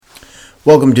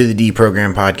Welcome to the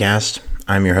D-Program Podcast.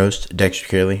 I'm your host, Dexter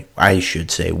Kearley. I should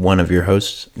say one of your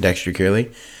hosts, Dexter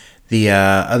Kearley. The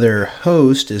other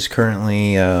host is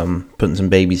currently putting some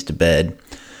babies to bed.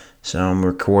 So I'm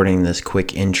recording this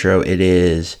quick intro. It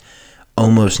is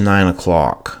almost 9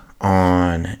 o'clock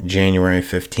on January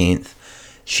 15th.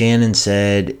 Shannon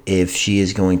said if she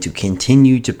is going to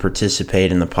continue to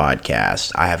participate in the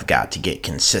podcast, I have got to get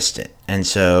consistent. And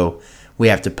so we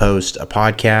have to post a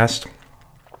podcast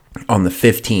on the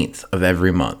 15th of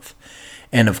every month.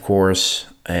 And of course,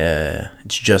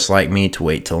 it's just like me to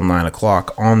wait till 9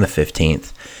 o'clock on the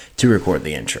 15th to record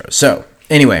the intro. So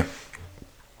anyway,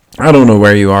 I don't know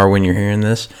where you are when you're hearing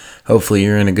this. Hopefully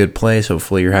you're in a good place.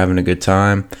 Hopefully you're having a good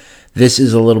time. This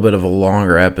is a little bit of a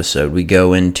longer episode. We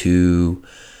go into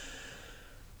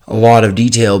a lot of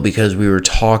detail because we were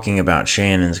talking about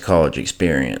Shannon's college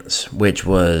experience, which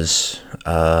was,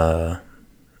 I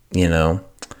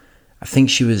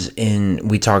think she was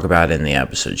we talk about it in the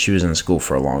episode, she was in school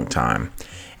for a long time.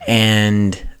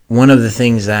 And one of the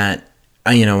things that,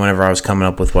 whenever I was coming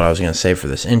up with what I was going to say for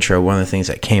this intro, one of the things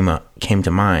that came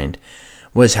to mind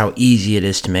was how easy it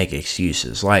is to make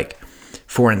excuses. Like,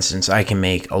 for instance, I can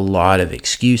make a lot of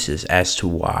excuses as to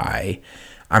why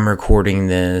I'm recording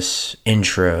this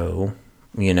intro,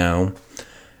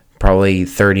 probably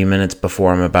 30 minutes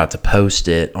before I'm about to post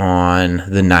it on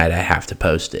the night I have to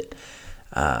post it.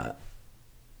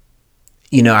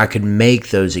 I could make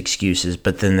those excuses,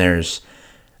 but then there's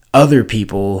other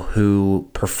people who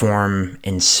perform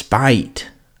in spite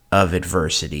of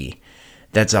adversity.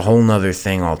 That's a whole nother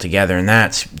thing altogether, and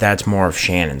that's more of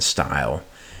Shannon's style.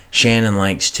 Shannon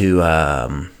likes to,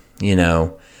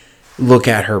 look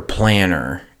at her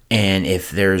planner, and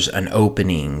if there's an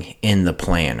opening in the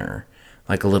planner,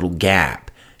 like a little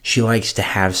gap, she likes to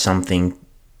have something,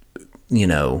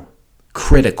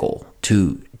 critical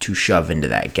to shove into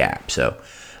that gap. So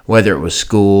whether it was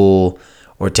school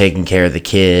or taking care of the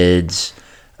kids,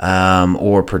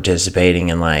 or participating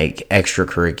in like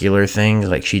extracurricular things,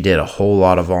 like she did a whole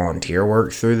lot of volunteer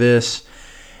work through this.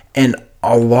 And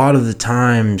a lot of the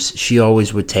times she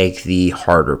always would take the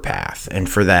harder path. And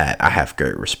for that, I have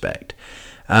great respect.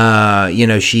 While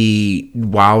she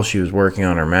was working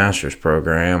on her master's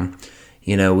program,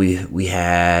 we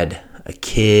had a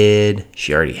kid.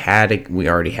 We already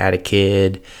had a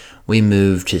kid. We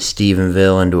moved to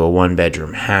Stephenville into a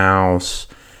one-bedroom house.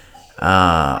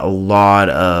 A lot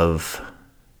of,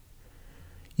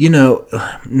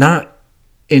 not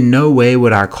in no way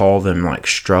would I call them like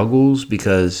struggles,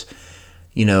 because,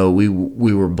 we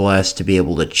were blessed to be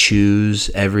able to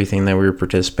choose everything that we were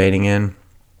participating in.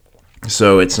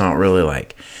 So it's not really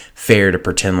like fair to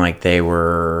pretend like they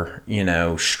were,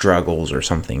 struggles or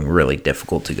something really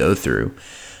difficult to go through.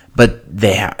 But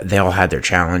they all had their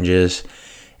challenges.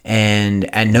 And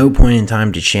at no point in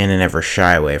time did Shannon ever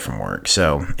shy away from work.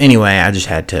 So anyway, I just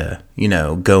had to,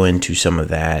 go into some of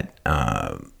that,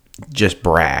 just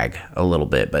brag a little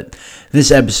bit. But this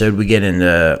episode, we get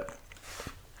into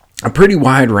a pretty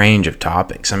wide range of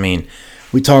topics. I mean,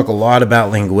 we talk a lot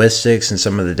about linguistics and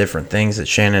some of the different things that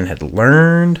Shannon had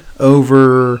learned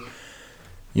over,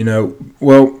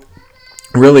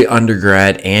 really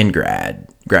undergrad and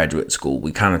graduate school.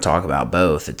 We kind of talk about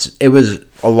both. It was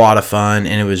a lot of fun,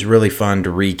 and it was really fun to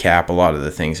recap a lot of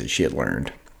the things that she had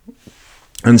learned.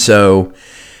 And so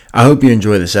I hope you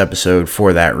enjoy this episode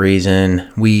for that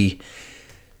reason.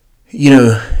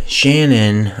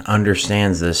 Shannon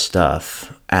understands this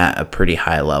stuff at a pretty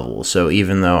high level. So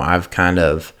even though I've kind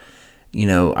of,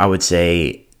 I would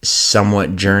say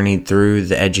somewhat journeyed through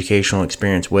the educational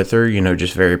experience with her,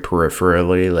 just very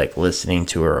peripherally, like listening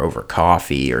to her over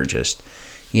coffee or just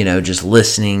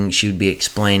listening. She would be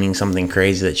explaining something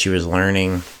crazy that she was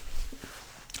learning.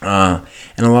 And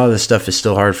a lot of this stuff is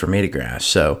still hard for me to grasp.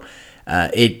 So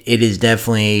it is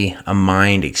definitely a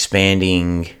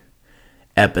mind-expanding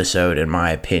episode, in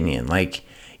my opinion. Like,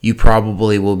 you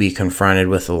probably will be confronted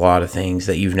with a lot of things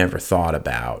that you've never thought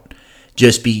about,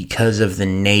 just because of the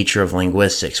nature of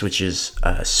linguistics, which is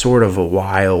sort of a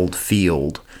wild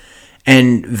field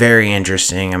and very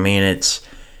interesting. I mean, it's,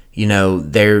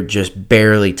 they're just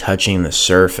barely touching the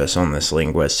surface on this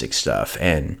linguistic stuff.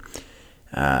 And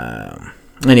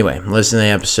anyway, listen to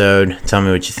the episode. Tell me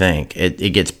what you think.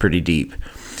 It gets pretty deep.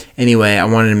 Anyway, I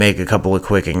wanted to make a couple of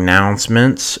quick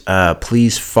announcements.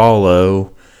 Please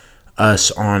follow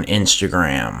us on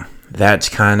Instagram. That's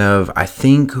kind of, I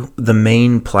think, the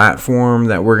main platform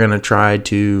that we're going to try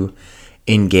to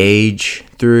engage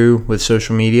through with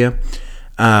social media.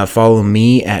 Follow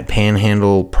me at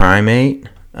Panhandle Primate.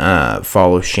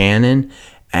 Follow Shannon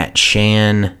at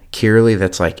Shan Kearley.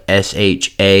 That's like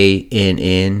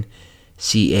ShannNCearley.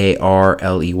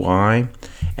 Carley.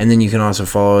 And then you can also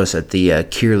follow us at the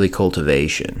Kearley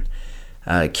Cultivation.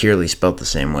 Kearley spelled the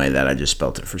same way that I just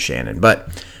spelt it for Shannon.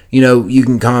 But, you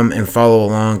can come and follow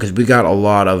along because we got a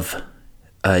lot of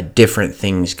different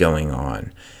things going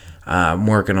on. I'm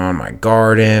working on my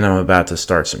garden. I'm about to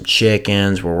start some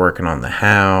chickens. We're working on the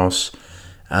house.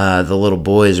 The little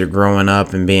boys are growing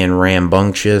up and being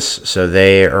rambunctious, so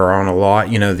they are on a lot.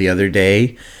 The other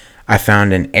day I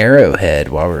found an arrowhead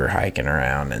while we were hiking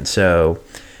around, and so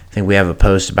I think we have a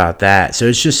post about that. So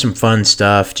it's just some fun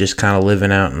stuff, just kind of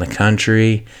living out in the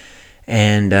country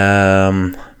and,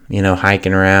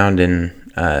 hiking around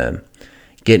and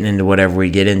getting into whatever we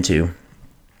get into.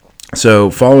 So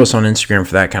follow us on Instagram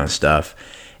for that kind of stuff.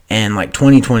 And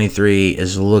 2023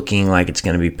 is looking like it's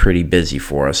going to be pretty busy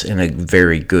for us in a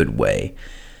very good way.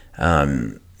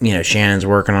 Shannon's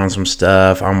working on some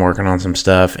stuff. I'm working on some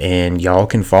stuff. And y'all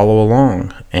can follow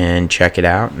along and check it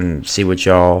out and see what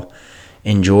y'all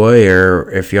enjoy,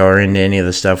 or if y'all are into any of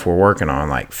the stuff we're working on,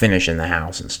 like finishing the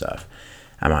house and stuff.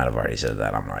 I might have already said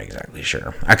that. I'm not exactly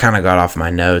sure. I kind of got off my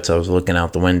notes. I was looking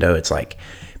out the window. It's like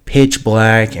pitch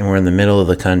black and we're in the middle of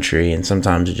the country, and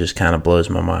sometimes it just kind of blows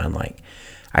my mind.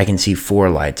 I can see 4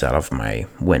 lights out of my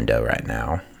window right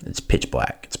now. It's pitch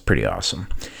black. It's pretty awesome.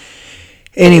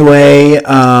 Anyway,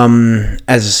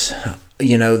 as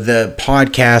the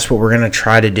podcast, what we're going to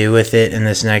try to do with it in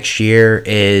this next year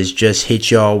is just hit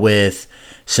y'all with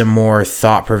some more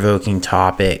thought-provoking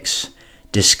topics,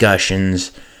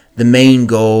 discussions. The main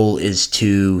goal is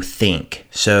to think.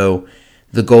 So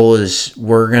the goal is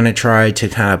we're going to try to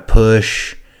kind of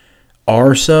push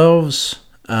ourselves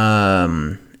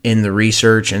in the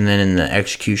research and then in the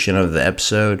execution of the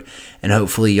episode, and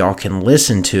hopefully y'all can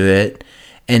listen to it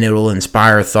and it will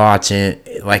inspire thoughts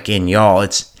in y'all.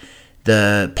 It's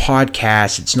the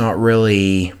podcast. It's not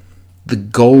really, the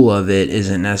goal of it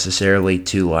isn't necessarily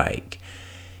to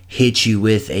hit you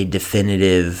with a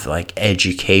definitive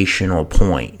educational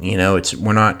point. It's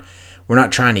we're not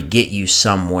trying to get you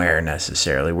somewhere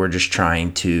necessarily. We're just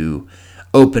trying to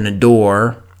open a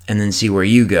door and then see where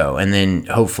you go. And then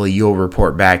hopefully you'll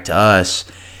report back to us,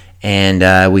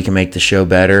 and we can make the show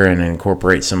better and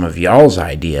incorporate some of y'all's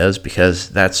ideas, because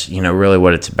that's, really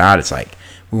what it's about. It's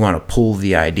we want to pull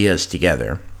the ideas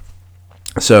together.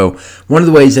 So one of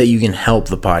the ways that you can help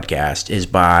the podcast is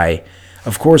by,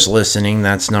 of course, listening.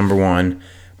 That's number one.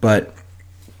 But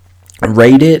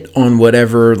rate it on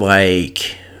whatever,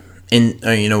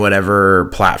 whatever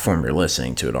platform you're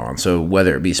listening to it on. So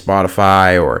whether it be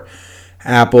Spotify or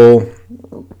Apple,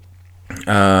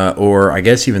 or I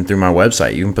guess even through my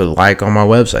website. You can put a like on my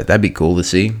website. That'd be cool to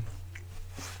see.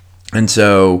 And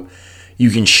so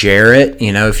you can share it.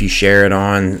 If you share it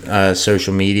on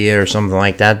social media or something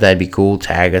like that, that'd be cool.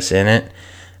 Tag us in it.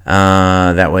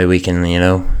 That way we can,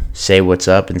 say what's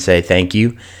up and say thank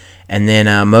you. And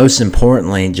then most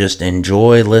importantly, just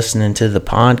enjoy listening to the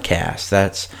podcast.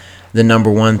 That's the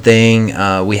number one thing.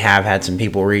 We have had some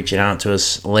people reaching out to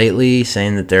us lately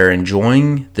saying that they're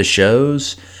enjoying the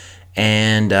shows,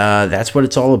 and that's what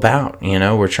it's all about.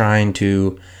 We're trying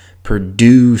to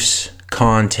produce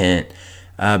content.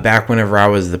 Back whenever I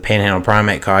was the Panhandle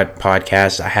Primate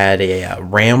podcast, I had a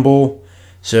ramble,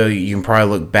 so you can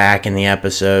probably look back in the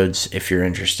episodes if you're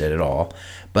interested at all.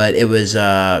 But it was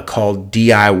called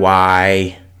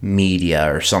DIY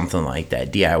Media or something like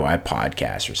that, DIY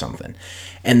Podcast or something.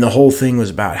 And the whole thing was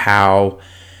about how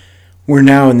we're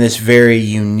now in this very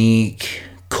unique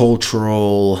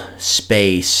cultural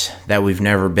space that we've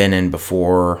never been in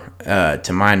before,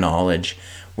 to my knowledge,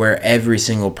 where every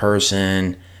single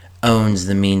person owns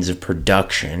the means of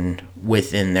production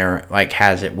within their,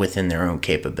 has it within their own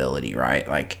capability,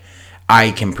 right?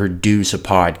 I can produce a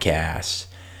podcast,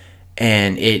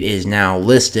 and it is now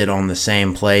listed on the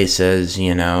same place as,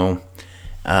 NPR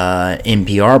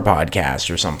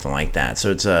podcast or something like that.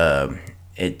 So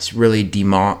it's really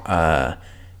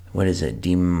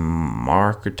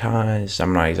demarketized.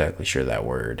 I'm not exactly sure that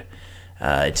word.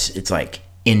 It's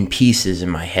in pieces in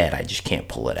my head. I just can't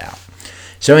pull it out.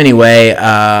 So anyway,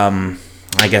 I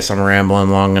guess I'm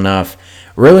rambling long enough.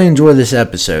 Really enjoy this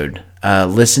episode.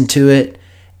 Listen to it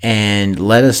and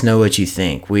let us know what you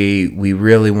think. We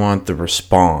really want the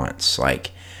response. I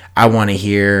want to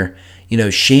hear.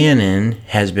 Shannon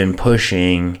has been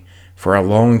pushing for a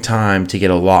long time to get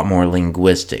a lot more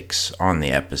linguistics on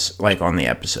the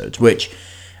episodes, which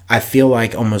I feel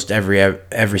like almost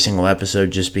every single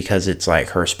episode, just because it's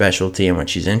her specialty and what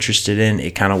she's interested in,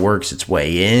 it kind of works its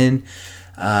way in.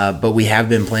 But we have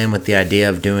been playing with the idea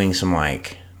of doing some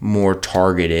more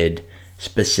targeted,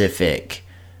 specific,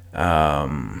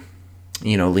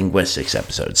 linguistics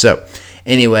episodes. So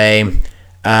anyway,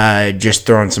 Just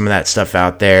throwing some of that stuff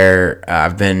out there.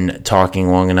 I've been talking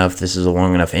long enough. This is a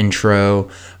long enough intro.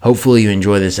 Hopefully you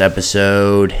enjoy this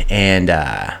episode. And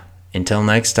until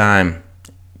next time,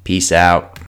 peace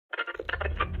out.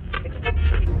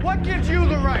 What gives you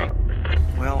the right?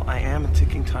 Well, I am a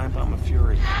ticking time bomb of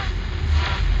fury.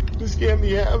 This can't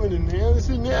be happening, man. This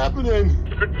isn't happening.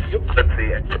 You could see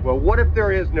it. Well, what if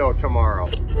there is no tomorrow?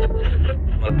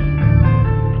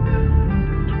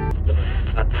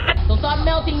 So start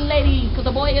melting, ladies, because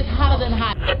the boy is hotter than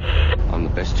hot. I'm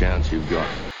the best chance you've got.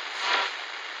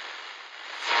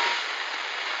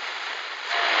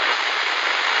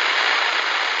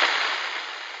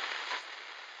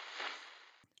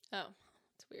 Oh,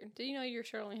 it's weird. Did you know your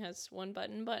shirt only has one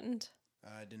button buttoned?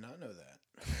 I did not know that.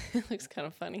 It looks kind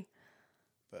of funny.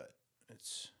 But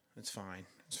it's fine.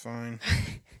 It's fine.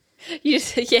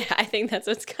 Yeah, I think that's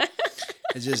what's kind of...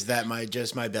 It's just that my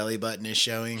belly button is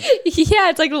showing. Yeah,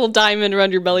 it's like a little diamond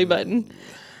around your belly button.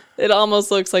 It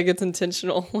almost looks like it's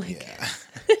intentional. Yeah.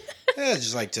 I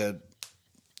just like to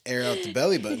air out the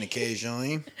belly button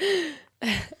occasionally.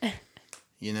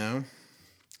 You know?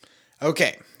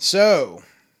 Okay, so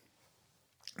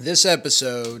this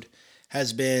episode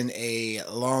has been a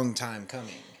long time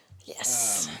coming.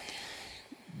 Yes.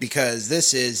 Because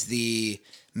this is the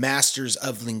Masters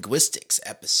of Linguistics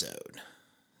episode.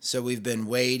 So we've been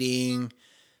waiting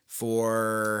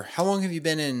for... How long have you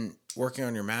been working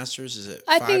on your master's? Is it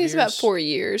 5 years? I think it's about 4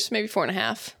 years, maybe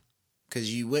 4.5.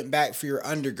 Because you went back for your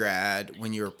undergrad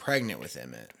when you were pregnant with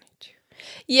Emmett.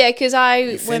 Yeah, because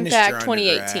I went back your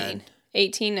 2018. undergrad.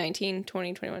 18, 19,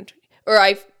 20, 21. Or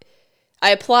I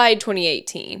applied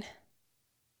 2018.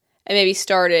 I maybe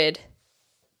started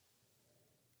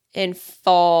in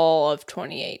fall of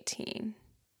 2018.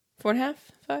 4.5,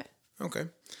 5? Okay.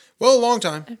 Well, a long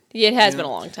time. Yeah, it has been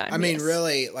a long time. I mean, yes.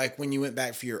 really, like when you went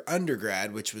back for your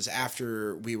undergrad, which was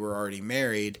after we were already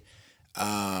married.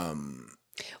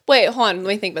 Wait, hold on. Let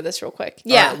me think about this real quick.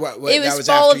 Yeah, it was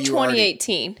fall of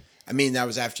 2018. I mean, that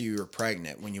was after you were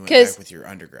pregnant when you went back with your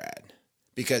undergrad.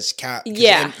 Because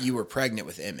you were pregnant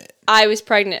with Emmett. I was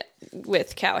pregnant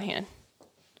with Callahan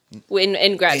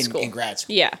in grad school. In grad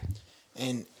school. Yeah.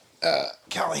 And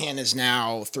Callahan is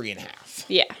now 3.5.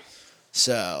 Yeah.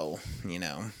 So,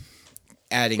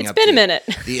 adding up been a minute.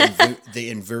 the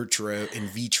in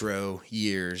vitro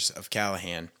years of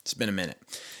Callahan. It's been a minute.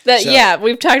 Yeah,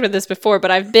 we've talked about this before, but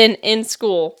I've been in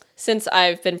school since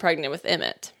I've been pregnant with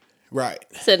Emmett. Right.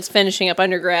 Since finishing up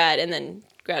undergrad and then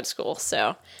grad school.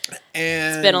 So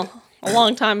it's been a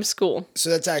long time of school. So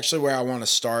that's actually where I want to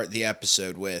start the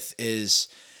episode with is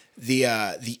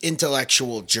the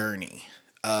intellectual journey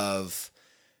of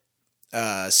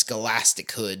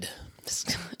scholastichood.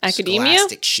 Academia?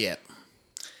 Scholastic shit.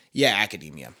 Yeah,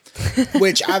 academia.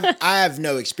 Which I have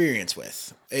no experience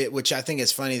with. Which I think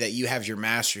is funny that you have your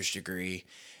master's degree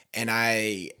and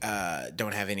I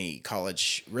don't have any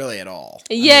college really at all.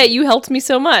 Yeah, you helped me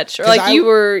so much. Or like you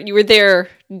were there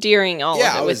during all of it.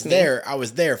 Yeah, I was with me. there. I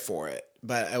was there for it.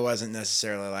 But it wasn't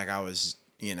necessarily like I was,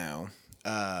 You've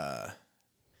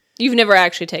never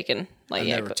actually taken I've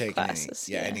never taken classes.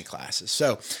 any classes.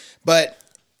 So, but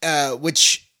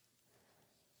which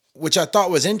I thought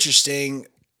was interesting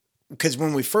because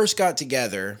when we first got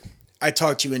together, I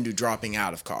talked you into dropping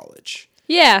out of college.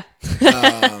 Yeah.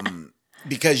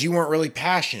 Because you weren't really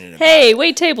passionate about it.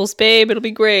 Wait tables, babe. It'll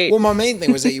be great. Well, my main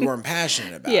thing was that you weren't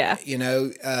passionate about it.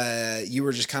 Yeah. You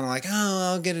were just kind of like,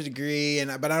 oh, I'll get a degree,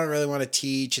 but I don't really want to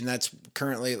teach, and that's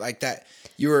currently like that.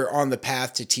 You were on the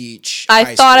path to teach.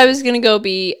 I thought I was going to go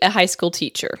be a high school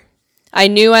teacher. I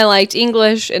knew I liked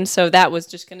English, and so that was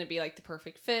just going to be like the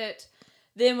perfect fit.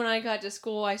 Then when I got to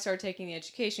school, I started taking the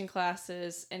education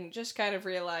classes and just kind of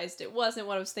realized it wasn't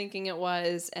what I was thinking it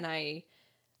was, and I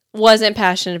wasn't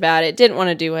passionate about it, didn't want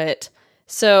to do it.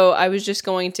 So I was just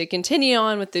going to continue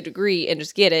on with the degree and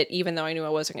just get it, even though I knew I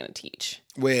wasn't going to teach.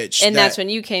 That's when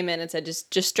you came in and said,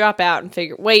 just drop out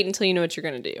and wait until you know what you're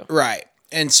going to do. Right.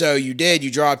 And so you did,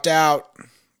 you dropped out.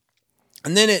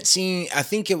 And then it seemed, I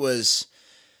think it was,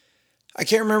 I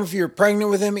can't remember if you were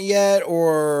pregnant with him yet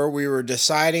or we were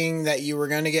deciding that you were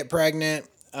going to get pregnant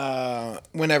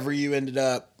whenever you ended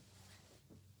up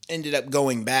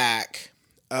going back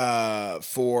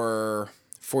for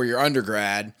your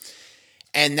undergrad.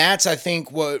 And that's, I think,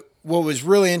 what was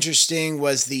really interesting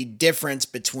was the difference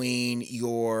between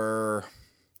your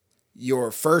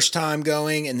first time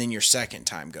going and then your second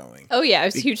time going. Oh, yeah, it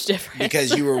was a huge difference.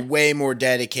 Because you were way more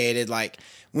dedicated. Like,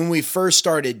 when we first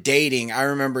started dating, I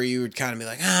remember you would kind of be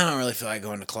like, I don't really feel like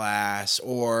going to class,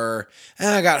 or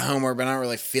I got homework, but I don't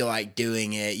really feel like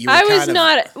doing it. You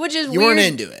weren't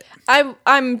into it.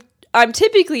 I'm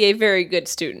typically a very good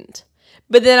student.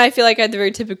 But then I feel like I had the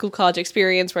very typical college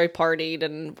experience where I partied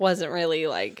and wasn't really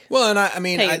like Well, and I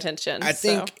mean, paying attention. I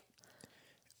think,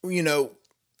 you know,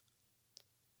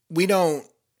 we don't,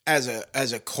 as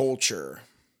a culture,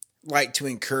 like to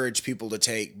encourage people to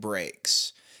take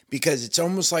breaks because it's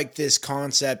almost like this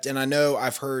concept. And I know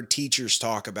I've heard teachers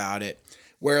talk about it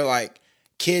where like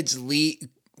kids leave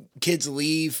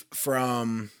for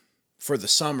the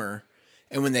summer.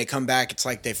 And when they come back, it's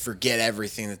like they forget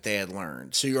everything that they had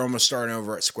learned. So you're almost starting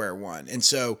over at square one. And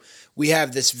so we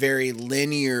have this very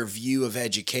linear view of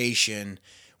education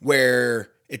where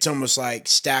it's almost like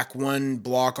stack one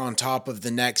block on top of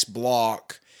the next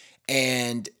block.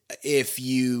 And if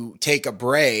you take a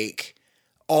break,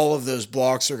 all of those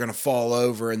blocks are going to fall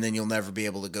over and then you'll never be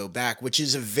able to go back, which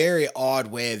is a very odd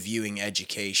way of viewing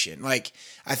education. Like,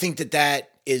 I think that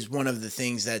is one of the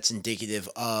things that's indicative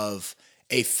of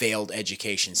a failed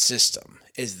education system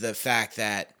is the fact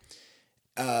that,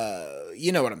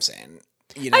 you know what I'm saying?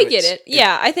 You know, I get it.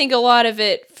 Yeah, I think a lot of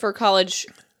it for college,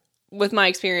 with my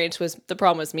experience, the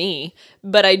problem was me.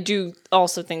 But I do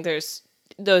also think there's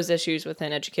those issues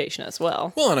within education as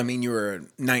well. Well, and I mean, you were a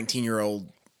 19-year-old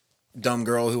dumb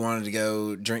girl who wanted to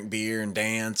go drink beer and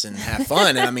dance and have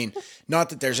fun. And I mean,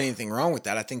 not that there's anything wrong with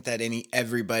that. I think that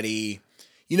everybody...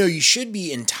 You know, you should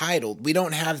be entitled. We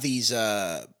don't have these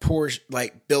poor,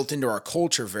 like, built into our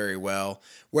culture very well.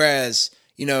 Whereas,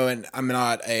 you know, and I'm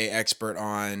not an expert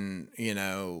on, you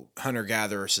know,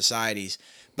 hunter-gatherer societies,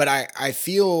 but I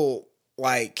feel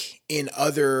like in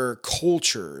other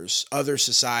cultures, other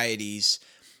societies,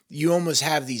 you almost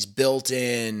have these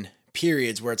built-in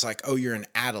periods where it's like, oh, you're an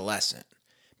adolescent.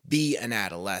 Be an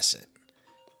adolescent.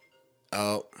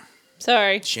 Oh.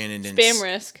 Sorry. Shannon didn't... Spam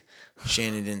risk.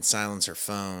 Shannon didn't silence her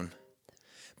phone.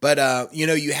 But, you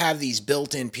know, you have these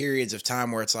built-in periods of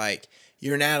time where it's like,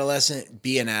 you're an adolescent,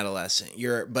 be an adolescent.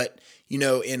 But, you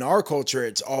know, in our culture,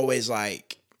 it's always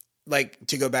like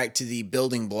to go back to the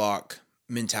building block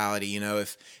mentality, you know,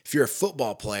 if you're a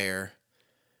football player,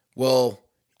 well,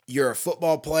 you're a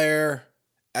football player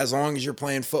as long as you're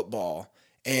playing football.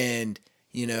 And,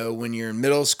 you know, when you're in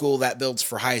middle school, that builds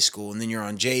for high school. And then you're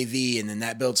on JV, and then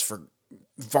that builds for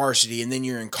varsity, and then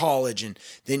you're in college, and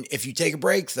then if you take a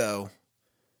break though,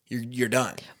 you're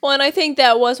done. Well, and I think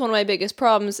that was one of my biggest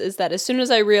problems is that as soon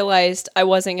as I realized I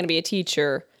wasn't going to be a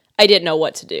teacher, I didn't know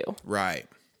what to do. Right.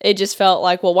 It just felt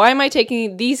like, well, why am I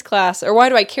taking these classes, or why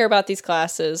do I care about these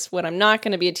classes when I'm not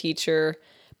going to be a teacher?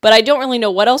 But I don't really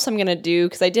know what else I'm going to do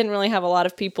because I didn't really have a lot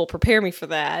of people prepare me for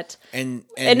that. And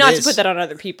not to put that on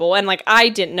other people. And like, I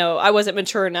didn't know, I wasn't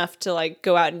mature enough to like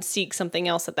go out and seek something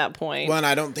else at that point. Well, and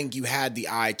I don't think you had the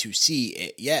eye to see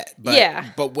it yet. But, yeah.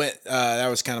 But when, that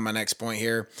was kind of my next point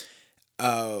here.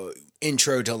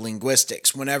 Intro to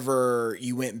linguistics. Whenever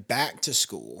you went back to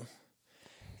school,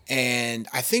 and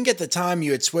I think at the time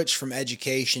you had switched from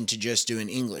education to just doing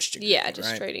English degree. Yeah, just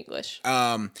right? straight English.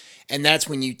 And that's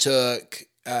when you took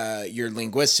your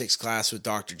linguistics class with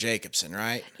Dr. Jacobson,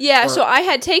 right? Yeah, so I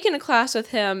had taken a class with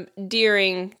him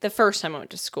during the first time I went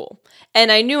to school.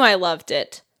 And I knew I loved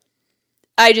it.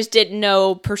 I just didn't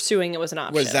know pursuing it was an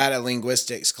option. Was that a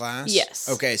linguistics class? Yes.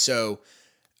 Okay, so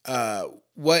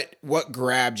what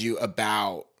grabbed you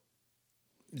about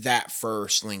that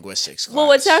first linguistics class?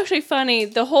 Well, it's actually funny.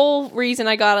 The whole reason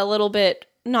I got a little bit,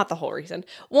 not the whole reason,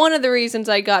 one of the reasons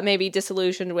I got maybe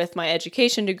disillusioned with my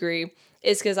education degree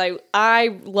is because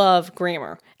I love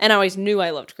grammar, and I always knew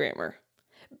I loved grammar.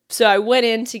 So I went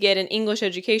in to get an English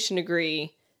education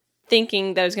degree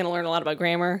thinking that I was going to learn a lot about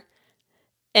grammar,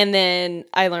 and then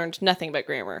I learned nothing about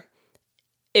grammar.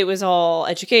 It was all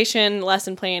education,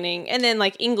 lesson planning, and then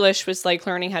like English was like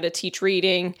learning how to teach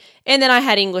reading, and then I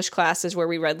had English classes where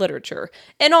we read literature,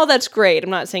 and all that's great. I'm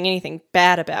not saying anything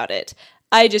bad about it.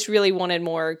 I just really wanted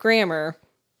more grammar.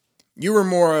 You were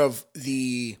more of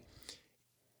the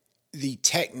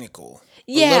technical,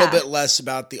 yeah. A little bit less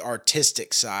about the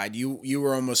artistic side. You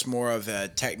were almost more of a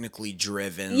technically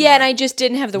driven. Yeah, and I just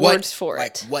didn't have the words for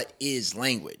it. What is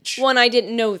language? Well, and I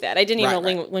didn't know that. I didn't even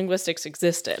know linguistics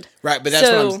existed. Right, but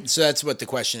that's what the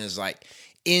question is like.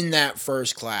 In that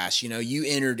first class, you know, you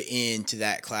entered into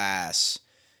that class,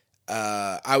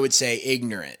 I would say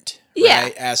ignorant, yeah.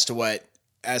 Right, as to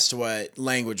what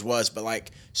language was, but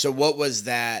like, so what was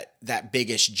that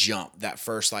biggest jump, that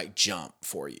first like jump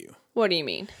for you? What do you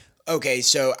mean? Okay,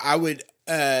 so I would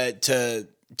to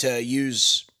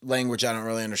use language I don't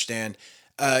really understand.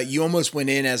 You almost went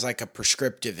in as like a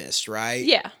prescriptivist, right?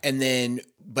 Yeah. And then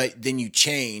you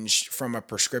changed from a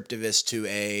prescriptivist to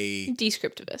a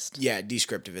descriptivist. Yeah,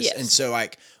 descriptivist. Yes. And so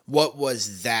like, what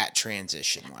was that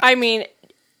transition like? I mean,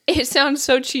 it sounds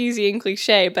so cheesy and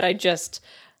cliche, but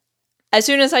As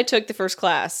soon as I took the first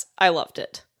class, I loved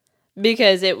it.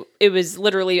 Because it was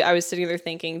literally, I was sitting there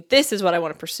thinking, this is what I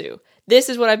want to pursue. This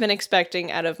is what I've been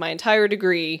expecting out of my entire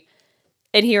degree,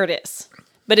 and here it is.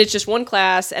 But it's just one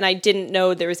class, and I didn't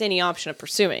know there was any option of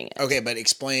pursuing it. Okay, but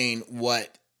explain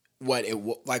what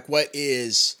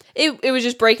is... It was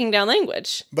just breaking down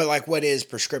language. But, like, what is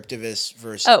prescriptivist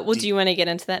versus... Oh, well, do you want to get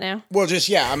into that now? Well, just,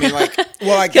 yeah, I mean, like,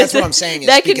 well, like, that's what I'm saying. Is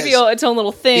that could be its own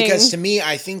little thing. Because to me,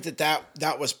 I think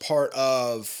that was part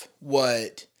of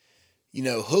what...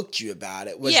 hooked you about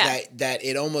it was that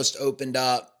it almost opened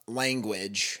up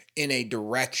language in a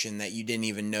direction that you didn't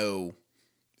even know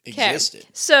existed.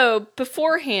 So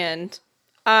beforehand,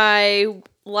 I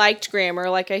liked grammar,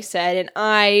 like I said, and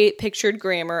I pictured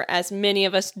grammar, as many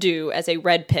of us do, as a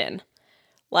red pen.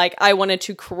 Like, I wanted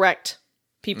to correct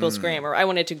people's grammar. I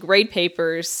wanted to grade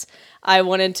papers. I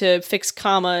wanted to fix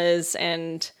commas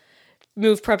and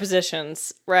move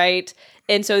prepositions, right?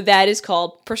 And so that is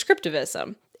called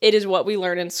prescriptivism. It is what we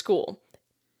learn in school.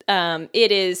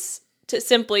 It is, to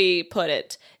simply put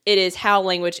it, it is how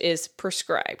language is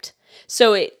prescribed.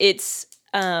 So it's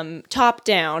top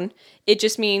down. It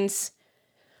just means,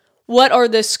 what are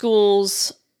the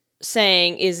schools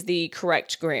saying is the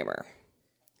correct grammar?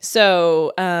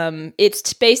 So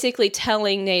it's basically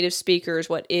telling native speakers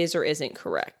what is or isn't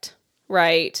correct,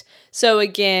 right? So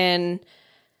again,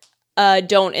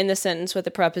 don't end the sentence with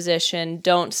a preposition.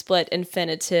 Don't split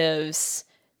infinitives.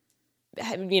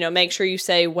 Make sure you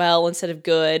say well instead of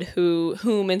good,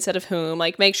 whom instead of whom.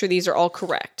 Like, make sure these are all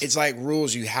correct. It's like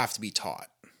rules you have to be taught.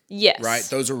 Yes. Right?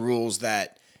 Those are rules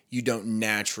that you don't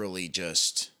naturally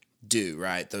just do,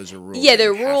 right? Those are rules. Yeah,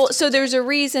 they're rules. So there's a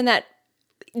reason that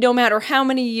no matter how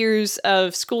many years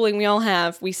of schooling we all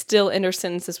have, we still enter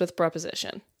sentences with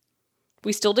preposition.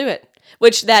 We still do it.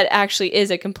 Which that actually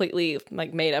is a completely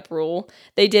made up rule.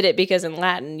 They did it because in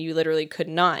Latin you literally could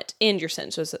not end your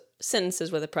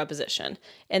sentences with a preposition.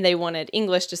 And they wanted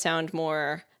English to sound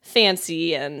more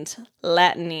fancy and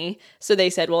Latin-y. So they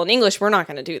said, well, in English we're not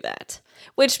going to do that.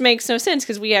 Which makes no sense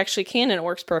because we actually can and it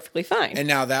works perfectly fine. And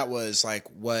now that was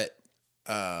what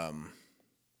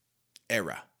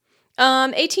era?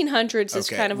 1800s is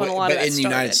kind of when a lot of that started. But in the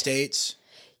United States?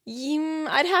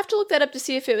 I'd have to look that up to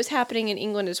see if it was happening in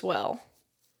England as well.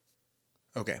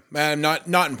 Okay. Not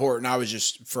important. I was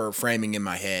just for framing in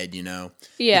my head, Yeah.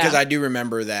 Because I do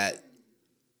remember that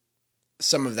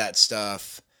some of that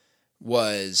stuff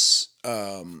was,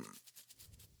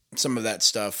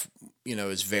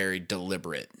 is very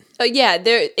deliberate. Oh, yeah,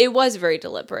 it was very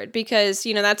deliberate because,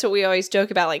 that's what we always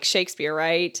joke about, like Shakespeare,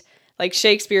 right? Like,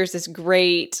 Shakespeare's this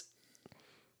great...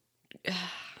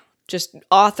 just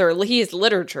author. He is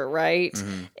literature, right?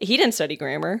 Mm-hmm. He didn't study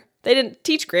grammar. They didn't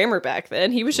teach grammar back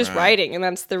then. He was just writing, and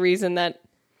that's the reason that,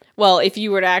 well, if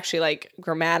you were to actually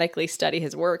grammatically study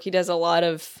his work, he does a lot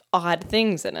of odd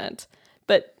things in it.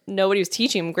 But nobody was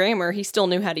teaching him grammar. He still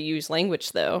knew how to use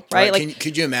language, though, right?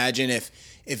 Could you imagine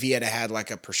if he had a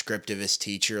prescriptivist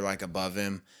teacher above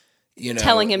him?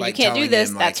 Telling him you can't do this,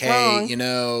 that's wrong.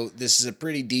 This is a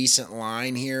pretty decent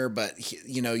line here, but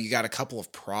you got a couple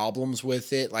of problems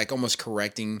with it, almost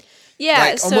correcting.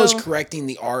 Yeah, almost correcting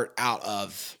the art out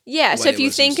of. Yeah, so if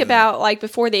you think about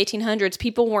before the 1800s,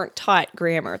 people weren't taught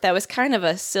grammar. That was kind of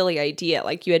a silly idea.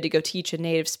 You had to go teach a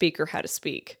native speaker how to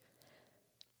speak.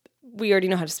 We already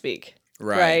know how to speak,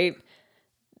 right?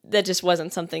 That just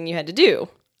wasn't something you had to do.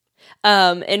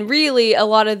 And really, a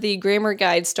lot of the grammar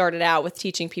guides started out with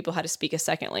teaching people how to speak a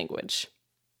second language.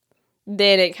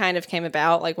 Then it kind of came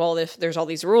about if there's all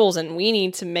these rules and we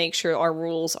need to make sure our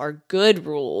rules are good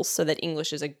rules so that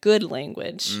English is a good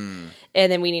language.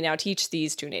 And then we need to now teach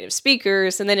these to native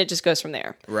speakers, and then it just goes from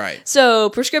there. Right. So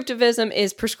prescriptivism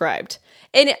is prescribed.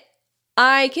 And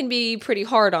I can be pretty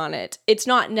hard on it. It's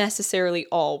not necessarily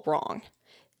all wrong.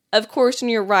 Of course, when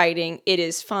you're writing, it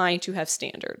is fine to have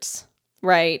standards.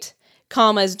 Right?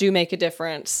 Commas do make a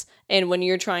difference. And when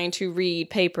you're trying to read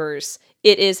papers,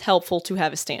 it is helpful to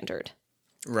have a standard.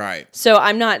 Right. So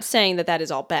I'm not saying that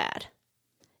is all bad.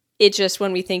 It just,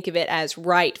 when we think of it as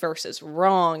right versus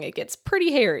wrong, it gets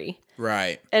pretty hairy.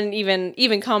 Right. And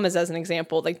even commas as an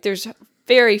example, there's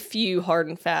very few hard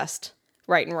and fast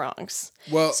right and wrongs.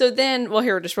 Well, so then,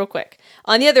 here, just real quick.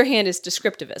 On the other hand is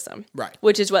descriptivism. Right.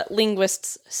 Which is what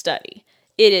linguists study.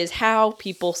 It is how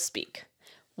people speak.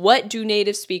 What do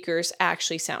native speakers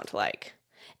actually sound like?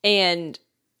 And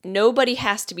nobody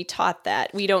has to be taught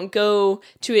that. We don't go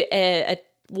to a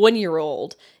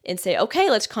 1-year-old and say, okay,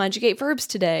 let's conjugate verbs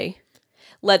today.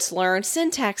 Let's learn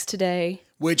syntax today.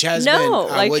 Which has been,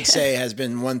 I would say, has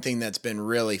been one thing that's been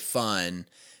really fun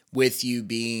with you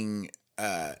being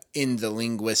in the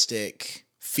linguistic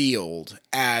field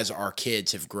as our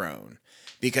kids have grown.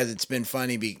 because it's been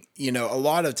funny. A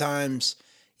lot of times,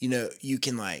 you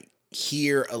can like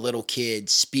hear a little kid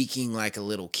speaking like a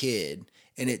little kid,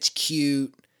 and it's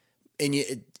cute, and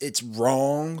it's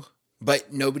wrong,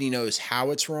 but nobody knows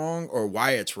how it's wrong or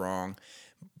why it's wrong.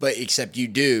 But except you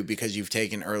do, because you've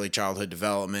taken early childhood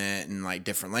development and like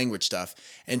different language stuff.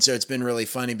 And so it's been really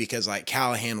funny because like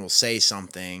Callahan will say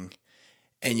something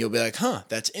and you'll be like, huh,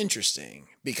 that's interesting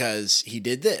because he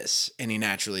did this and he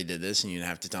naturally did this and you didn't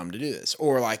have to tell him to do this.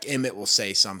 Or like Emmett will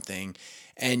say something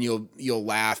and you'll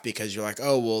laugh because you're like,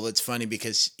 oh, well, that's funny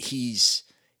because he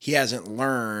hasn't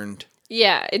learned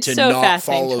it's to so not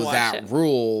fascinating follow to watch that it.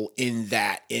 rule in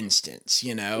that instance,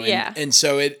 And, Yeah. and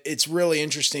so it's really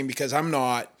interesting because I'm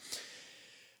not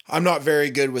very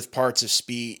good with parts of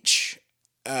speech,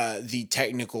 the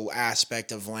technical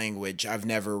aspect of language. I've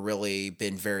never really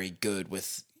been very good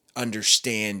with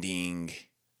understanding.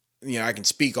 I can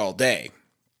speak all day,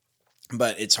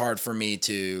 but it's hard for me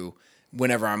to,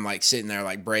 whenever I'm like sitting there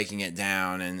like breaking it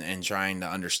down and trying to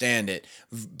understand it.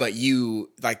 But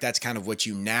that's kind of what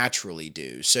you naturally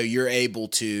do. So you're able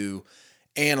to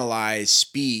analyze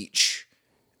speech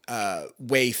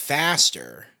way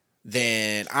faster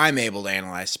than I'm able to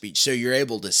analyze speech. So you're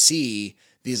able to see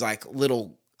these like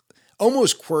little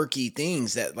almost quirky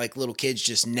things that like little kids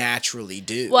just naturally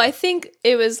do. Well, I think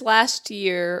it was last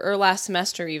year or last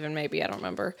semester even, maybe, I don't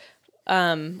remember.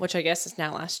 Which I guess is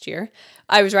now last year.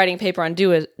 I was writing a paper on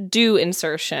do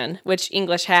insertion, which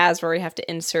English has, where you have to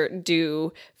insert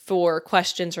do for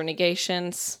questions or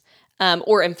negations,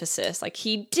 or emphasis. Like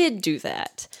he did do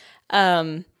that.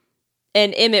 And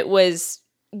Emmett was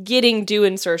getting do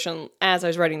insertion as I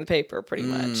was writing the paper, pretty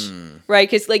much. Right?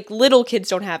 Because like little kids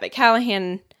don't have it.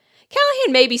 Callahan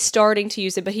may be starting to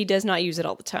use it, but he does not use it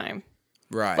all the time.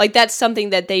 Right. Like that's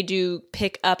something that they do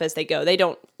pick up as they go. They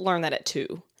don't learn that at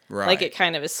 2. Right. Like it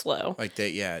kind of is slow. Like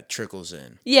that, yeah, it trickles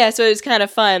in. Yeah, so it's kind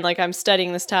of fun. Like I'm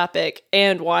studying this topic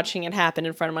and watching it happen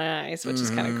in front of my eyes, which is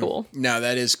kind of cool. No,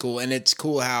 that is cool. And it's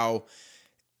cool how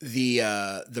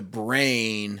the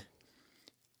brain,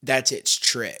 that's its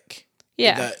trick.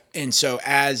 Yeah. And so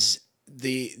as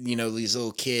these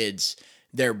little kids,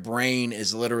 their brain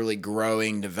is literally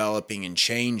growing, developing, and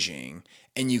changing.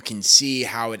 And you can see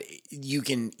you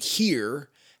can hear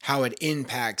how it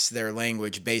impacts their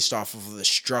language based off of the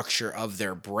structure of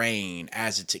their brain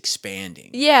as it's expanding.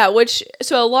 Yeah,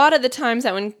 so a lot of the times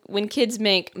that when kids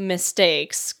make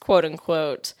mistakes, quote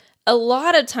unquote, a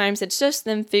lot of times it's just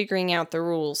them figuring out the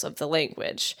rules of the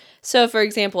language. So for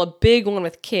example, a big one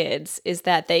with kids is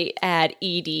that they add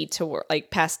ed to like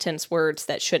past tense words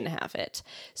that shouldn't have it.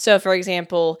 So for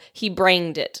example, he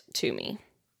brained it to me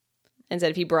instead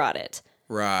of he brought it.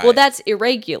 Right. Well, that's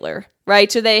irregular,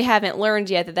 right? So they haven't learned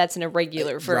yet that that's an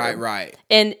irregular verb. Right.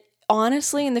 And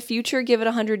honestly, in the future, give it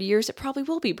 100 years, it probably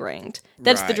will be brained.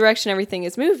 That's the Right. direction everything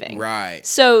is moving. Right.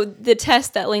 So the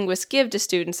test that linguists give to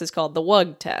students is called the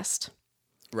WUG test.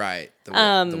 Right. The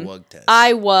WUG test.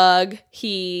 I wug,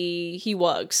 he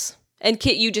wugs. And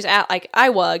you just add like I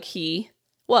wug, he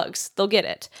wugs. They'll get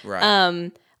it.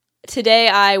 Right. Today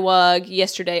I wug,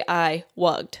 yesterday I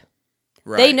wugged.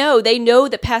 Right. They know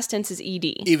that past tense is ed.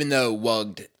 Even though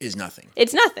wugged is nothing.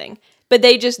 It's nothing. But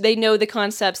they know the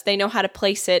concepts, they know how to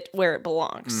place it where it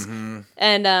belongs. Mm-hmm.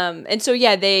 And so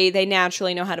yeah, they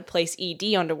naturally know how to place ed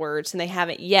onto words, and they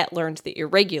haven't yet learned the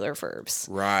irregular verbs.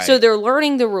 Right. So they're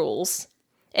learning the rules,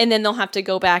 and then they'll have to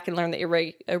go back and learn the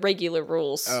irregular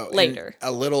rules later.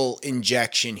 A little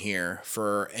injection here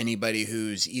for anybody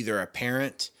who's either a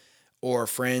parent or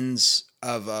friends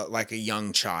of like a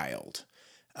young child.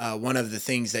 One of the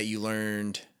things that you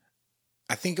learned,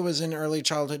 I think it was in early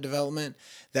childhood development,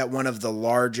 that one of the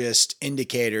largest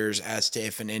indicators as to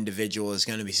if an individual is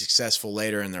going to be successful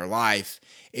later in their life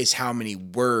is how many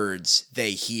words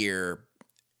they hear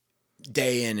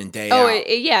day in and day out. It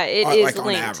is like on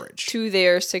linked average. to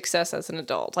their success as an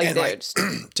adult. Like And they're like, just,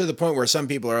 to the point where some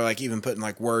people are like even putting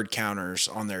like word counters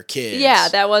on their kids. yeah,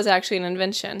 that was actually an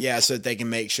invention. Yeah, so that they can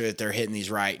make sure that they're hitting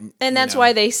these right. And that's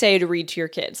why they say to read to your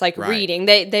kids. Like Right. reading,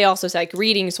 they also say like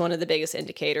reading is one of the biggest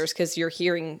indicators because you're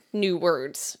hearing new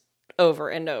words over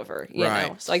and over. You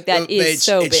know, so like that is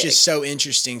so big. It's just so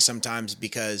interesting sometimes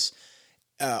because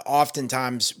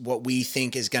oftentimes what we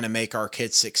think is going to make our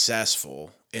kids successful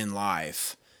in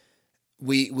life,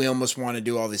 we almost want to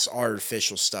do all this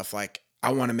artificial stuff. Like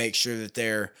I want to make sure that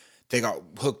they got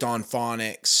hooked on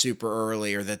phonics super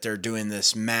early, or that they're doing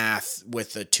this math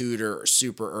with a tutor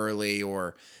super early,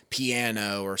 or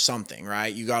piano or something,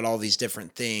 right? You got all these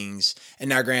different things. And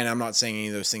now granted, I'm not saying any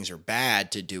of those things are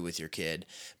bad to do with your kid,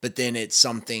 but then it's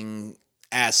something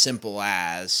as simple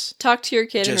as talk to your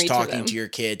kid and just read talking them. to your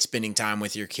kid, spending time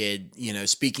with your kid,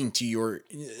 speaking to your,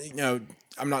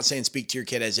 I'm not saying speak to your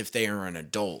kid as if they are an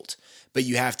adult, but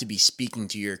you have to be speaking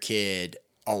to your kid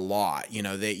a lot,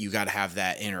 that you got to have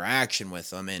that interaction with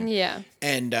them.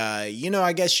 And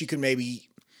I guess you could maybe,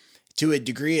 to a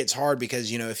degree, it's hard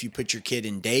because, if you put your kid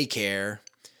in daycare,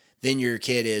 then your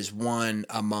kid is one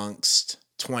amongst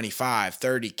 25,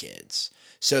 30 kids.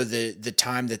 So the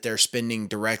time that they're spending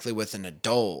directly with an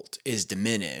adult is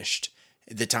diminished.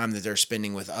 The time that they're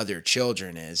spending with other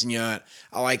children is. And,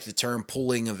 I like the term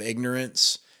pooling of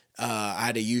ignorance. I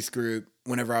had a youth group.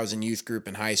 Whenever I was in youth group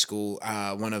in high school,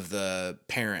 one of the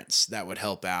parents that would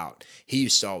help out, he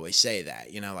used to always say that,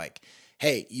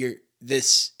 hey,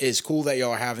 this is cool that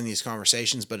y'all are having these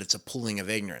conversations, but it's a pooling of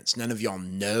ignorance. None of y'all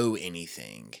know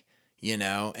anything.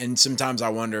 And sometimes I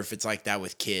wonder if it's like that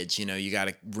with kids. You got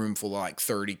a room full of like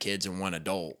 30 kids and one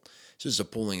adult. It's just a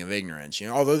pooling of ignorance,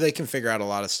 although they can figure out a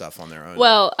lot of stuff on their own.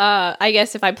 Well, I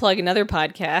guess if I plug another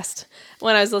podcast,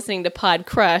 when I was listening to Pod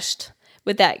Crushed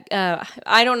with that,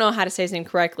 I don't know how to say his name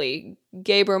correctly.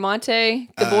 Gabor Mate?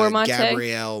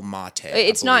 Gabrielle Mate.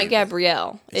 It's not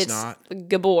Gabrielle. It's not?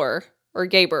 Gabor or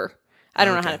Gabor. I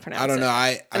don't know how to pronounce it. I don't know.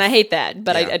 I hate that,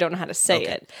 but yeah. I don't know how to say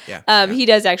it. Yeah. He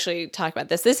does actually talk about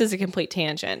this. This is a complete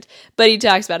tangent, but he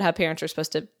talks about how parents are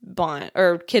supposed to bond,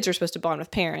 or kids are supposed to bond with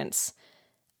parents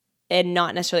and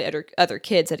not necessarily other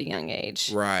kids at a young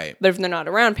age. Right. But if they're not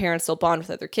around parents, they'll bond with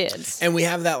other kids. And we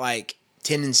have that like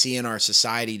tendency in our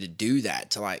society to do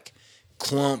that, to like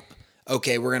clump.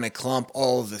 Okay, we're going to clump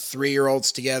all of the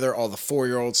 3-year-olds together, all the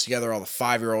 4-year-olds together, all the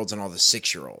 5-year-olds, and all the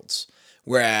 6-year-olds.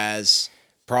 Whereas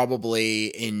probably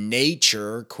in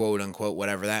nature, quote unquote,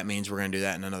 whatever that means, we're going to do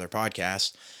that in another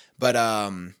podcast. But,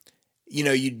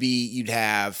 you'd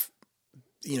have,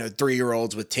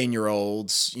 3-year-olds with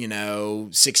 10-year-olds,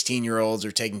 16-year-olds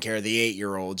are taking care of the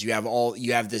 8-year-olds. You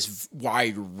have this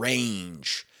wide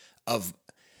range of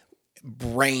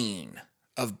brains.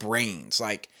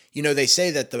 Like, they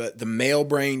say that the male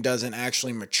brain doesn't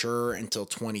actually mature until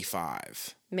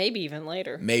 25. Maybe even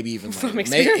later. From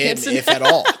experience. If at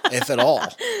all.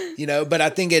 But I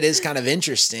think it is kind of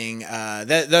interesting.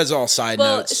 That's all side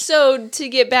notes. So to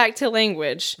get back to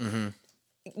language, Mm-hmm.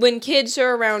 when kids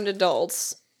are around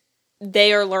adults,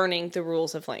 they are learning the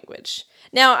rules of language.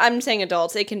 Now, I'm saying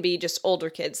adults. It can be just older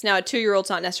kids. Now, a 2-year-old's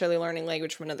not necessarily learning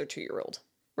language from another 2-year-old,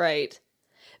 right?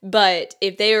 But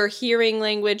if they are hearing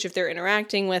language, if they're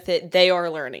interacting with it, they are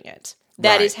learning it.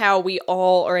 That is how we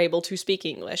all are able to speak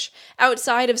English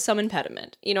outside of some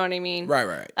impediment. You know what I mean?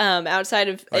 Right. Outside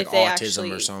of like if they autism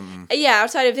actually, or something. Yeah,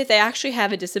 outside of if they actually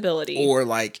have a disability. Or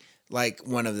like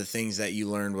one of the things that you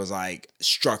learned was like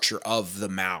structure of the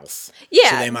mouth.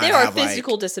 Yeah, so they might there are have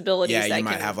physical disabilities. Yeah, that you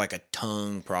might have like a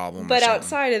tongue problem. But or something.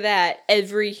 outside of that,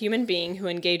 every human being who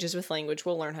engages with language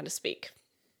will learn how to speak.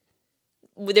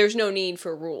 There's no need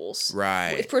for rules.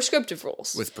 Right. With prescriptive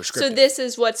rules. So this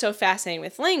is what's so fascinating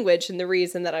with language, and the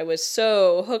reason that I was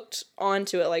so hooked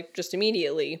onto it, like, just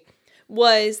immediately,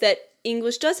 was that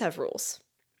English does have rules.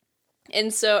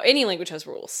 And so any language has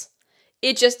rules.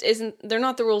 It just isn't, they're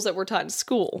not the rules that we're taught in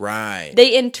school. Right.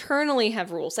 They internally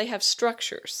have rules. They have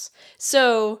structures.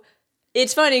 So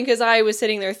it's funny because I was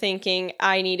sitting there thinking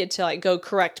I needed to like go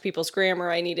correct people's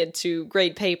grammar. I needed to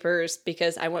grade papers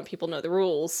because I want people to know the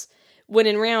rules. When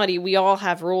in reality, we all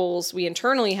have rules. We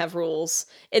internally have rules.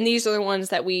 And these are the ones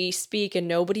that we speak and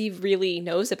nobody really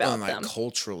knows about them. Like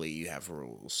culturally, you have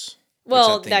rules.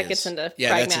 Well, that gets into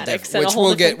pragmatics and a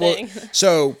whole different thing.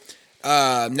 So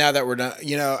now that we're done,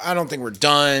 I don't think we're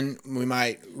done. We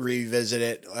might revisit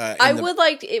it. I would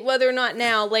like to, whether or not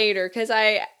now, later, because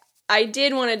I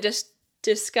did want to just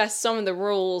discuss some of the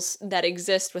rules that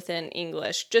exist within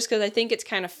English, just because I think it's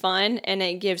kind of fun and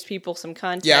it gives people some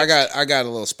context. Yeah, I got a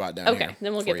little spot down here. Okay,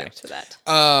 then we'll get back to that.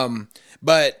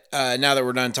 But now that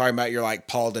we're done talking about your like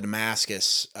Paul to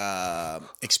Damascus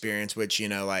experience, which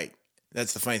like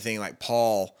that's the funny thing. Like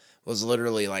Paul was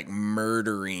literally like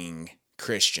murdering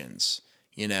Christians.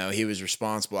 He was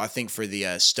responsible, I think, for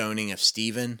the stoning of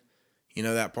Stephen. You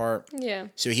know that part? Yeah.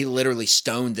 So he literally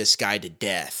stoned this guy to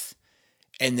death.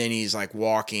 And then he's like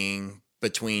walking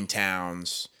between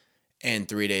towns. And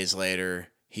 3 days later,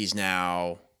 he's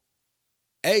now,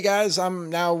 hey guys,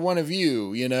 I'm now one of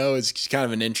you. It's kind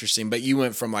of an interesting, but you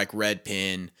went from like red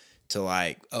pen to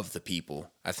like of the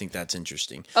people. I think that's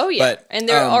interesting. Oh, yeah. And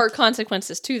there are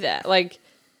consequences to that. Like,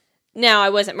 now I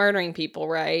wasn't murdering people,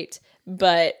 right?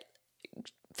 But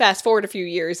fast forward a few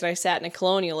years and I sat in a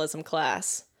colonialism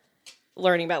class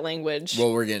learning about language.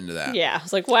 Well, we're getting to that. Yeah. I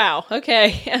was like, wow,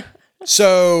 okay.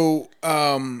 So,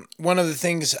 one of the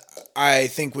things I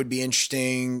think would be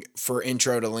interesting for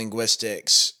intro to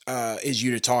linguistics is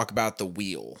you to talk about the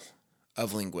wheel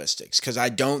of linguistics, because I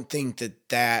don't think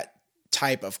that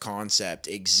type of concept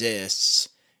exists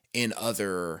in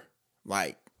other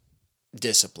like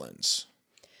disciplines.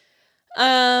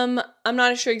 I'm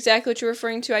not sure exactly what you're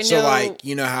referring to. I know, So, like,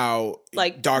 you know how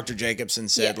like Dr. Jacobson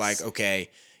said, yes. like, okay,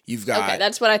 you've got... Okay,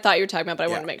 that's what I thought you were talking about, but I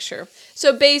wanted to make sure.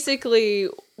 So basically,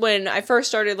 when I first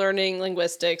started learning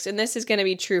linguistics, and this is going to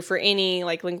be true for any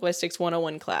like linguistics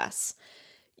 101 class,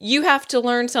 you have to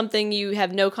learn something you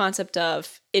have no concept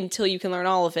of until you can learn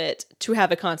all of it to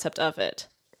have a concept of it.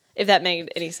 If that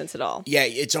made any sense at all. Yeah,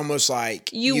 it's almost like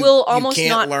you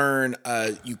can't learn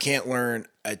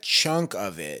a chunk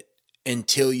of it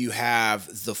until you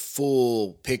have the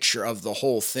full picture of the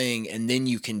whole thing, and then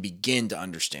you can begin to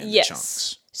understand the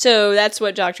chunks. So that's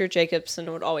what Dr.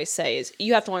 Jacobson would always say is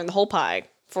you have to learn the whole pie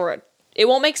for it. It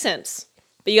won't make sense,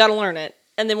 but you got to learn it.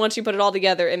 And then once you put it all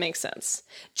together, it makes sense.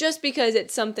 Just because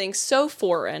it's something so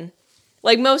foreign,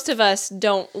 like most of us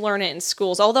don't learn it in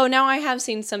schools. Although now I have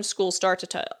seen some schools start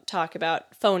to talk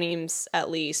about phonemes at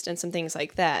least and some things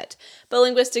like that. But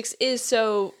linguistics is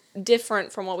so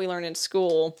different from what we learn in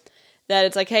school that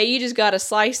it's like, hey, you just got to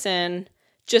slice in,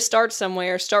 just start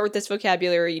somewhere, start with this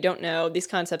vocabulary you don't know, these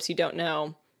concepts you don't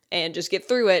know, and just get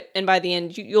through it. And by the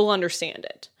end, you'll understand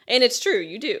it. And it's true,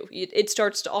 you do. It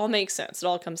starts to all make sense. It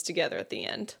all comes together at the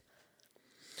end.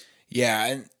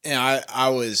 Yeah, and I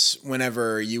was,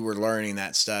 whenever you were learning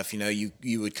that stuff, you know,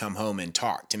 you would come home and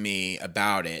talk to me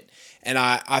about it. And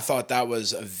I thought that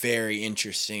was a very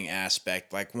interesting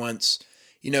aspect. Like once,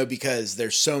 you know, because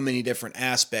there's so many different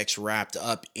aspects wrapped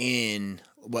up in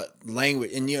what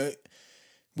language, and, you know,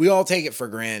 we all take it for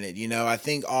granted. You know, I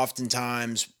think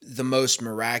oftentimes the most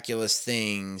miraculous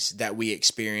things that we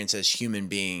experience as human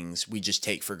beings, we just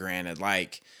take for granted.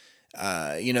 Like,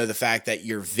 you know, the fact that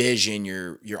your vision,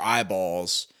 your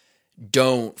eyeballs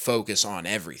don't focus on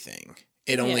everything.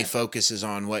 It only focuses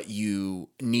on what you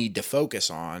need to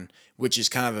focus on, which is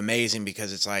kind of amazing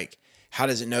because it's like, how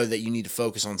does it know that you need to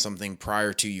focus on something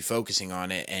prior to you focusing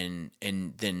on it? And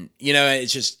then, you know,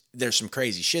 it's just, there's some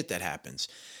crazy shit that happens.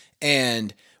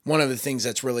 And one of the things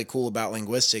that's really cool about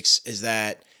linguistics is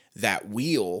that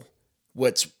wheel,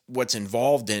 what's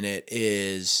involved in it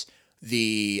is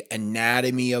the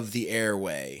anatomy of the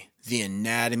airway, the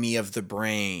anatomy of the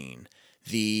brain,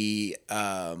 the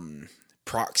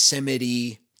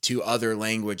proximity to other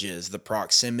languages, the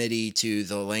proximity to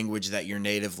the language that you're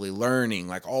natively learning,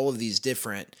 like all of these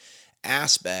different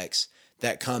aspects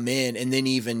that come in. And then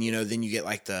even, you know, then you get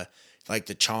like the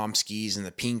Chomskys and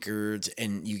the Pinkards,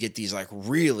 and you get these like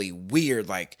really weird,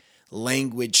 like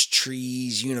language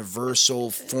trees, universal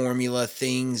formula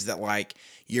things that like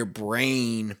your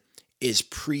brain is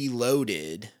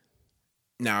preloaded.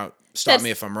 Now, stop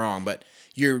me if I'm wrong, but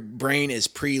your brain is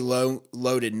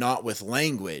preloaded not with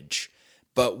language,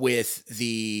 but with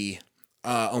the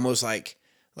almost like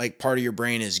part of your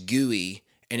brain is gooey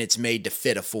and it's made to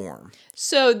fit a form.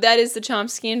 So that is the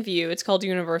Chomskyan view. It's called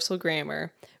universal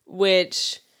grammar,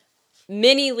 which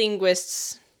many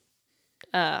linguists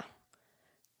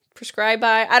prescribe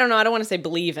by. I don't know. I don't want to say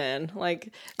believe in.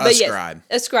 Like ascribe.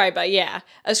 Yes, ascribe by. Yeah,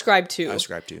 ascribe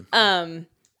to.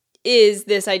 Is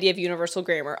this idea of universal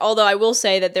grammar. Although I will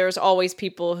say that there's always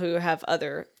people who have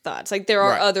other thoughts. Like there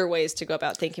are other ways to go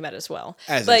about thinking about it as well.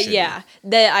 But yeah,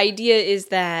 the idea is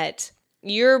that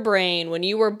your brain, when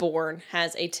you were born,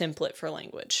 has a template for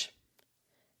language.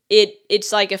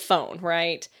 It's like a phone,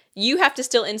 right? You have to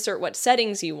still insert what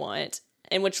settings you want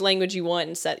and which language you want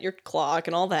and set your clock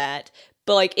and all that.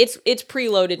 But like it's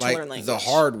preloaded to learn language. The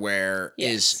hardware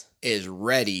is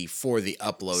ready for the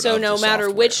upload. So no matter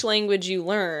which language you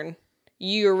learn,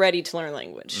 you're ready to learn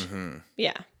language. Mm-hmm.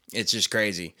 Yeah, it's just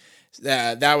crazy.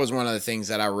 That was one of the things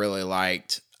that I really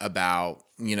liked about,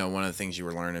 you know, one of the things you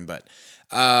were learning. But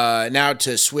now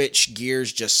to switch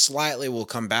gears just slightly, we'll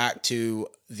come back to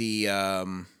the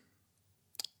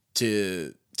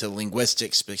to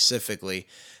linguistics specifically.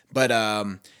 But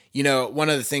you know, one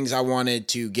of the things I wanted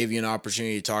to give you an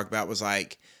opportunity to talk about was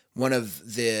like one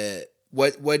of the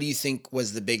what do you think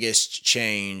was the biggest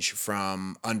change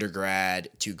from undergrad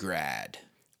to grad?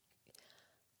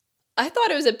 I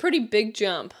thought it was a pretty big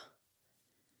jump.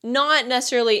 Not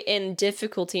necessarily in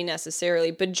difficulty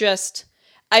necessarily, but just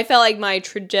I felt like my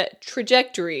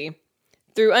trajectory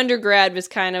through undergrad was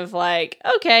kind of like,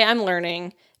 okay, I'm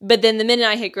learning. But then the minute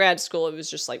I hit grad school, it was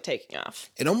just like taking off.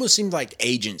 It almost seemed like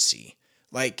agency.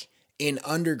 Like in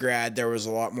undergrad, there was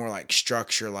a lot more like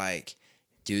structure, like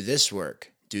do this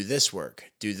work, do this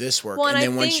work, do this work. Well, and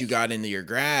then once you got into your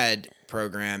grad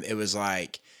program, it was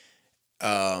like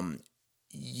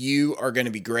you are going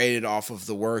to be graded off of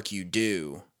the work you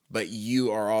do, but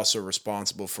you are also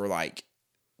responsible for like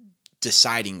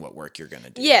deciding what work you're going to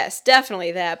do. Yes,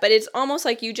 definitely that. But it's almost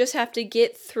like you just have to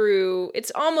get through.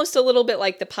 It's almost a little bit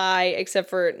like the pie, except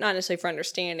for not necessarily for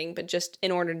understanding, but just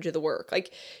in order to do the work.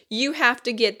 Like you have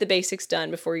to get the basics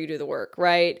done before you do the work,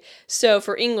 right? So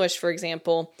for English, for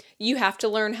example, you have to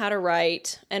learn how to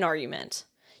write an argument.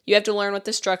 You have to learn what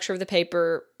the structure of the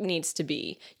paper needs to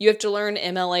be. You have to learn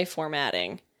MLA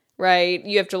formatting, right?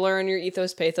 You have to learn your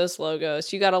ethos, pathos,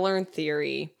 logos. You got to learn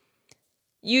theory.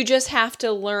 You just have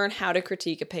to learn how to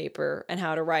critique a paper and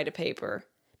how to write a paper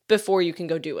before you can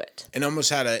go do it. And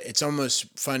it's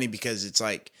almost funny because it's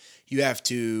like you have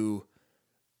to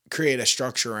create a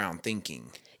structure around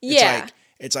thinking. Yeah.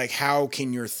 It's like how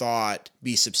can your thought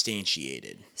be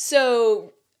substantiated?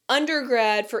 So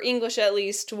undergrad, for English at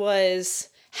least, was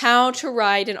how to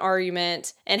write an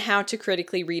argument and how to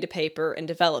critically read a paper and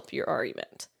develop your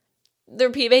argument. They're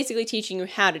basically teaching you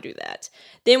how to do that.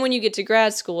 Then when you get to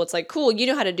grad school, it's like, cool, you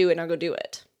know how to do it, now go do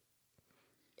it.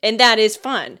 And that is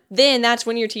fun. Then that's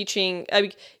when you're teaching,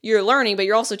 you're learning, but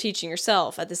you're also teaching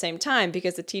yourself at the same time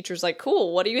because the teacher's like,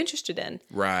 cool, what are you interested in?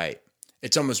 Right.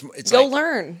 Go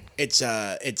learn. It's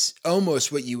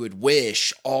almost what you would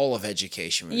wish all of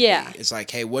education would be. It's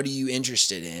like, hey, what are you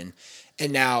interested in?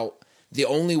 And now the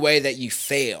only way that you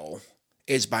fail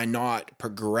is by not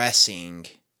progressing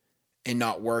and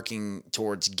not working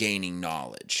towards gaining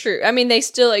knowledge. True. I mean, they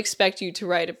still expect you to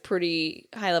write a pretty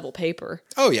high-level paper.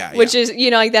 Oh, yeah. Which is,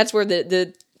 like that's where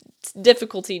the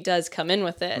difficulty does come in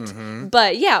with it. Mm-hmm.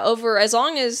 But yeah, as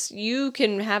long as you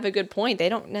can have a good point, they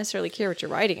don't necessarily care what you're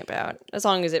writing about, as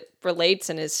long as it relates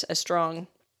and is a strong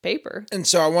paper. And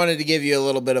so I wanted to give you a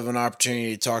little bit of an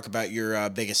opportunity to talk about your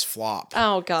biggest flop.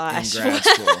 Oh, gosh. In grad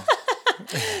school.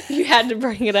 You had to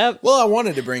bring it up. Well, I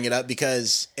wanted to bring it up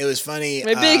because it was funny.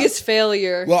 My biggest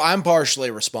failure. Well, I'm partially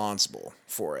responsible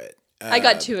for it. I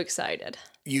got too excited.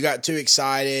 You got too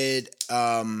excited.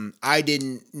 I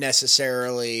didn't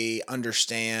necessarily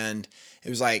understand. It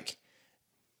was like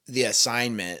the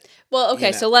assignment. Well,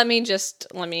 okay, so let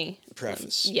me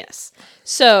preface. Yes.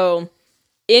 So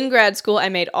in grad school, I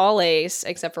made all A's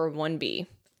except for one B.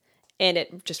 And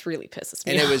it just really pisses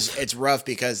me off. It's rough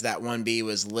because that 1B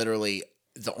was literally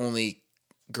the only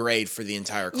grade for the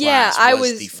entire class. Yeah, I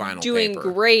was the final doing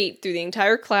paper. Great through the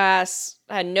entire class.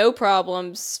 I had no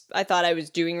problems. I thought I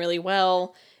was doing really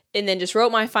well. And then just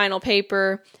wrote my final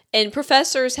paper. And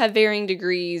professors have varying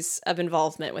degrees of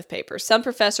involvement with papers. Some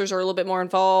professors are a little bit more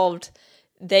involved.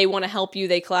 They want to help you.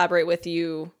 They collaborate with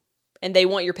you. And they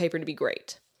want your paper to be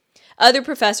great. Other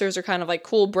professors are kind of like,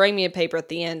 cool, bring me a paper at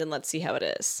the end and let's see how it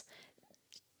is.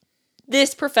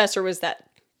 This professor was that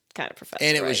kind of professor.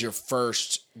 And it was your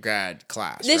first grad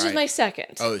class, This right? was my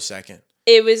second. Oh, second.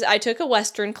 I took a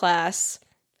Western class,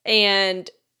 and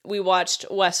we watched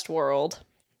Westworld.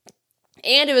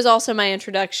 And it was also my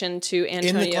introduction to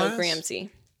Antonio Gramsci.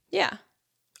 Yeah.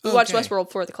 We watched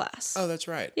Westworld for the class. Oh, that's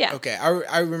right. Yeah. Okay,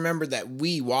 I remember that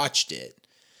we watched it.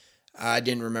 I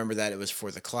didn't remember that it was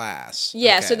for the class.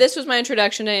 Yeah, okay. So this was my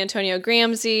introduction to Antonio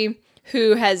Gramsci,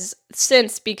 who has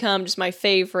since become just my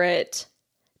favorite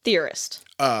theorist.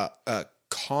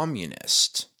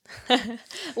 Communist.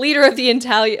 Leader of the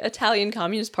Italian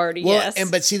Communist Party, Well,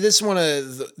 yes. But see, this is one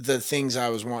of the things I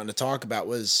was wanting to talk about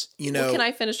was, Well, can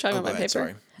I finish talking about my paper?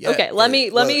 Sorry. Yeah, okay, let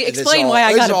me explain why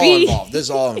I got a B. This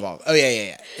is all involved. Oh,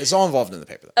 yeah. It's all involved in the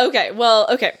paper, though.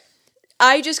 Okay.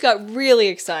 I just got really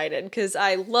excited because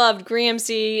I loved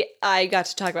Gramsci. I got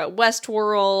to talk about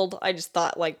Westworld. I just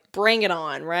thought, bring it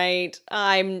on, right?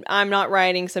 I'm not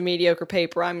writing some mediocre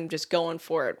paper. I'm just going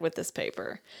for it with this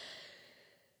paper.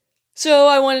 So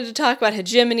I wanted to talk about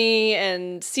hegemony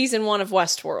and season 1 of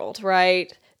Westworld,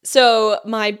 right? So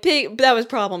that was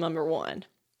problem number 1.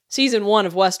 Season 1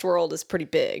 of Westworld is pretty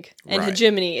big, and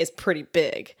hegemony is pretty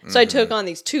big. So I took on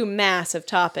these 2 massive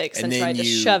topics and tried to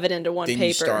shove it into one paper. Then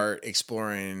you start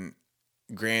exploring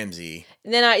Gramsci.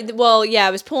 And then I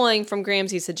was pulling from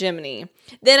Gramsci's hegemony.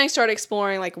 Then I started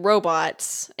exploring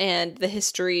robots and the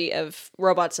history of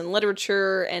robots in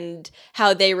literature and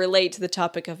how they relate to the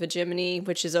topic of hegemony,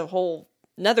 which is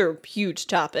another huge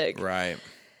topic. Right.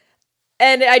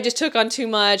 And I just took on too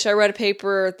much. I read a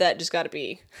paper that just got a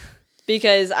B.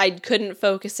 Because I couldn't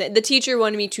focus in. The teacher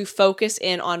wanted me to focus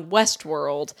in on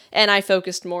Westworld, and I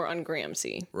focused more on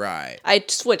Gramsci. Right. I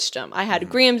switched them. I had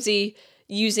Gramsci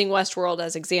using Westworld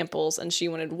as examples, and she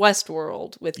wanted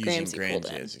Westworld with Gramsci pulled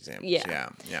in. as examples.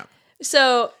 Yeah.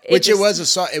 So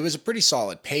it was a pretty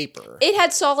solid paper. It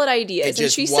had solid ideas,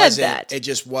 and she said that. It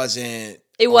just wasn't.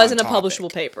 It wasn't a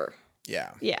publishable paper.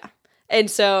 Yeah. Yeah. And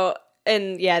so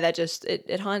And yeah, that just,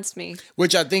 it haunts me.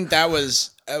 Which I think that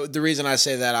was the reason I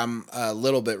say that I'm a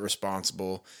little bit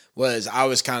responsible was I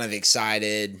was kind of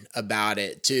excited about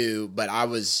it too, but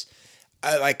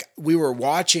we were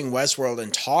watching Westworld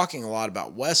and talking a lot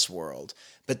about Westworld,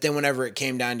 but then whenever it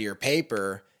came down to your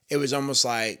paper, it was almost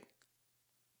like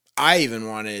I even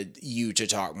wanted you to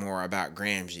talk more about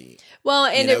Gramsci. Well,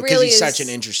 and it really he's is such an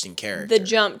interesting character. The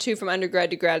jump too from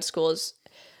undergrad to grad school is,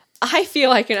 I feel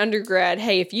like an undergrad,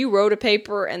 hey, if you wrote a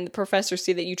paper and the professors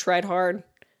see that you tried hard,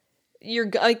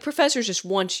 professors just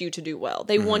want you to do well.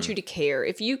 They want you to care.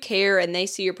 If you care and they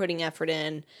see you're putting effort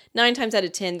in, 9 times out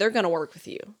of 10, they're going to work with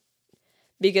you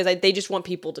because they just want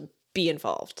people to be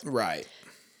involved. Right.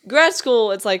 Grad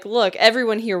school, it's like, look,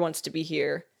 everyone here wants to be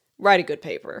here. Write a good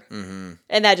paper. Mm-hmm.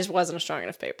 And that just wasn't a strong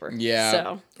enough paper. Yeah,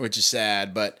 so. Which is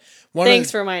sad. But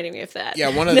thanks for reminding me of that. Yeah,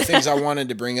 one of the things I wanted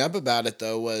to bring up about it,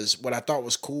 though, was what I thought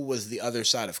was cool was the other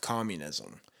side of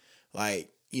communism. Like,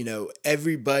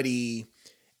 everybody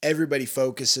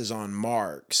focuses on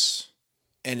Marx,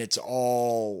 and it's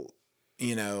all,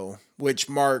 which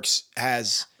Marx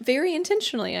has... Very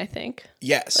intentionally, I think.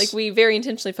 Yes. Like, we very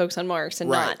intentionally focus on Marx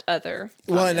and not other...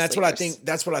 Well, and that's what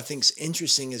I think's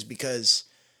interesting is because...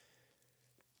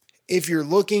 If you're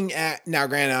looking at now,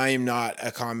 granted, I am not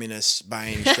a communist by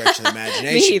any stretch of the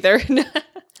imagination. Me either.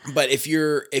 But if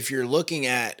you're looking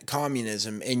at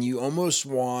communism and you almost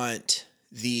want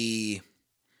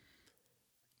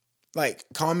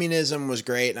communism was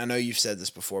great, and I know you've said this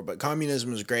before, but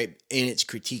communism was great in its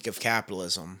critique of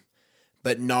capitalism,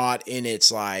 but not in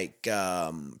its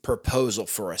proposal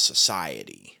for a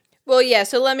society. Well, yeah.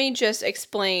 So let me just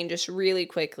explain just really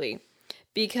quickly,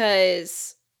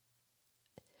 because.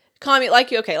 Like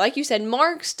you said,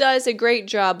 Marx does a great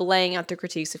job laying out the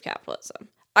critiques of capitalism.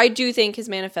 I do think his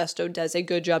manifesto does a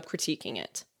good job critiquing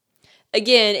it.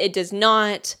 Again, it does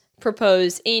not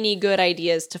propose any good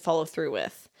ideas to follow through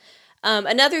with.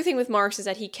 Another thing with Marx is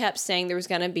that he kept saying there was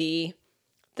going to be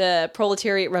the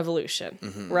proletariat revolution,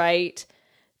 right?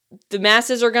 The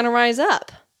masses are going to rise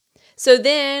up. So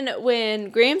then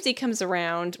when Gramsci comes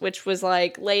around, which was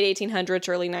like late 1800s,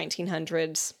 early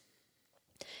 1900s,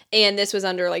 and this was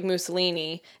under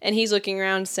Mussolini, and he's looking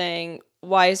around saying,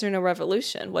 why is there no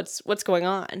revolution? What's going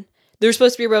on? There's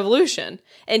supposed to be a revolution.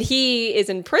 And he is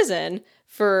in prison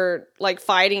for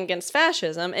fighting against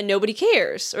fascism, and nobody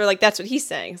cares. Or that's what he's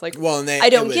saying. It's I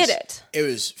don't get it. It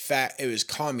was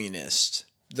communist.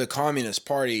 The Communist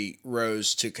Party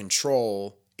rose to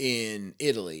control in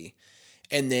Italy,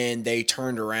 and then they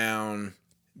turned around,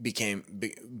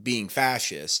 being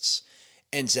fascists,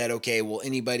 and said, okay, well,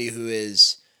 anybody who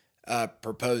is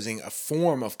proposing a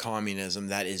form of communism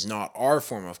that is not our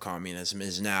form of communism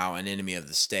is now an enemy of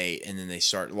the state, and then they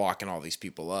start locking all these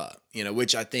people up,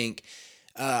 which I think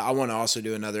I want to also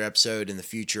do another episode in the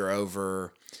future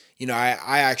over,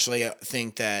 I actually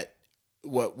think that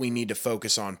what we need to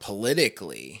focus on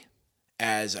politically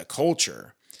as a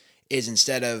culture is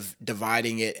instead of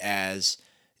dividing it as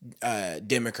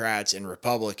Democrats and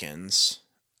Republicans,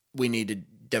 we need to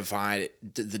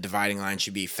the dividing line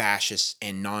should be fascists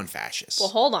and non-fascists. Well,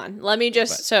 hold on. Let me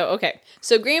just... So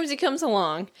Gramsci comes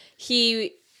along.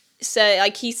 He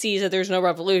said, he sees that there's no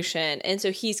revolution, and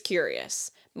so he's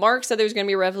curious. Marx said there's going to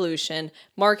be a revolution.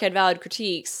 Marx had valid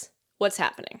critiques. What's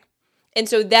happening? And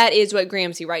so that is what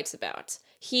Gramsci writes about.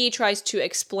 He tries to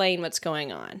explain what's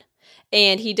going on.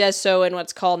 And he does so in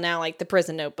what's called now the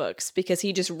prison notebooks, because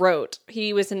he just wrote.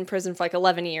 He was in prison for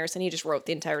 11 years, and he just wrote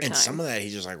the entire time. And some of that he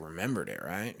just remembered it,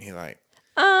 right? He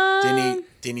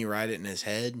didn't he write it in his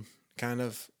head, kind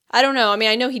of? I don't know. I mean,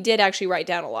 I know he did actually write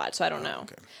down a lot, so I don't know.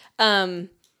 Okay.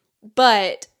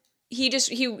 But he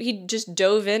just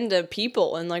dove into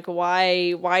people and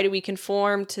why do we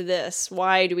conform to this?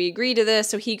 Why do we agree to this?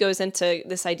 So he goes into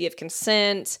this idea of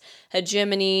consent,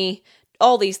 hegemony,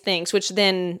 all these things, which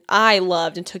then I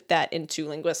loved and took that into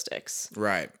linguistics.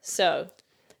 Right. So,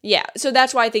 yeah. So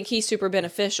that's why I think he's super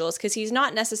beneficial, is because he's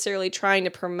not necessarily trying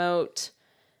to promote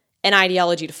an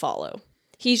ideology to follow.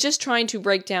 He's just trying to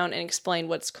break down and explain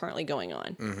what's currently going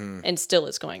on and still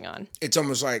is going on. It's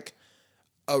almost like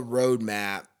a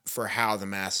roadmap for how the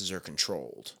masses are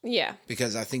controlled. Yeah.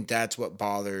 Because I think that's what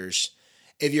bothers,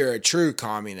 if you're a true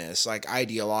communist,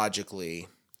 ideologically,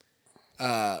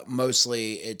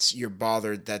 mostly you're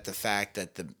bothered that the fact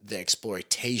that the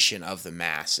exploitation of the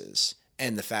masses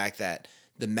and the fact that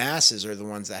the masses are the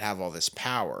ones that have all this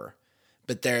power,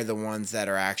 but they're the ones that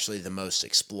are actually the most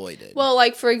exploited.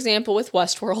 Well, for example, with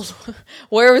Westworld,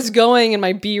 where it was going in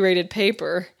my B-rated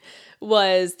paper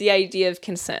was the idea of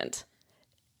consent.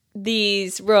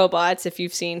 These robots, if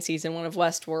you've seen season 1 of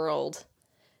Westworld,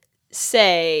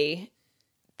 say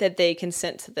that they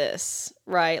consent to this,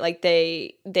 right? Like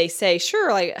they say,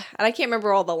 sure, like, and I can't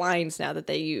remember all the lines now that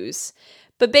they use,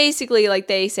 but basically, like,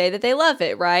 they say that they love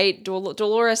it, right?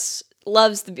 Dolores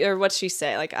loves or what's she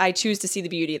say? Like, I choose to see the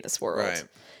beauty in this world. Right.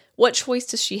 What choice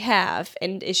does she have?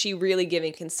 And is she really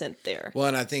giving consent there? Well,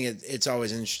 and I think it's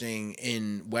always interesting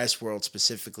in Westworld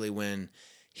specifically when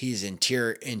he's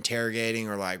interrogating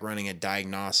or like running a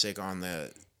diagnostic on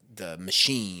the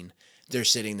machine. They're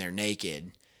sitting there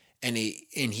naked, and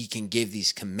he can give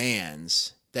these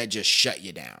commands that just shut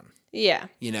you down. Yeah.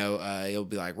 You know, he'll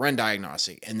be like, run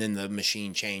diagnostic, and then the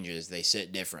machine changes. They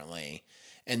sit differently,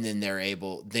 and then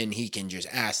then he can just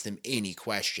ask them any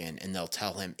question, and they'll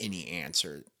tell him any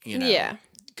answer, you know, yeah.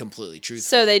 completely truthful.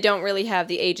 So they don't really have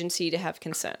the agency to have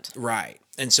consent. Right.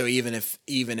 And so even if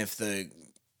the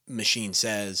machine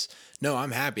says, no,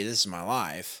 I'm happy, this is my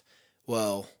life,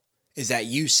 well, is that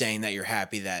you saying that you're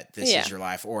happy that this is your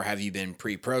life, or have you been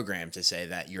pre-programmed to say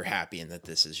that you're happy and that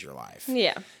this is your life?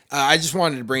 Yeah. I just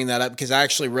wanted to bring that up because I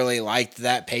actually really liked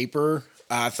that paper.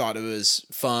 I thought it was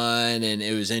fun and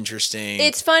it was interesting.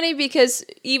 It's funny because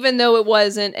even though it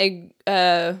wasn't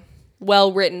a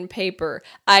well-written paper,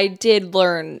 I did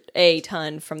learn a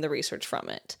ton from the research from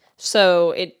it.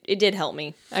 So it did help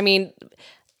me. I mean,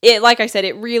 like I said,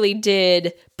 it really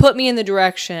did put me in the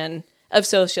direction of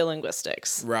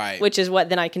sociolinguistics. Right. Which is what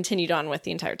then I continued on with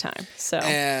the entire time.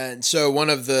 And so one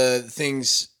of the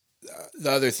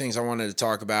other things I wanted to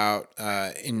talk about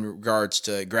in regards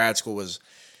to grad school was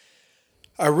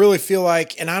I really feel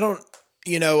like, and I don't,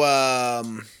 you know,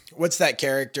 what's that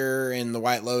character in The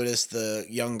White Lotus, the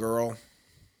young girl?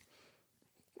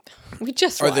 We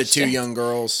just Or watched the two it. young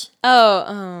girls.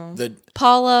 The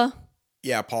Paula.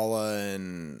 Yeah, Paula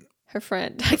and her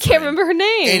friend. I can't remember her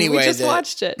name. Anyway, we just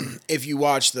watched it. If you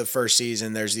watch the first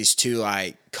season, there's these two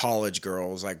like college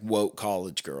girls, like woke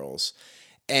college girls.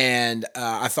 And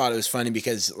I thought it was funny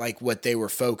because like what they were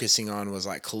focusing on was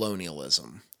like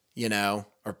colonialism, you know,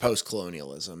 or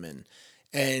post-colonialism. And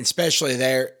especially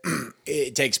there,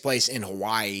 it takes place in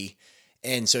Hawaii.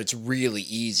 And so it's really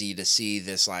easy to see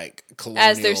this like colonial...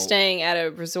 As they're staying at a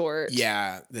resort.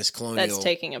 Yeah, this colonial... That's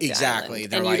taking up the exactly.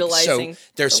 island they're and like utilizing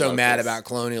they're so locals. mad about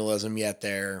colonialism, yet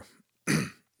they're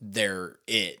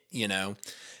it, you know.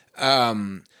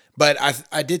 But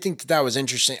I did think that was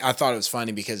interesting. I thought it was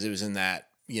funny because it was in that,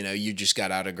 you know, you just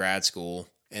got out of grad school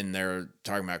and they're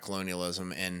talking about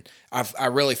colonialism, and I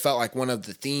really felt like one of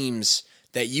the themes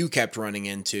that you kept running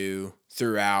into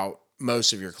throughout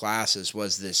most of your classes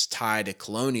was this tie to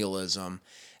colonialism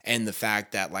and the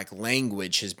fact that like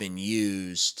language has been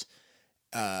used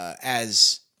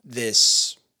as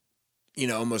this, you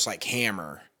know, almost like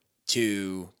hammer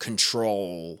to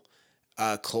control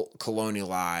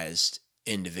colonialized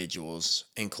individuals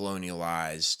and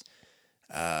colonialized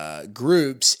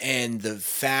groups. And the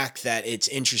fact that it's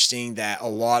interesting that a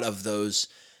lot of those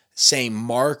same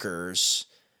markers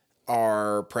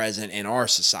are present in our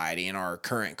society, in our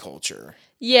current culture.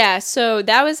 Yeah, so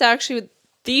that was actually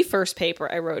the first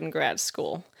paper I wrote in grad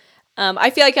school. I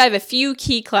feel like I have a few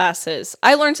key classes.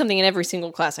 I learned something in every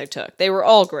single class I took. They were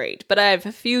all great, but I have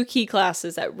a few key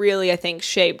classes that really, I think,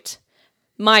 shaped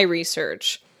my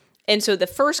research. And so the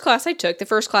first class I took, the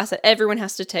first class that everyone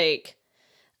has to take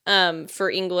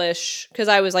for English, because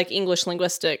I was like English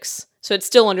linguistics, so it's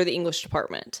still under the English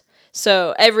department.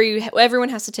 So everyone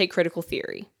has to take critical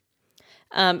theory.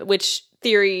 Which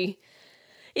theory,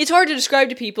 it's hard to describe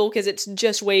to people because it's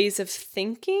just ways of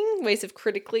thinking, ways of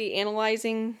critically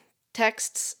analyzing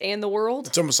texts and the world.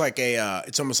 It's almost like a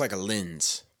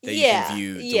lens that you can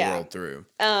view the world through.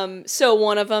 So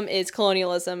one of them is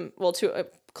colonialism,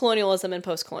 colonialism and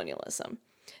post-colonialism.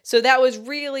 So that was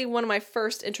really one of my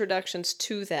first introductions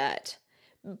to that.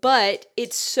 But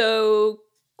it's so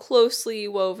closely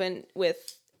woven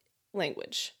with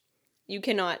language. You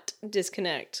cannot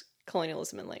disconnect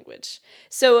colonialism and language.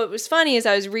 So what was funny is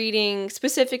I was reading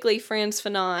specifically Frantz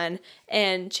Fanon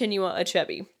and Chinua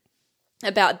Achebe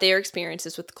about their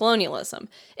experiences with colonialism.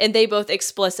 And they both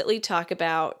explicitly talk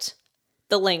about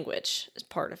the language as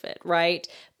part of it, right?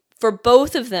 For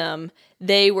both of them,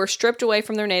 they were stripped away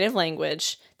from their native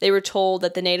language. They were told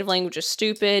that the native language is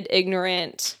stupid,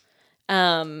 ignorant,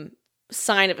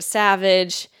 sign of a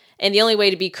savage, and the only way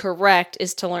to be correct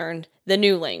is to learn the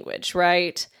new language,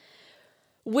 right?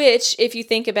 Which, if you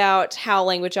think about how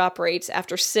language operates,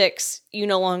 after 6, you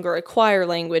no longer acquire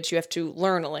language, you have to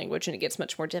learn a language, and it gets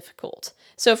much more difficult.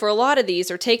 So for a lot of these,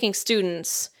 they're taking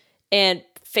students and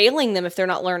failing them if they're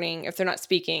not learning, if they're not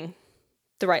speaking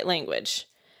the right language,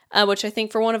 which I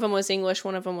think for one of them was English,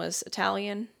 one of them was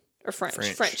Italian, or French.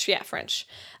 French.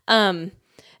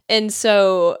 And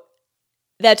so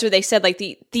that's what they said. Like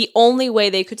the only way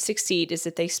they could succeed is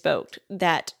that they spoke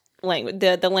that language,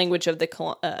 the language of the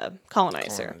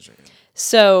colonizer.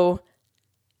 So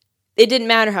it didn't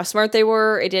matter how smart they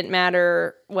were. It didn't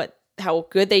matter how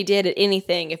good they did at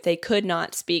anything if they could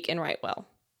not speak and write well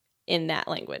in that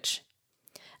language.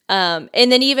 And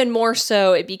then even more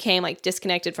so, it became like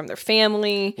disconnected from their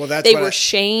family. Well, they were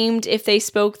shamed if they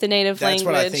spoke the native language.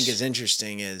 That's what I think is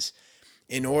interesting is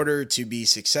in order to be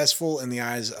successful in the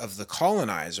eyes of the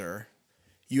colonizer,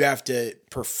 you have to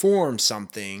perform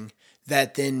something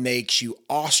that then makes you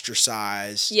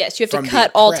ostracized. Yes, you have to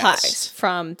cut all ties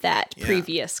from that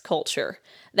previous culture.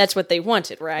 That's what they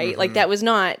wanted, right? Mm-hmm. Like that was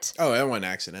not... Oh, that wasn't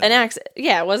an accident.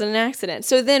 Yeah, it wasn't an accident.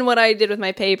 So then what I did with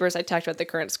my papers, I talked about the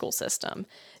current school system.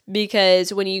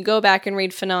 Because when you go back and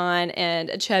read Fanon and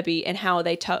Achebe and how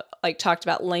they talked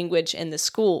about language in the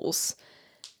schools,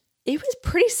 it was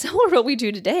pretty similar to what we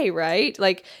do today, right?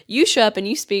 Like you show up and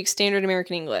you speak standard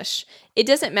American English. It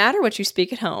doesn't matter what you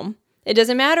speak at home. It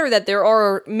doesn't matter that there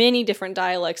are many different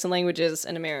dialects and languages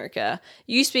in America.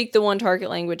 You speak the one target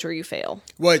language or you fail.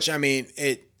 Which, I mean,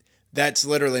 that's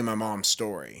literally my mom's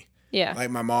story. Yeah.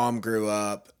 Like my mom grew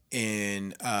up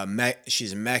in,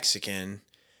 she's Mexican,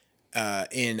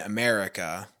 in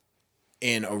America,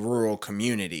 in a rural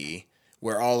community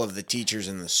where all of the teachers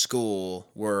in the school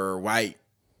were white,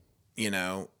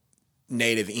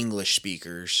 native English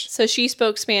speakers. So she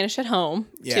spoke Spanish at home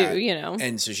too,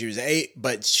 And so she was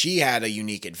but she had a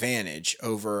unique advantage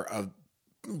over a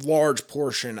large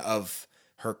portion of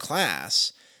her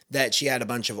class that she had a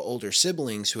bunch of older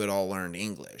siblings who had all learned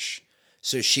English.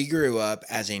 So she grew up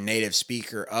as a native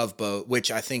speaker of both,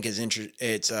 which I think is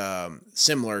it's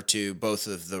similar to both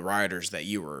of the writers that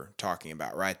you were talking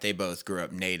about, right? They both grew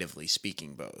up natively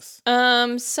speaking both.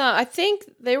 So I think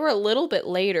they were a little bit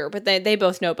later, but they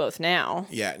both know both now.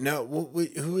 Yeah. No,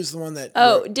 who is the one that...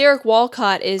 Derek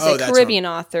Walcott is a Caribbean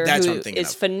author who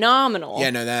is phenomenal.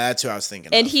 Yeah, no, that's who I was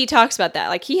thinking and of. he talks about that.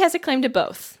 Like, he has a claim to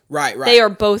both. Right. They are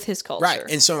both his culture. Right.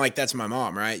 And so, like, that's my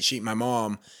mom, right? My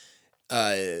mom...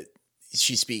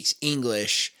 she speaks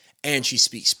English and she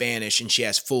speaks Spanish and she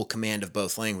has full command of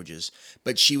both languages.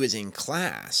 But she was in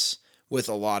class with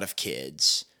a lot of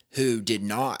kids who did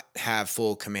not have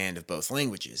full command of both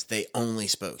languages. They only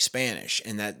spoke Spanish,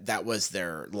 and that was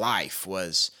their life,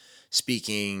 was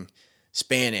speaking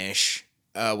Spanish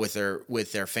with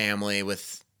their family,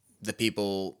 with the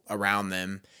people around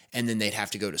them, and then they'd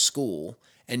have to go to school.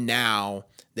 And now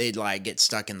they'd get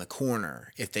stuck in the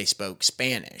corner if they spoke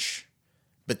Spanish.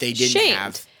 But they didn't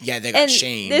have... Yeah, they got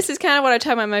shamed. This is kind of what I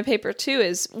talk about in my paper, too,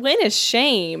 is when is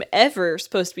shame ever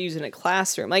supposed to be used in a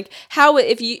classroom? Like, how,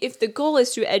 if the goal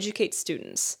is to educate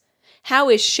students, how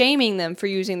is shaming them for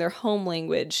using their home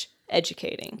language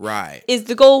educating? Right. Is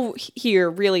the goal here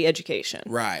really education?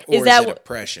 Right. Or is it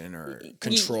oppression or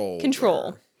control?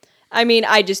 Control. I mean,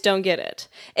 I just don't get it.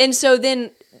 And so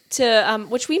then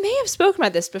which we may have spoken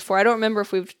about this before. I don't remember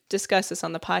if we've discussed this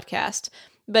on the podcast,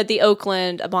 but the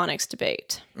Oakland Ebonics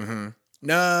debate. Mm-hmm.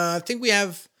 No, I think we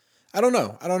have. I don't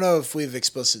know. I don't know if we've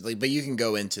explicitly, but you can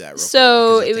go into that real quick.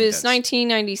 So it was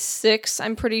 1996.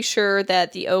 I'm pretty sure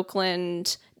that the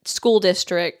Oakland School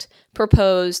District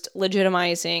proposed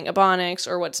legitimizing Ebonics,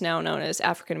 or what's now known as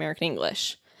African American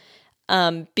English.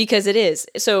 Because it is.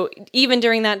 So even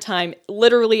during that time,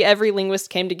 literally every linguist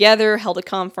came together, held a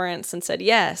conference, and said,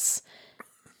 yes,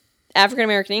 African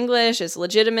American English is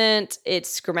legitimate.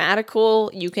 It's grammatical.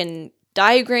 You can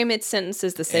diagram its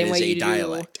sentences the same way you do.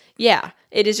 Dialect. Yeah,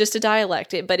 it is just a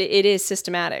dialect, but it is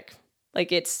systematic.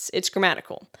 Like it's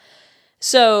grammatical.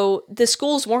 So the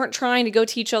schools weren't trying to go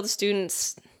teach all the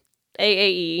students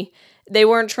AAE. They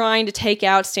weren't trying to take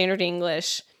out standard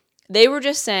English. They were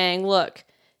just saying, look,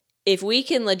 if we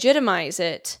can legitimize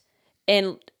it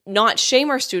and not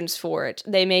shame our students for it,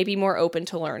 they may be more open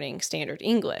to learning standard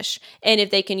English. And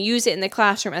if they can use it in the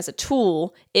classroom as a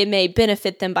tool, it may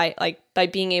benefit them by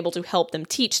being able to help them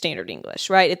teach standard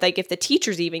English, right? If the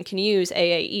teachers even can use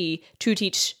AAE to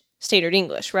teach standard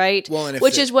English, right? Well,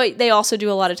 which is what they also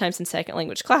do a lot of times in second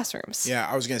language classrooms. Yeah,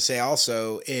 I was going to say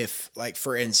also, if,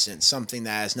 for instance, something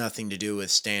that has nothing to do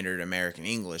with standard American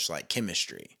English, like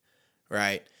chemistry,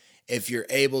 right? If you're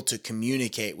able to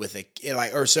communicate with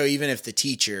even if the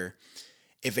teacher,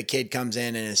 if a kid comes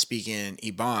in and is speaking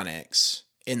Ebonics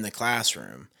in the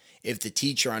classroom, if the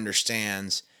teacher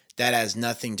understands that has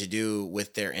nothing to do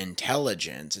with their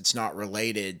intelligence, it's not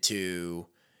related to,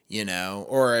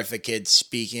 or if a kid's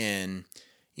speaking,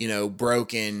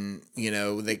 broken,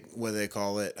 what do they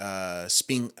call it?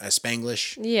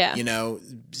 Spanglish. Yeah.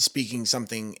 Speaking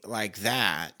something like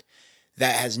that,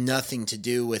 that has nothing to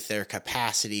do with their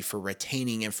capacity for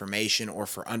retaining information or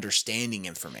for understanding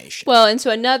information. Well, and so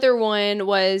another one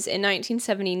was in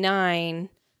 1979.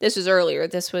 This was earlier.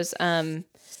 This was Ann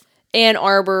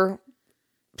Arbor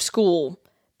School.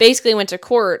 Basically went to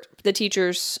court. The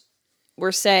teachers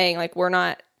were saying, like,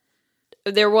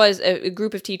 there was a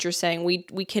group of teachers saying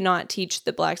we cannot teach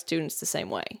the black students the same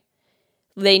way.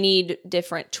 They need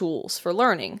different tools for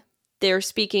learning. They're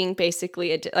speaking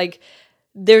basically,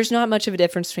 there's not much of a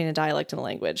difference between a dialect and a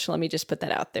language. Let me just put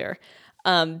that out there.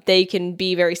 They can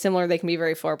be very similar. They can be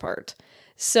very far apart.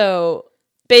 So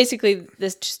basically,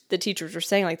 the teachers were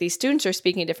saying, like, these students are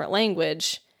speaking a different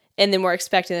language, and then we're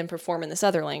expecting them to perform in this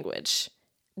other language.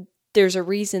 There's a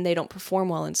reason they don't perform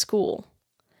well in school.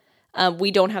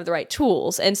 We don't have the right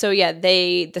tools. And so, yeah,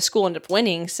 the school ended up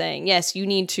winning, saying, yes, you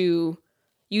need to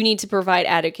provide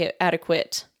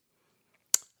adequate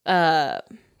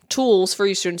tools for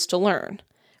your students to learn,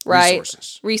 right?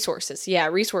 Resources. Yeah,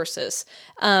 resources.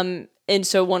 And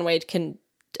so one way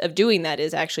of doing that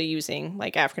is actually using,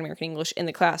 like, African American English in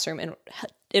the classroom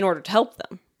in order to help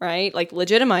them, right? Like,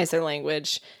 legitimize their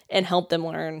language and help them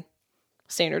learn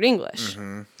standard English.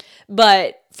 Mm-hmm.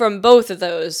 But from both of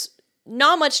those,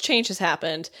 not much change has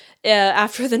happened.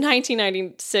 After the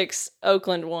 1996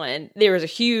 Oakland one, there was a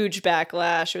huge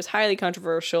backlash. It was highly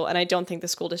controversial, and I don't think the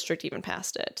school district even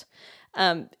passed it.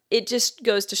 It just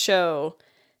goes to show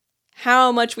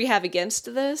how much we have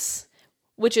against this,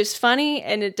 which is funny,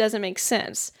 and it doesn't make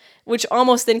sense, which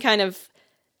almost then kind of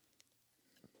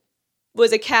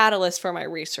was a catalyst for my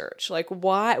research. Like,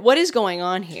 what is going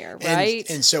on here, right?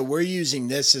 And so we're using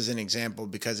this as an example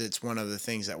because it's one of the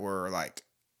things that we're, like,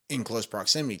 in close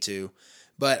proximity to.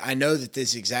 But I know that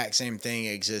this exact same thing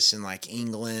exists in, like,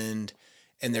 England,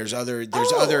 and there's other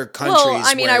countries. Well,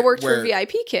 I mean, I worked for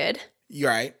VIP Kid. You're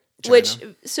right.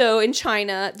 China. So in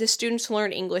China, the students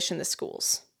learn English in the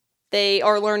schools. They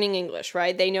are learning English,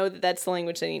 right? They know that that's the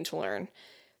language they need to learn.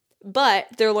 But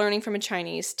they're learning from a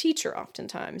Chinese teacher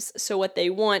oftentimes. So what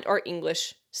they want are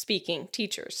English-speaking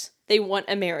teachers. They want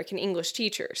American English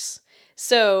teachers.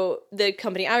 So the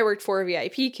company I worked for,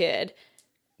 VIP Kid,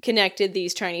 connected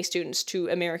these Chinese students to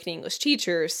American English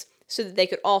teachers so that they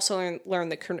could also learn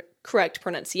the correct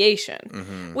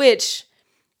pronunciation, which,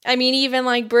 I mean, even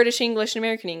like British English and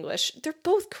American English, they're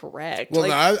both correct. Well,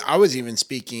 no, I was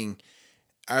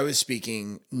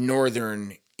speaking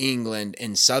Northern England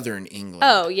and Southern England.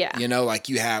 Oh, yeah. You know, like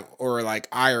you have, or like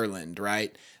Ireland,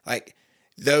 right? Like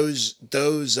those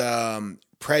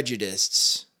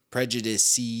prejudices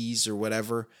or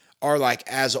whatever are like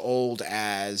as old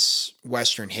as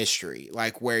Western history,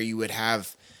 like where you would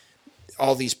have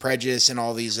all these prejudice and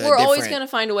all these we're always going to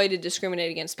find a way to discriminate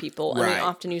against people, and right. we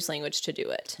often use language to do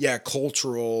it. Yeah,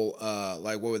 cultural,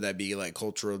 like what would that be? Like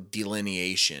cultural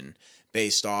delineation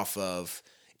based off of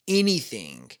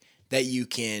anything that you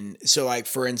can. So like,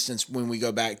 for instance, when we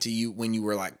go back to you, when you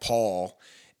were like Paul,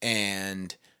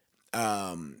 and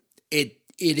it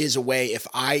is a way, if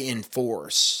I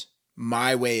enforce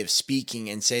my way of speaking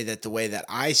and say that the way that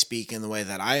I speak and the way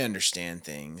that I understand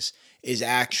things is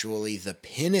actually the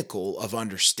pinnacle of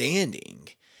understanding,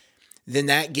 then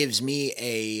that gives me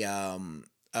a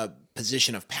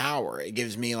position of power. It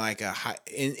gives me like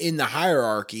in the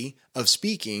hierarchy of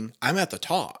speaking, I'm at the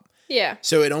top. Yeah.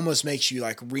 So it almost makes you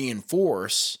like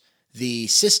reinforce the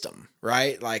system,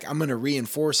 right? Like I'm going to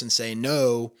reinforce and say,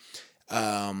 no,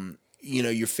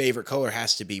 your favorite color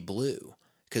has to be blue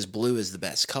because blue is the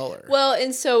best color. Well,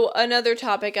 and so another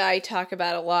topic I talk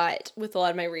about a lot with a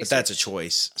lot of my research. But that's a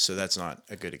choice, so that's not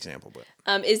a good example.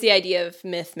 But is the idea of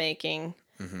myth making,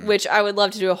 which I would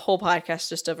love to do a whole podcast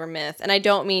just over myth. And I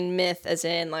don't mean myth as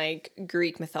in like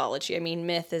Greek mythology. I mean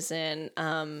myth as in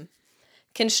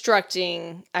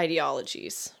constructing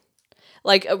ideologies.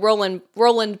 Like Roland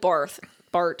Barthes,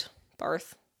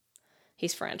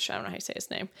 he's French, I don't know how you say his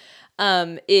name,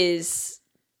 is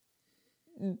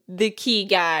the key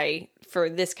guy for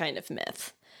this kind of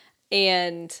myth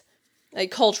and like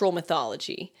cultural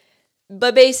mythology.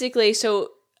 But basically,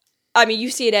 so, I mean, you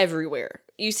see it everywhere.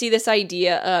 You see this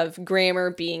idea of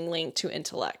grammar being linked to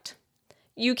intellect.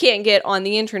 You can't get on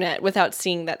the internet without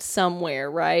seeing that somewhere,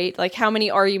 right? Like how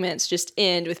many arguments just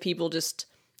end with people just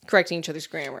correcting each other's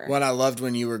grammar? What I loved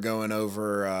when you were going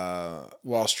over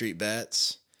Wall Street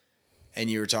Bets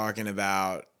and you were talking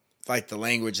about like the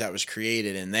language that was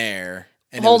created in there.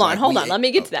 And hold on. Let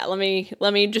me get to that. Let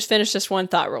me just finish this one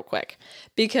thought real quick,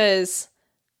 because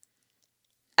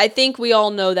I think we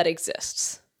all know that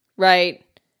exists, right?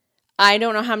 I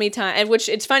don't know how many times, and which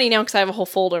it's funny now because I have a whole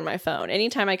folder on my phone.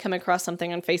 Anytime I come across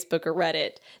something on Facebook or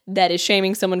Reddit that is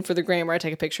shaming someone for the grammar, I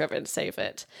take a picture of it and save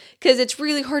it. Because it's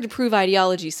really hard to prove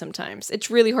ideology sometimes. It's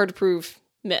really hard to prove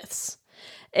myths.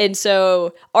 And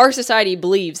so our society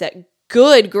believes that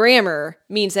good grammar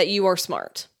means that you are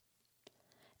smart.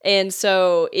 And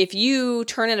so if you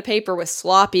turn in a paper with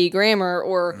sloppy grammar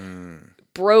or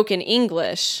broken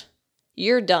English,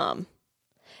 you're dumb.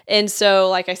 And so,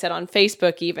 like I said, on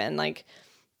Facebook even, like,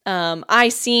 I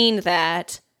seen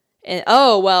that, and,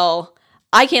 oh, well,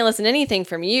 I can't listen to anything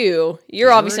from you.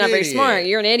 You're obviously not very smart.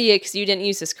 You're an idiot because you didn't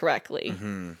use this correctly.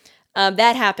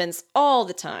 That happens all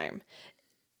the time.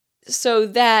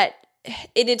 So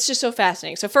it's just so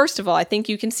fascinating. So first of all, I think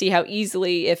you can see how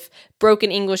easily, if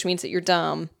broken English means that you're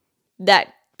dumb,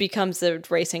 that becomes a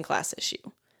race and class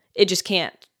issue. It just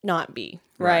can't not be,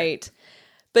 right?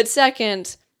 But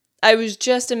second, I was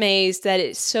just amazed that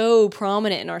it's so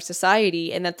prominent in our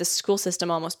society and that the school system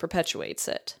almost perpetuates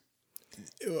it.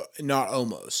 Not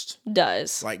almost.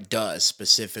 Does. Like does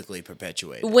specifically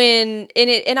perpetuate it.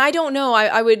 And I don't know,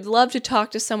 I would love to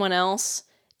talk to someone else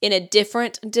in a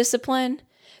different discipline,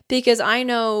 because I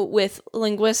know with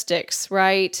linguistics,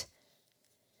 right?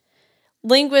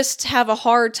 Linguists have a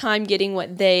hard time getting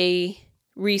what they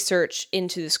research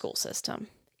into the school system.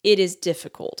 It is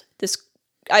difficult.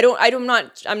 I'm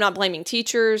not blaming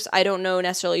teachers. I don't know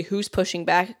necessarily who's pushing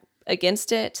back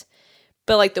against it,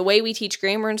 but like the way we teach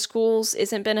grammar in schools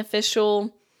isn't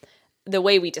beneficial. The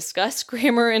way we discuss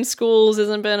grammar in schools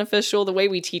isn't beneficial. The way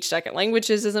we teach second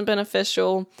languages isn't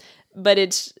beneficial, but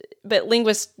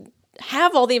linguists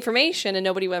have all the information and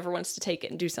nobody ever wants to take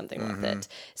it and do something with it.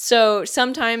 So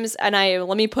sometimes, and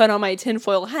let me put on my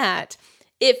tinfoil hat,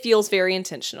 it feels very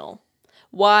intentional.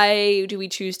 Why do we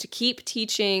choose to keep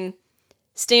teaching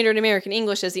standard American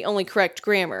English as the only correct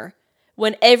grammar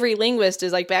when every linguist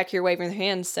is like back here waving their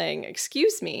hands saying,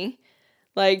 excuse me,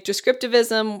 like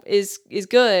descriptivism is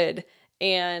good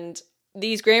and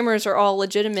these grammars are all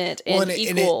legitimate and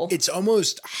equal. It's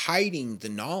almost hiding the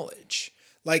knowledge.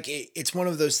 Like it's one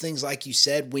of those things, like you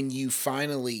said, when you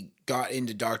finally got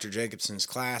into Dr. Jacobson's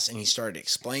class and he started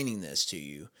explaining this to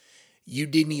you, you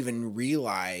didn't even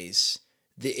realize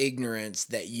the ignorance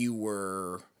that you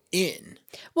were in,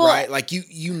 right? Like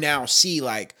you now see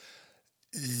like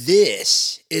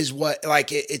this is what,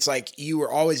 like it's like you were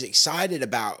always excited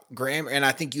about grammar, and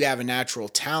I think you have a natural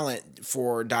talent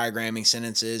for diagramming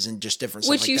sentences and just different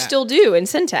stuff which like you that. Still do in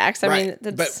syntax. I mean,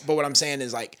 but what I'm saying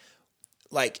is like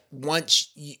once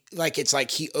you, like it's like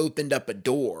he opened up a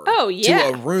door to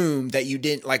a room that you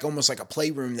didn't, like almost like a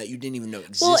playroom that you didn't even know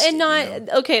existed. Well, and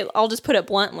not okay, I'll just put it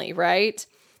bluntly, right?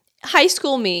 High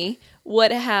school me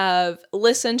would have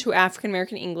listened to African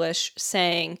American English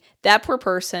saying that poor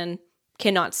person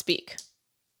cannot speak.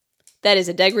 That is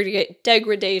a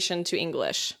degradation to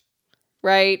English,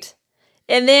 right?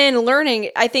 And then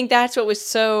learning, I think that's what was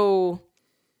so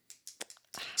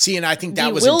and I think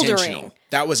that was intentional.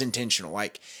 That was intentional.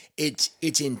 Like it's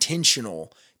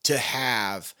intentional to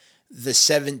have the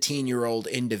 17-year-old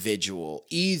individual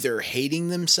either hating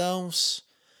themselves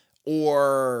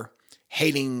or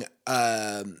hating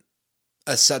a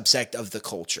subsect of the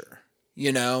culture,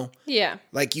 you know? Yeah.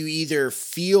 Like you either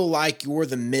feel like you're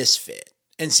the misfit,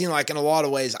 and seem like in a lot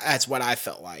of ways, that's what I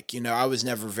felt like. You know, I was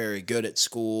never very good at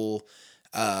school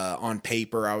on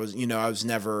paper. I was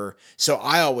never, so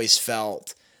I always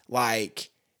felt like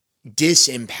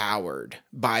disempowered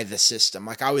by the system.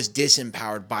 Like I was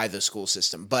disempowered by the school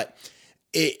system. But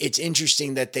it's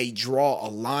interesting that they draw a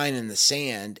line in the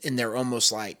sand and they're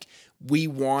almost like, we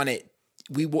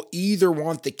will either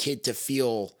want the kid to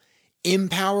feel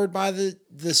empowered by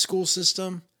the school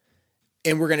system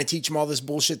and we're going to teach them all this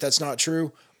bullshit that's not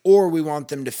true, or we want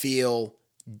them to feel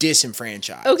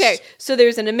disenfranchised. Okay, so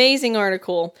there's an amazing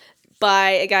article by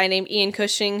a guy named Ian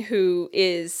Cushing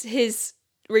his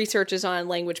research is on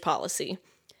language policy.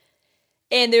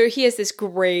 And he has this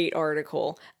great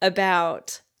article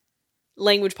about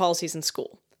language policies in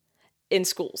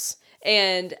schools.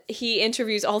 And he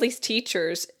interviews all these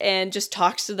teachers and just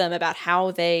talks to them about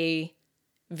how they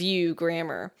view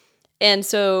grammar. And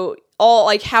so all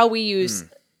like how we use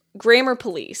grammar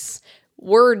police,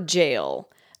 word jail.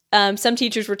 Some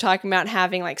teachers were talking about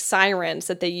having like sirens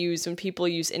that they use when people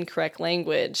use incorrect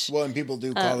language. Well, and people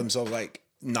do call themselves like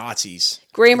Nazis.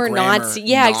 Grammar Nazi.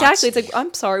 Yeah, Nazi. Exactly. It's like,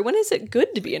 I'm sorry, when is it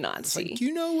good to be a Nazi? Like, do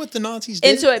you know what the Nazis did?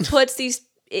 And so it puts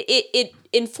it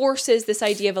enforces this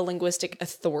idea of a linguistic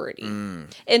authority.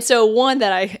 And so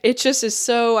it just is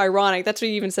so ironic. That's what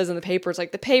he even says in the paper. It's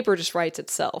like the paper just writes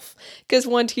itself. Because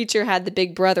one teacher had the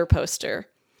Big Brother poster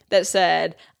that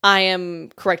said, I am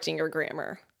correcting your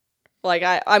grammar. Like,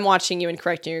 I'm watching you and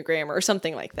correcting your grammar or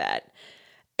something like that.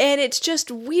 And it's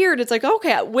just weird. It's like,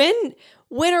 okay, when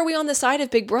are we on the side of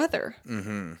Big Brother?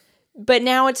 Mm-hmm. But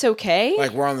now it's okay.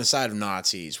 Like, we're on the side of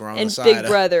Nazis. We're on the side Big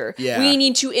Brother. Yeah. We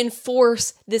need to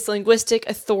enforce this linguistic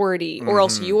authority, or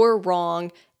else you're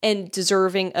wrong and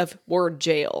deserving of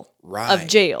jail. Right. Of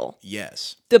jail.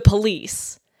 Yes. The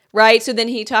police. Right? So then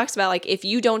he talks about, like, if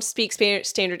you don't speak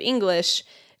standard English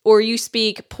or you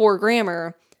speak poor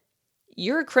grammar,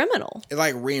 you're a criminal. It,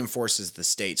 like, reinforces the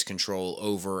state's control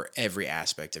over every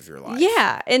aspect of your life.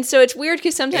 Yeah. And so it's weird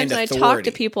because sometimes And when authority. I talk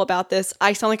to people about this,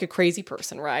 I sound like a crazy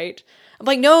person, right? I'm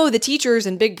like, no, the teachers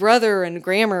and Big Brother and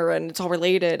grammar and it's all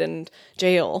related and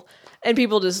jail. And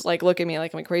people just, like, look at me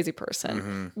like I'm a crazy person.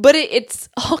 Mm-hmm. But it's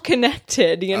all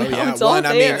connected, you know? Oh, yeah. It's all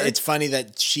there. I mean, it's funny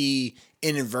that she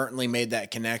inadvertently made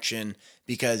that connection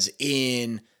because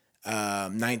in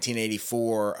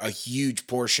 1984, a huge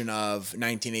portion of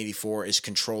 1984 is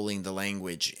controlling the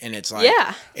language. And it's like,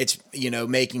 it's, you know,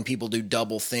 making people do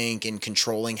double think and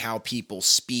controlling how people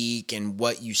speak and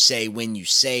what you say when you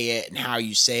say it and how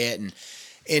you say it. And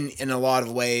in a lot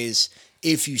of ways,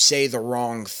 if you say the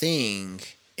wrong thing,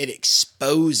 it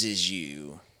exposes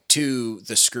you to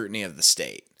the scrutiny of the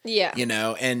state. Yeah. You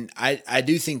know, and I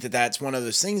do think that that's one of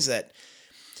those things that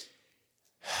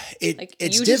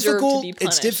it's difficult.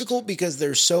 It's difficult because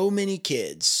there's so many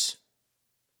kids.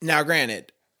 Now,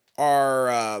 granted,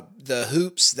 are the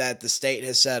hoops that the state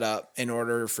has set up in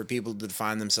order for people to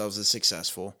define themselves as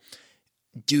successful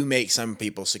do make some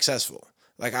people successful.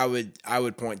 Like I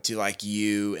would point to like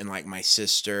you and like my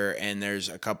sister, and there's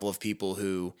a couple of people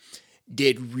who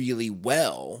did really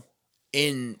well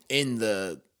in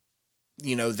the,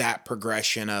 you know, that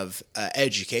progression of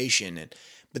education.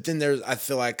 But then I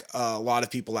feel like a lot of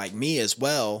people like me as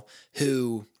well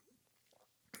who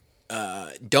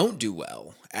don't do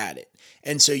well at it.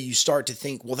 And so you start to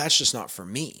think, well, that's just not for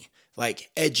me.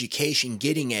 Like education,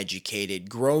 getting educated,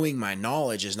 growing my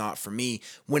knowledge is not for me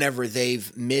whenever the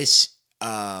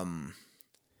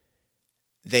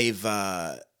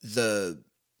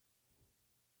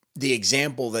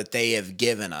example that they have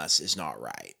given us is not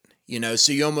right. You know,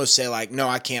 so you almost say like, no,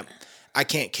 I can't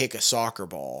kick a soccer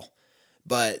ball.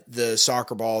 But the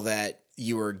soccer ball that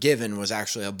you were given was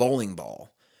actually a bowling ball.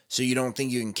 So you don't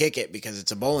think you can kick it because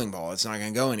it's a bowling ball. It's not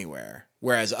going to go anywhere.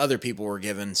 Whereas other people were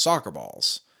given soccer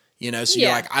balls. You know, so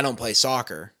you're like, I don't play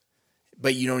soccer.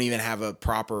 But you don't even have a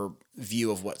proper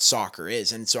view of what soccer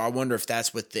is. And so I wonder if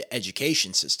that's what the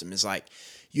education system is like.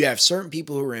 You have certain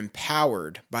people who are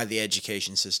empowered by the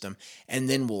education system and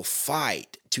then will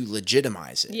fight to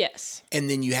legitimize it. Yes. And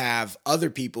then you have other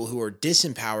people who are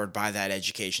disempowered by that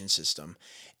education system.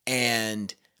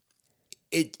 And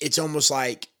it's almost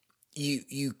like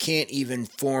you can't even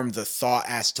form the thought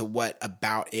as to what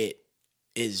about it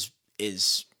is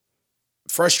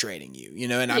frustrating you, you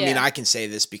know? And I mean, I can say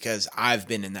this because I've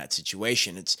been in that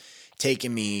situation. It's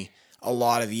taken me a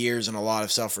lot of years and a lot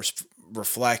of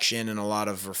self-reflection and a lot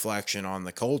of reflection on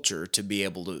the culture to be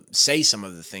able to say some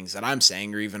of the things that I'm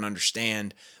saying or even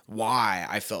understand why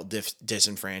I felt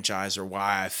disenfranchised or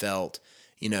why I felt,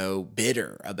 you know,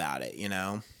 bitter about it, you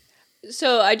know?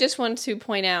 So I just want to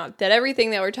point out that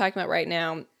everything that we're talking about right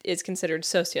now is considered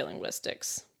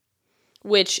sociolinguistics,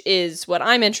 which is what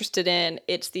I'm interested in.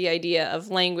 It's the idea of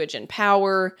language and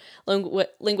power,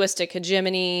 linguistic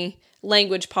hegemony,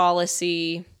 language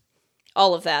policy,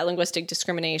 all of that, linguistic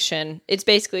discrimination. It's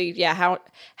basically,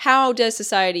 how does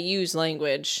society use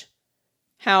language?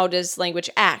 How does language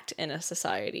act in a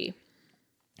society?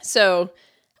 So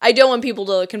I don't want people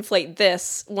to conflate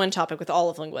this one topic with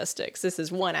all of linguistics. This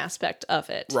is one aspect of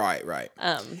it. Right.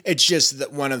 It's just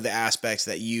that one of the aspects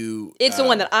that you... It's the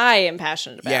one that I am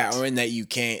passionate about. Yeah, or in that you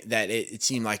can't... That it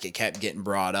seemed like it kept getting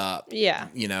brought up. Yeah.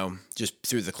 You know, just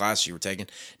through the classes you were taking.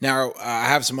 Now, I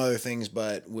have some other things,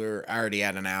 but we're already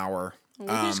at an hour. We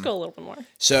can just go a little bit more.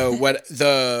 So what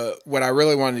I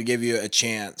really wanted to give you a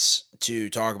chance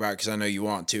to talk about, because I know you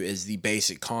want to, is the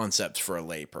basic concepts for a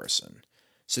layperson.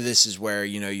 So this is where,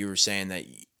 you know, you were saying that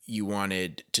you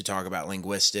wanted to talk about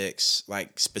linguistics,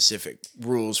 like specific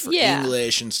rules for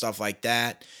English and stuff like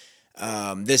that.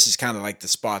 This is kind of like the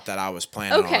spot that I was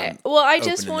planning on. Okay. Well, I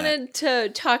just wanted to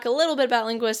talk a little bit about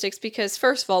linguistics because,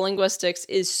 first of all, linguistics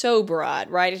is so broad,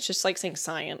 right? It's just like saying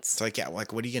science. It's like,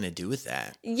 what are you going to do with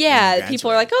that? Yeah.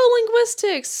 People are like, oh,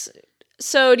 linguistics.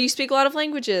 So do you speak a lot of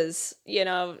languages? You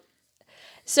know?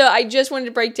 So I just wanted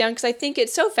to break down because I think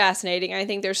it's so fascinating. I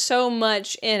think there's so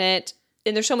much in it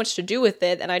and there's so much to do with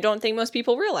it. And I don't think most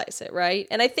people realize it, right?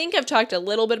 And I think I've talked a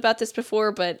little bit about this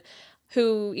before, but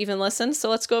who even listens? So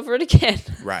let's go over it again.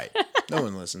 Right. No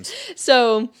one listens.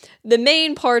 So the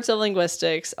main parts of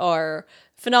linguistics are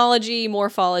phonology,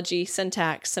 morphology,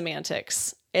 syntax,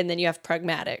 semantics, and then you have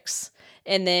pragmatics,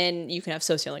 and then you can have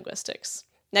sociolinguistics.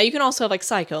 Now you can also have like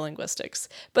psycholinguistics,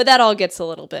 but that all gets a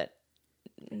little bit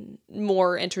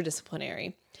more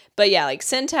interdisciplinary. But yeah, like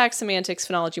syntax, semantics,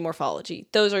 phonology, morphology,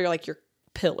 those are like your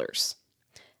pillars.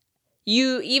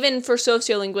 Even for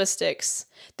sociolinguistics,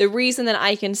 the reason that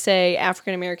I can say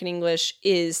African American English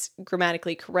is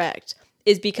grammatically correct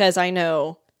is because I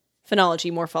know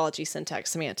phonology, morphology,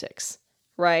 syntax, semantics,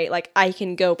 right? Like I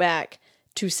can go back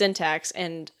to syntax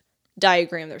and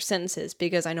diagram their sentences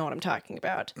because I know what I'm talking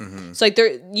about. Mm-hmm. So like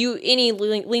any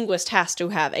linguist has to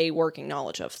have a working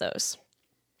knowledge of those.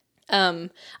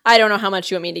 I don't know how much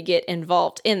you want me to get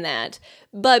involved in that,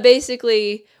 but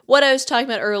basically what I was talking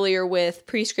about earlier with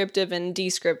prescriptive and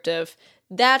descriptive,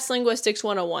 that's linguistics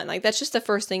 101. Like that's just the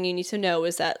first thing you need to know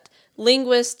is that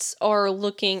linguists are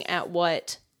looking at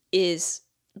what is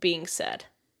being said,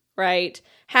 right?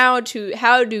 How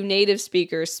do native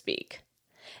speakers speak?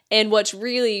 And what's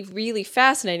really, really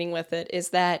fascinating with it is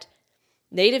that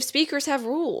native speakers have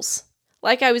rules.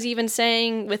 Like I was even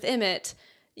saying with Emmett,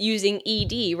 using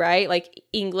ed, right? Like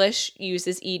English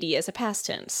uses ed as a past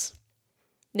tense.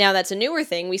 Now that's a newer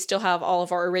thing. We still have all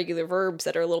of our irregular verbs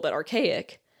that are a little bit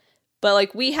archaic, but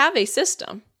like we have a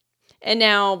system. And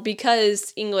now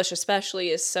because English especially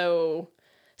is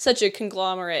such a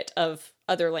conglomerate of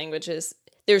other languages,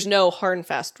 there's no hard and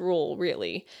fast rule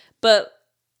really. But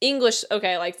English,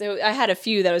 okay, like I had a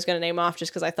few that I was going to name off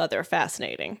just because I thought they were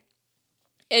fascinating.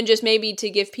 And just maybe to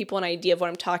give people an idea of what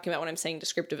I'm talking about when I'm saying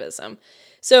descriptivism.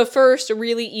 So first, a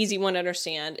really easy one to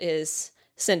understand is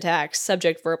syntax,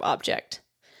 subject, verb, object.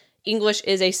 English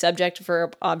is a subject,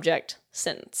 verb, object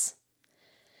sentence.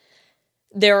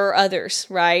 There are others,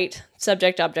 right?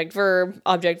 Subject, object,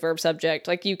 verb, subject.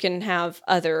 Like you can have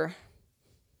other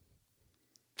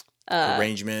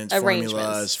arrangements,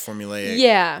 formulas, formulaic.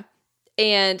 Yeah.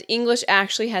 And English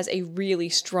actually has a really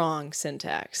strong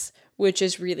syntax, which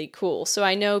is really cool. So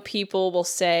I know people will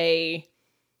say,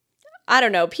 I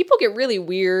don't know, people get really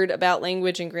weird about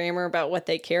language and grammar, about what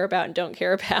they care about and don't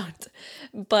care about.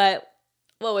 But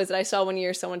what was it? I saw one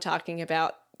year someone talking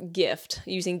about gift,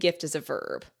 using gift as a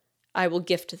verb. I will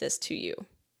gift this to you.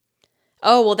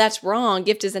 Oh, well, that's wrong.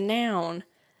 Gift is a noun.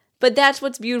 But that's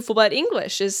what's beautiful about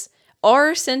English is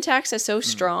our syntax is so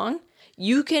strong,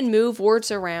 you can move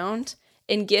words around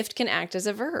and gift can act as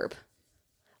a verb.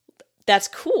 That's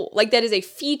cool. Like that is a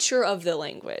feature of the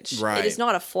language. Right. It is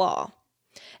not a flaw.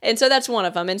 And so that's one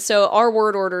of them. And so our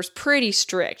word order is pretty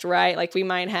strict, right? Like we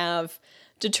might have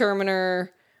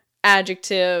determiner,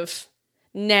 adjective,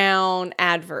 noun,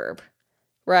 adverb,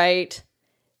 right?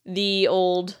 The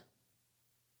old,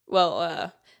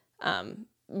 verb,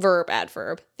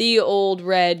 adverb. The old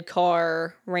red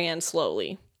car ran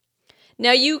slowly.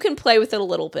 Now you can play with it a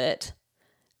little bit.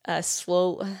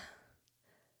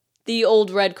 The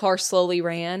old red car slowly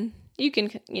ran. You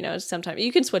can, sometimes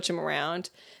you can switch them around,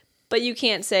 but you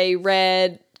can't say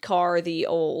red car the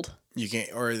old. You can't,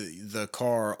 or the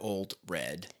car old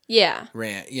red. Yeah.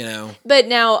 Ran, But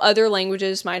now other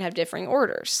languages might have differing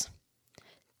orders.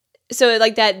 So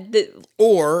like that.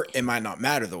 Or it might not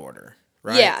matter the order,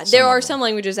 right? Yeah, there are some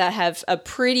languages that have a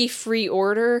pretty free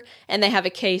order and they have a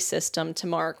case system to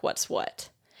mark what's what.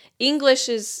 English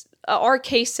is, our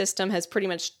case system has pretty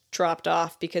much dropped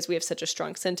off because we have such a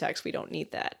strong syntax, we don't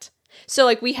need that. So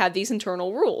like we have these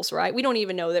internal rules, right? We don't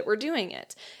even know that we're doing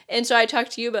it. And so I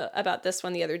talked to you about this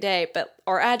one the other day, but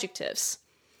our adjectives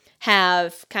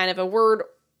have kind of a word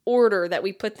order that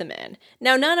we put them in.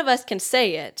 Now, none of us can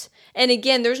say it. And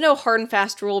again, there's no hard and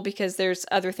fast rule because there's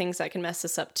other things that can mess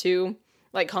us up too,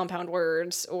 like compound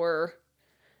words or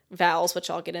vowels, which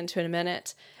I'll get into in a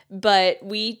minute. But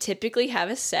we typically have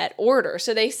a set order.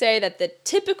 So they say that the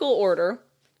typical order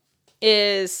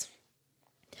is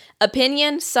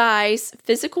opinion, size,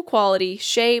 physical quality,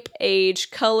 shape, age,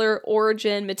 color,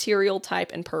 origin, material,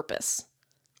 type, and purpose.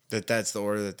 That's the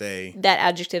order that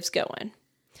adjectives go in.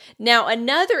 Now,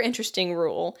 another interesting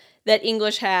rule that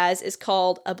English has is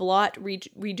called a blot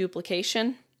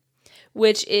reduplication,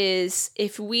 which is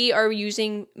if we are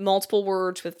using multiple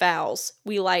words with vowels,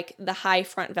 we like the high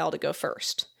front vowel to go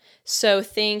first. So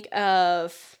think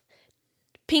of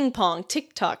ping pong,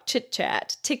 tick-tock,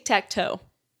 chit-chat, tic-tac-toe.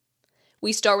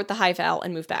 We start with the high vowel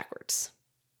and move backwards.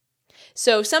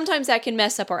 So sometimes that can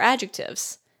mess up our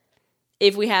adjectives.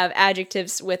 If we have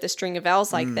adjectives with a string of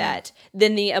vowels like that,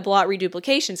 then the ablat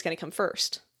reduplication is going to come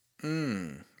first.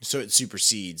 So it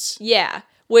supersedes. Yeah,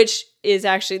 which is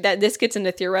actually, this gets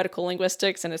into theoretical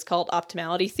linguistics, and it's called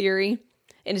optimality theory.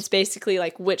 And it's basically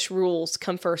like which rules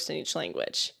come first in each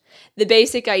language. The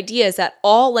basic idea is that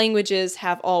all languages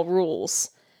have all rules,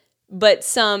 but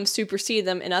some supersede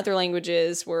them in other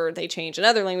languages where they change in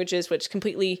other languages, which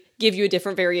completely give you a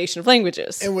different variation of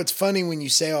languages. And what's funny when you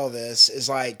say all this is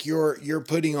like you're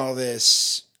putting all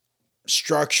this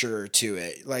structure to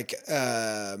it, like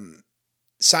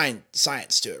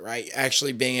science to it, right?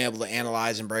 Actually being able to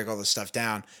analyze and break all this stuff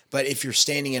down. But if you're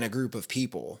standing in a group of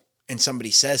people and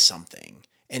somebody says something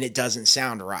and it doesn't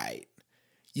sound right,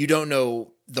 you don't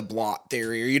know the blot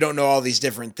theory or you don't know all these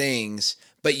different things,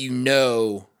 but you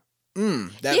know,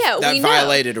 that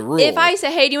violated a rule. If I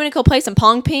say, hey, do you want to go play some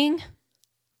pong ping?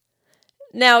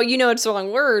 Now, you know it's the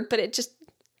wrong word, but it just,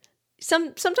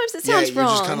 sometimes it sounds wrong.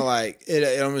 You're just kind of like,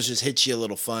 it almost just hits you a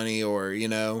little funny or, you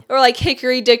know. Or like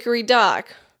hickory dickory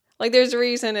dock. Like there's a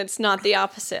reason it's not the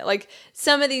opposite. Like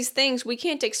some of these things, we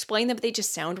can't explain them, but they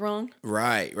just sound wrong.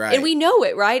 Right. And we know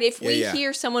it, right? If we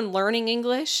hear someone learning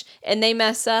English and they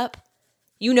mess up,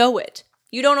 you know it.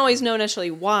 You don't always know necessarily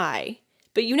why,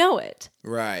 but you know it.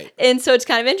 Right. And so it's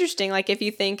kind of interesting. Like if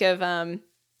you think of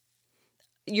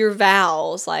your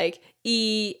vowels, like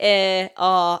E, E,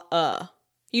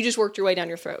 you just worked your way down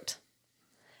your throat.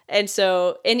 And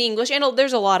so in English, and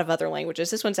there's a lot of other languages,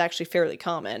 this one's actually fairly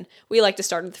common. We like to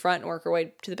start at the front and work our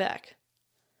way to the back.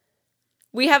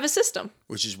 We have a system.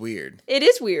 Which is weird. It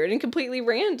is weird and completely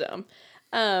random.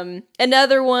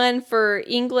 Another one for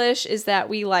English is that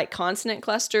we like consonant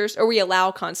clusters, or we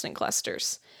allow consonant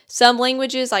clusters. Some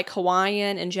languages like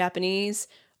Hawaiian and Japanese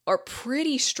are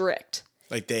pretty strict.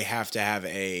 Like they have to have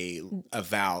a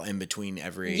vowel in between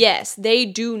every... Yes, they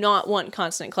do not want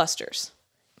consonant clusters.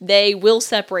 They will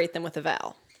separate them with a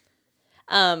vowel.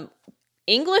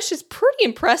 English is pretty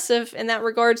impressive in that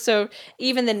regard. So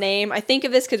even the name, I think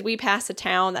of this because we pass a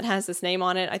town that has this name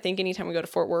on it. I think anytime we go to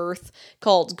Fort Worth,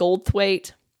 called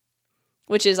Goldthwaite,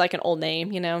 which is like an old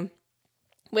name, you know.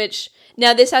 Which,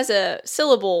 now this has a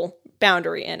syllable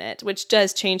boundary in it, which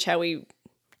does change how we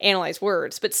analyze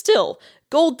words. But still,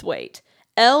 Goldthwaite,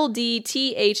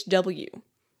 LDTHW.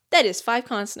 That is 5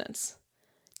 consonants.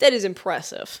 That is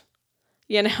impressive.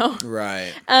 You know?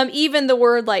 Right. Even the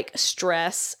word like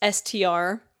stress,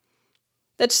 STR,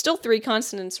 that's still 3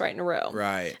 consonants right in a row.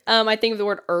 Right. I think of the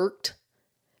word irked,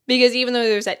 because even though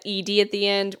there's that ED at the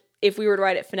end, if we were to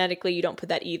write it phonetically, you don't put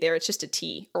that E there. It's just a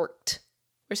T, irked.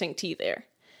 We're saying T there.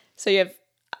 So you have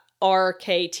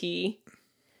RKT.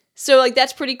 So like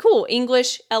that's pretty cool.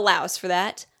 English allows for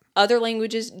that. Other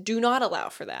languages do not allow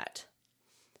for that.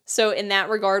 So in that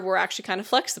regard, we're actually kind of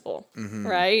flexible,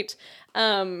 right?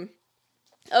 I'll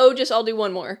do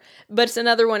one more. But it's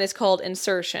another one is called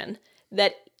insertion.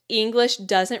 That English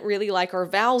doesn't really like our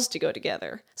vowels to go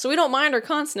together. So we don't mind our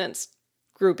consonants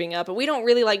grouping up, but we don't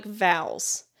really like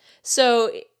vowels.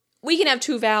 So we can have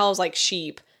 2 vowels like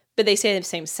sheep, but they say the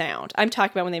same sound. I'm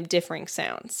talking about when they have differing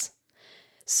sounds.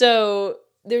 So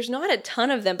there's not a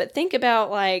ton of them, but think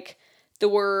about like the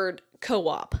word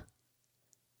co-op.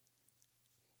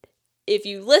 If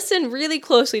you listen really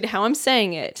closely to how I'm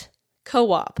saying it,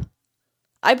 co-op,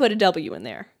 I put a W in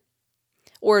there.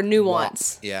 Or a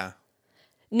nuance. Yeah.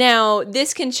 Now,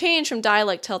 this can change from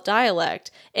dialect to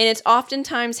dialect, and it's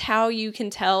oftentimes how you can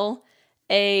tell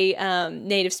a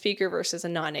native speaker versus a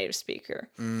non-native speaker.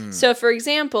 So, for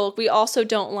example, we also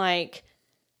don't like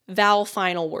vowel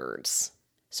final words.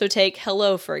 So take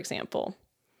hello, for example.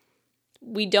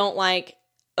 We don't like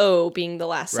O being the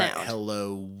last sound.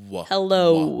 Hello.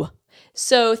 Hello.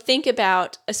 So think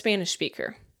about a Spanish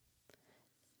speaker.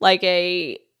 Like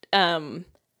a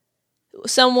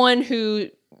someone who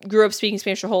grew up speaking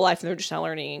Spanish their whole life and they're just not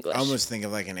learning English. I almost think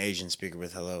of like an Asian speaker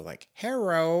with hello, like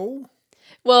hello.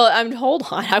 Well, hold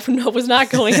on. I was not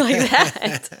going like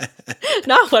that.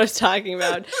 Not what I was talking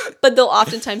about. But they'll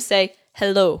oftentimes say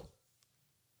hello.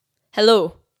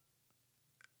 Hello.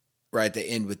 Right, they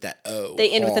end with that O.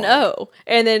 They end with an O.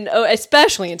 And then,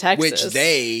 especially in Texas.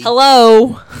 Which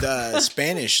hello. The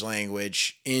Spanish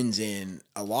language ends in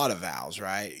a lot of vowels,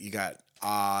 right? You got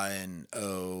and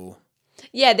O.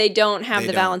 Yeah, they don't have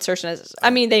the vowel insertion. I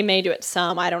mean, they may do it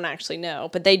some. I don't actually know.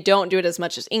 But they don't do it as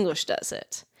much as English does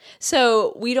it.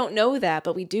 So we don't know that,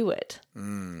 but we do it.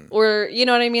 Or, you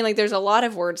know what I mean? Like, there's a lot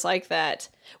of words like that.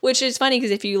 Which is funny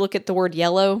because if you look at the word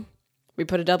yellow, we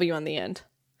put a W on the end.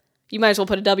 You might as well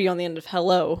put a W on the end of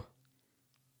hello.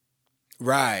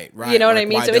 Right. You know what I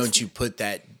mean? Why don't you put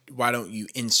that? Why don't you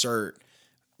insert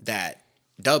that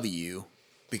W?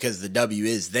 Because the W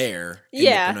is there in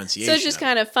the pronunciation. So it's just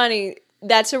kind of funny.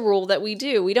 That's a rule that we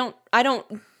do. I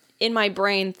don't in my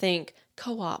brain think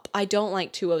co-op. I don't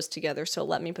like 2 O's together, so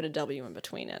let me put a W in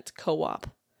between it. Co-op.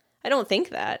 I don't think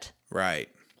that. Right.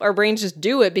 Our brains just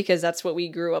do it because that's what we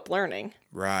grew up learning.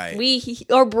 Right.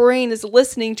 Our brain is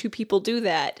listening to people do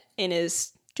that and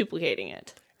is duplicating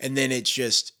it. And then it's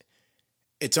just,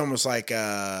 it's almost like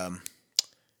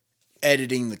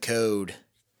editing the code,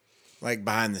 like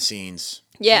behind the scenes.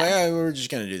 Yeah. Like, we're just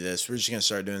going to do this. We're just going to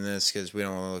start doing this because we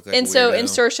don't want to look like And a so weirdo.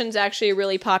 insertion's actually a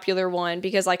really popular one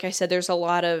because, like I said, there's a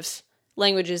lot of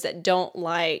languages that don't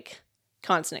like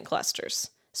consonant clusters.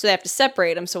 So they have to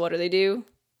separate them. So what do?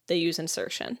 They use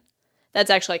insertion. That's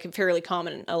actually like fairly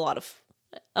common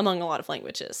among a lot of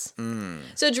languages.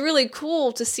 So it's really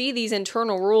cool to see these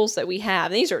internal rules that we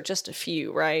have. These are just a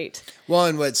few, right? Well,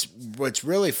 and what's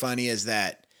really funny is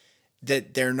that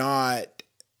they're not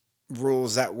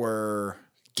rules that were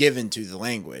given to the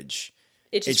language.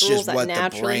 It's just what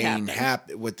the brain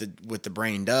what the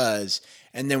brain does.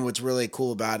 And then what's really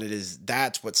cool about it is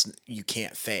that's you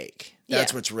can't fake.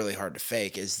 That's what's really hard to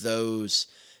fake is those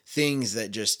things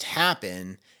that just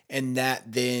happen, and that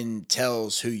then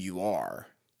tells who you are.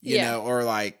 You know, or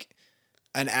like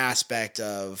an aspect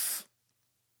of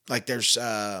like there's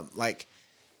like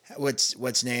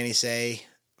what's Nanny say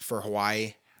for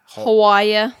Hawaii?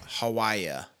 Hawaii.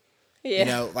 Yeah. You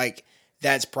know, like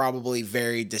that's probably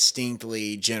very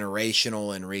distinctly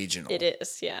generational and regional. It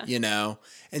is, yeah. You know?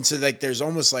 And so like there's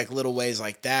almost like little ways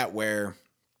like that where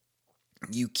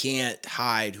you can't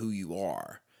hide who you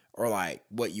are or like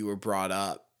what you were brought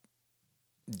up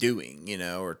doing, you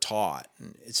know, or taught.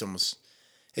 And it's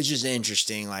just an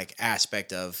interesting like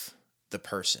aspect of the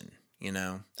person, you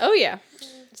know? Oh yeah.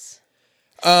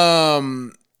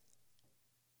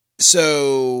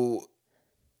 So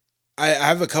I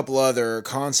have a couple other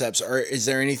concepts. Is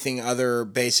there anything other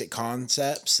basic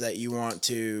concepts that you want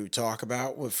to talk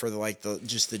about for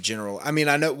the general? I mean,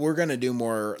 I know we're going to do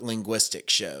more linguistic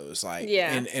shows,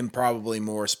 and probably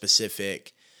more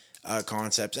specific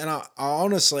concepts. And I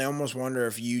honestly almost wonder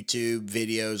if YouTube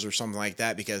videos or something like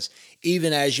that, because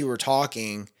even as you were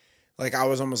talking, like I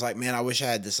was almost like, man, I wish I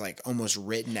had this like almost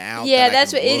written out. Yeah,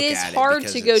 that's what it is. Hard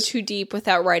to go too deep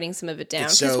without writing some of it down,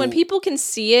 because when people can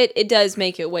see it, it does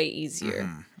make it way easier.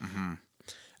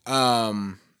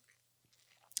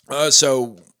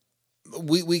 So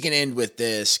we can end with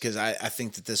this because I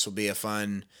think that this will be a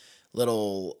fun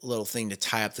little thing to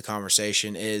tie up the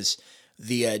conversation. Is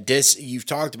the you've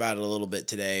talked about it a little bit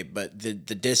today, but the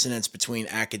dissonance between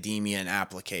academia and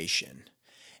application.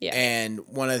 Yeah. And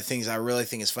one of the things I really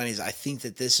think is funny is I think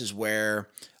that this is where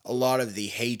a lot of the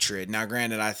hatred. Now,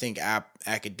 granted, I think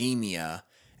academia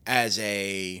as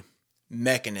a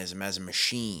mechanism, as a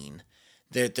machine,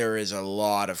 that there is a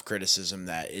lot of criticism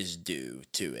that is due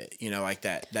to it. You know, like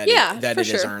that it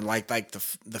is earned. Like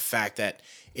the fact that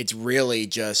it's really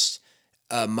just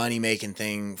a money making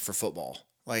thing for football.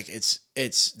 Like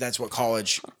that's what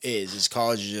college is. Is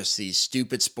college is just these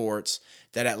stupid sports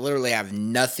that literally have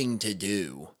nothing to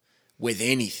do with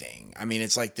anything. I mean,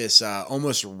 it's like this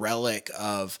almost relic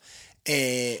of.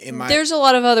 There's a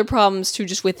lot of other problems too,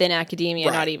 just within academia.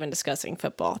 Right. Not even discussing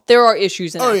football. There are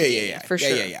issues in academia, for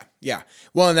sure. Yeah.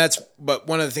 Well, but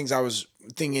one of the things I was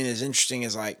thinking is interesting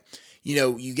is like, you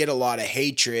know, you get a lot of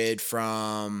hatred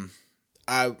from.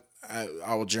 I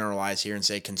will generalize here and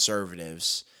say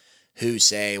conservatives who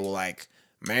say, well, like,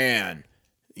 man,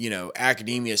 you know,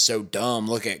 academia is so dumb.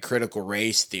 Look at critical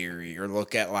race theory, or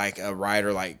look at like a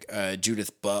writer like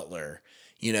Judith Butler,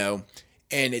 you know,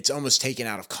 and it's almost taken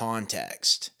out of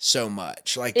context so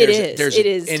much. Like it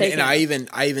is. And I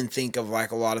even think of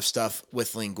like a lot of stuff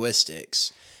with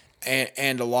linguistics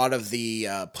and a lot of the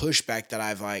pushback that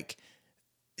I've like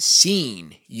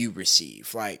seen you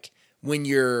receive, like when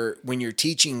you're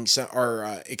teaching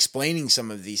or explaining some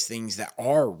of these things that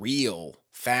are real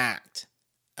fact,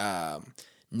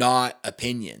 not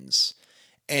opinions,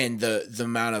 and the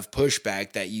amount of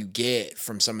pushback that you get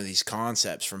from some of these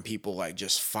concepts from people like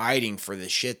just fighting for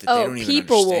this shit that they don't even understand.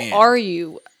 People will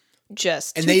argue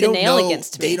just and tooth they don't and nail know,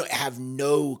 against me. They don't have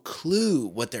no clue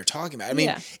what they're talking about. I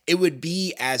mean, it would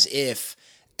be as if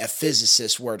a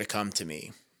physicist were to come to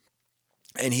me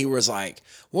and he was like,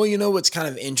 well, you know what's kind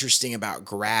of interesting about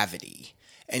gravity?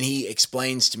 And he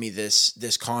explains to me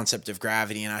this concept of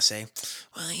gravity, and I say,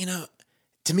 well, you know,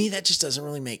 to me that just doesn't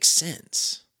really make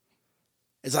sense.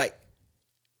 It's like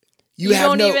you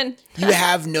have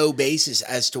no basis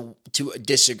as to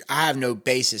disagree. I have no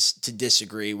basis to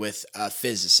disagree with a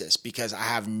physicist because I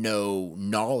have no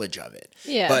knowledge of it.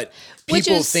 Yeah. But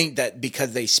people think that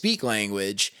because they speak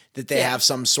language that they have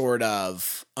some sort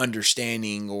of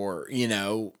understanding or, you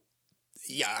know,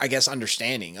 I guess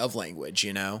understanding of language,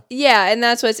 you know? Yeah, and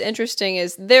that's what's interesting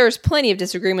is there's plenty of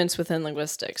disagreements within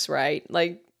linguistics, right?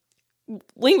 Like,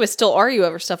 linguists still argue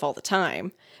over stuff all the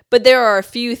time, but there are a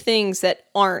few things that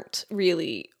aren't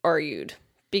really argued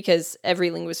because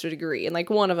every linguist would agree. And, like,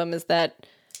 one of them is that,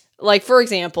 like, for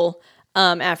example,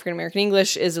 African-American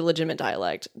English is a legitimate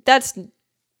dialect. That's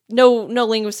no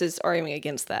linguist is arguing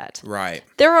against that. Right.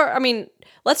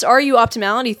 Let's argue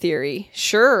optimality theory.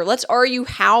 Sure. Let's argue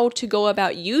how to go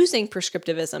about using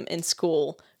prescriptivism in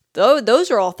school. Though those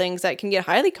are all things that can get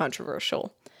highly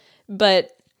controversial.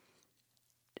 But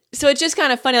so it's just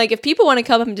kind of funny. Like, if people want to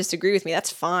come up and disagree with me,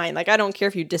 that's fine. Like, I don't care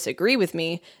if you disagree with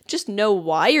me. Just know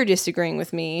why you're disagreeing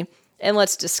with me, and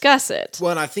let's discuss it.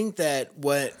 Well, and I think that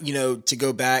to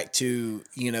go back to,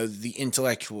 the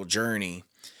intellectual journey,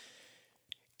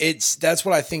 that's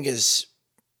what I think is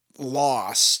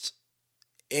lost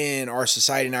in our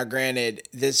society. Now, granted,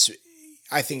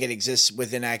 I think it exists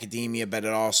within academia, but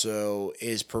it also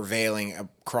is prevailing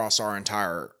across our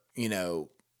entire,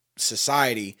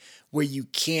 society, where you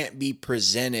can't be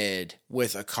presented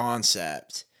with a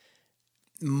concept,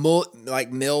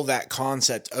 mill that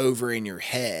concept over in your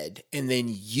head, and then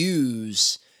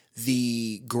use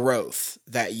the growth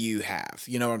that you have.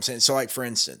 You know what I'm saying? So, like, for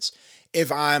instance,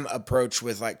 if I'm approached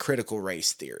with like critical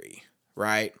race theory,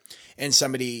 right? And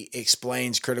somebody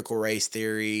explains critical race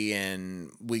theory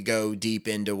and we go deep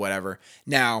into whatever.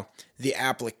 Now, the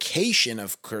application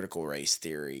of critical race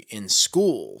theory in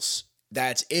schools,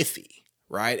 that's iffy,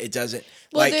 right? It doesn't,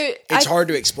 it's hard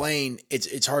to explain.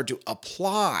 It's hard to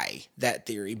apply that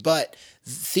theory, but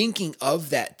thinking of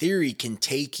that theory can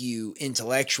take you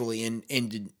intellectually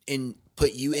and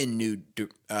put you in new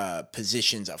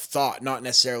positions of thought, not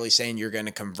necessarily saying you're going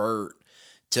to convert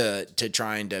to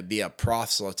trying to be a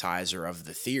proselytizer of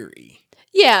the theory.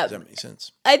 Yeah. Does that make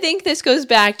sense? I think this goes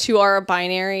back to our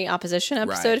binary opposition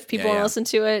episode, Right. if people want to listen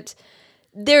to it.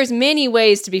 There's many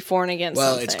ways to be for and against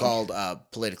something. Well, it's called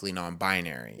politically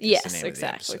non-binary. Yes,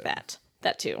 exactly.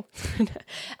 That too.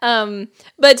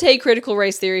 But take critical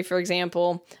race theory, for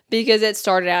example, because it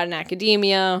started out in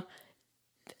academia.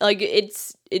 Like,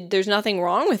 there's nothing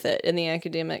wrong with it in the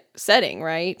academic setting,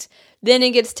 right? Then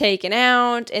it gets taken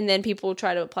out, and then people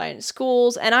try to apply it in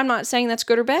schools. And I'm not saying that's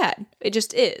good or bad. It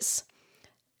just is.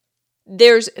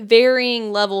 There's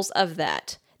varying levels of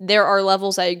that. There are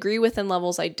levels I agree with and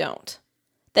levels I don't.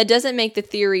 That doesn't make the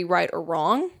theory right or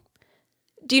wrong.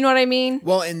 Do you know what I mean?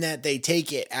 Well, in that they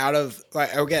take it out of,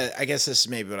 like, okay, I guess this is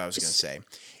maybe what I was going to say,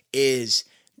 is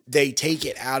they take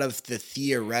it out of the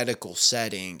theoretical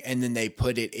setting and then they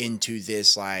put it into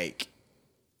this, like,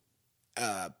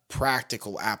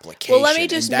 practical application. Well, let me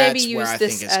just maybe use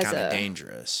this as kind of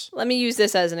dangerous. Let me use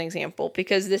this as an example,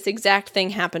 because this exact thing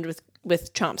happened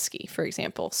with Chomsky, for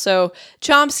example. So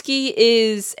Chomsky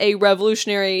is a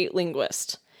revolutionary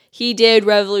linguist. He did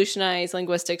revolutionize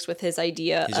linguistics with his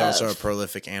idea He's also a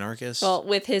prolific anarchist. Well,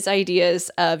 with his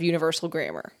ideas of universal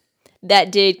grammar.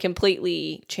 That did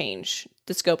completely change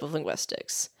the scope of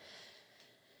linguistics.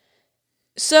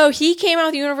 So he came out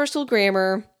with universal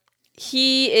grammar.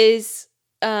 He is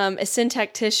a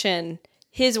syntactician.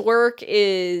 His work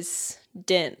is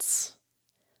dense.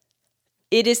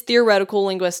 It is theoretical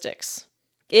linguistics.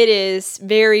 It is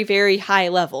very, very high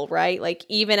level, right? Like,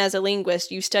 even as a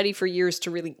linguist, you study for years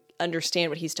to really understand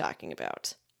what he's talking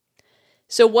about.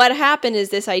 So what happened is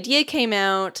this idea came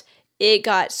out. It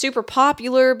got super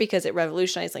popular because it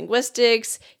revolutionized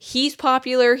linguistics. He's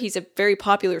popular. He's a very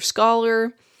popular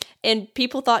scholar. And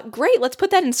people thought, great, let's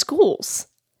put that in schools.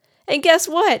 And guess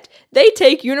what? They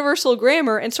take universal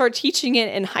grammar and start teaching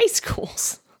it in high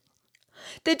schools.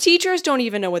 The teachers don't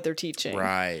even know what they're teaching.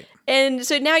 Right. And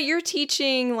so now you're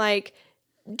teaching like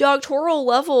doctoral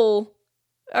level,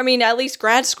 at least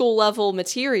grad school level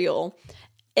material,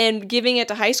 and giving it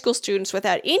to high school students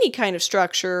without any kind of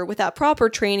structure, without proper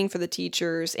training for the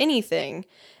teachers, anything,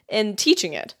 and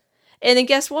teaching it. And then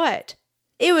guess what?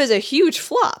 It was a huge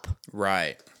flop.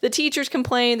 Right. The teachers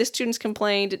complained, the students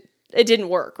complained, it didn't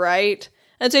work, right?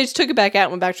 And so they just took it back out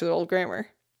and went back to their old grammar.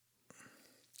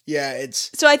 Yeah,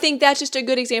 So I think that's just a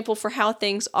good example for how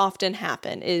things often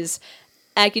happen, is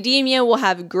academia will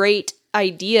have great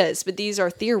ideas, but these are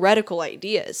theoretical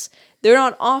ideas. They're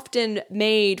not often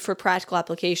made for practical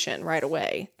application right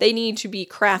away. They need to be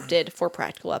crafted for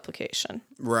practical application.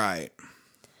 Right.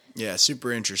 Yeah,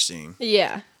 super interesting.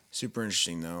 Yeah. Super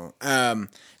interesting, though.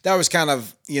 That was kind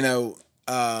of,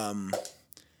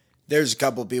 there's a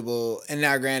couple people, and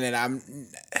now granted,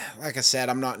 like I said,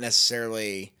 I'm not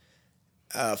necessarily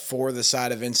for the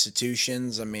side of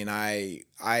institutions.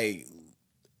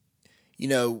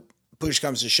 Push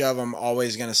comes to shove, I'm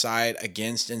always going to side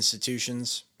against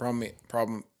institutions. Probably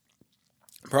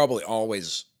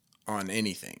always on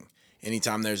anything.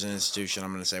 Anytime there's an institution, I'm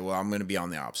going to say, well, I'm going to be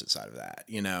on the opposite side of that,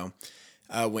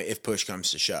 if push comes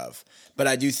to shove. But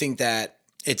I do think that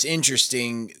it's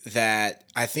interesting that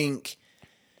I think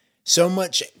so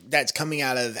much that's coming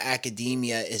out of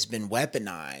academia has been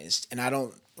weaponized, and I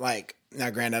don't Now,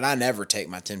 granted, I never take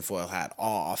my tinfoil hat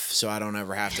off, so I don't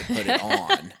ever have to put it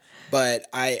on. But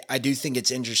I do think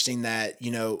it's interesting that,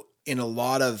 in a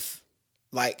lot of,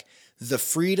 like, the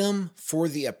freedom for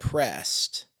the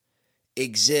oppressed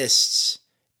exists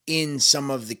in some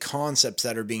of the concepts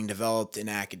that are being developed in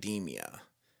academia.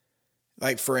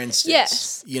 Like, for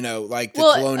instance, like the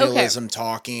colonialism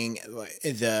talking,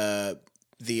 the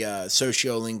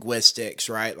sociolinguistics,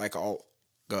 right? Like all,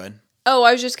 go ahead. Oh,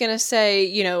 I was just going to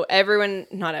say,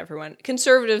 not everyone,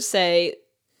 conservatives say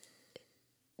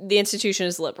the institution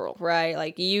is liberal, right?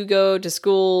 Like you go to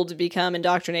school to become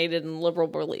indoctrinated in liberal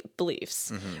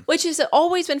beliefs, which has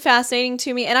always been fascinating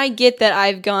to me. And I get that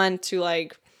I've gone to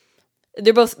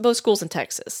they're both schools in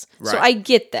Texas. Right. So I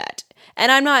get that.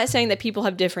 And I'm not saying that people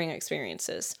have differing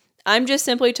experiences. I'm just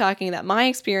simply talking that my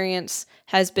experience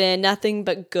has been nothing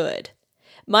but good.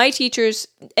 My teachers,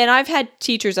 and I've had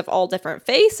teachers of all different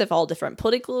faiths, of all different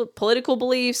political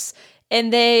beliefs,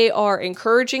 and they are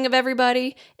encouraging of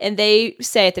everybody, and they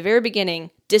say at the very beginning,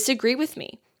 disagree with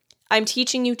me. I'm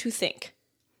teaching you to think.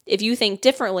 If you think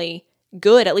differently,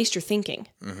 good, at least you're thinking.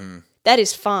 Mm-hmm. That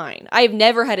is fine. I've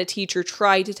never had a teacher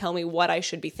try to tell me what I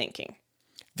should be thinking.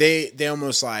 They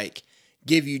almost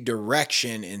give you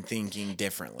direction in thinking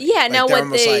differently. Yeah, now they're what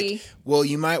almost they... well,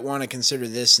 you might want to consider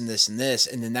this and this and this,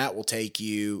 and then that will take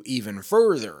you even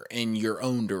further in your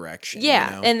own direction.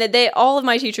 Yeah, and that all of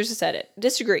my teachers have said it.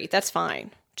 Disagree, that's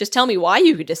fine. Just tell me why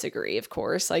you could disagree, of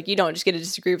course. You don't just get to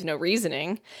disagree with no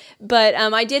reasoning. But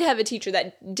I did have a teacher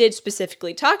that did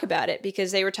specifically talk about it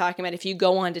because they were talking about if you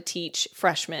go on to teach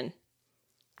freshmen,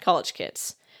 college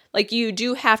kids, you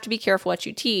do have to be careful what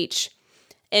you teach.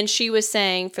 And she was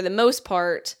saying, for the most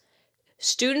part,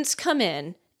 students come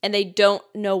in and they don't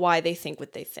know why they think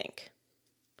what they think,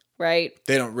 right?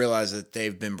 They don't realize that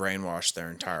they've been brainwashed their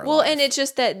entire life. Well, and it's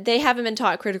just that they haven't been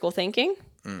taught critical thinking.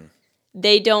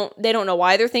 They don't know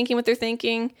why they're thinking what they're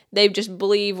thinking. They just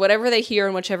believe whatever they hear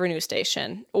on whichever news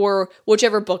station or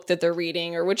whichever book that they're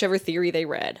reading or whichever theory they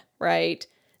read, right?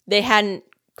 They hadn't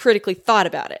critically thought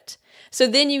about it. So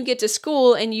then you get to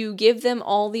school and you give them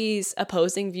all these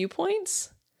opposing viewpoints.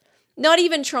 Not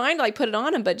even trying to put it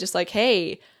on them, but just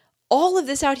hey, all of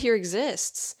this out here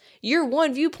exists. Your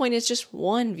one viewpoint is just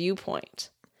one viewpoint.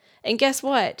 And guess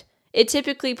what? It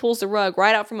typically pulls the rug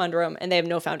right out from under them and they have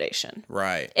no foundation.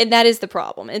 Right. And that is the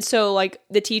problem. And so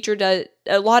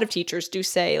a lot of teachers do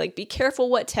say, be careful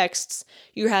what texts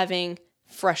you're having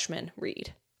freshmen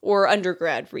read or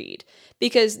undergrad read,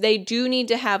 because they do need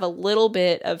to have a little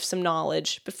bit of some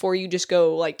knowledge before you just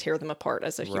go tear them apart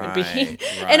as a human being.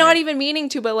 Right. And not even meaning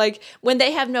to, but when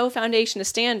they have no foundation to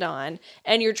stand on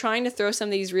and you're trying to throw some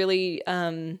of these really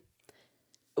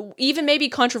even maybe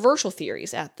controversial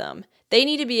theories at them, they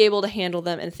need to be able to handle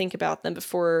them and think about them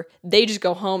before they just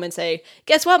go home and say,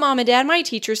 guess what, Mom and Dad, my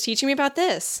teacher's teaching me about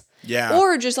this. Yeah.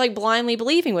 Or just blindly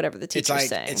believing whatever the teacher's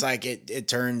saying. It's it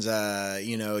turns, a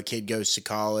kid goes to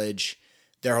college,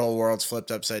 their whole world's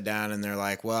flipped upside down, and they're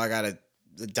like, well, I got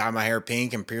to dye my hair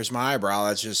pink and pierce my eyebrow.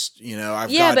 That's just,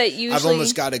 I've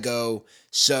almost got to go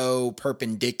so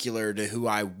perpendicular to who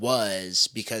I was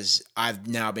because I've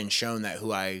now been shown that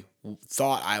who I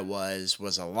thought I was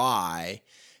a lie.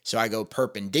 So I go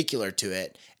perpendicular to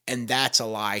it, and that's a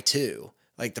lie too.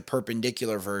 The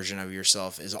perpendicular version of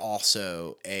yourself is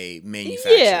also a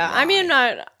manufactured lie. I mean,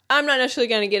 I'm not necessarily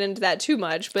going to get into that too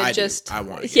much, but I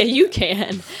want to. Yeah, you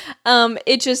can.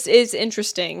 It just is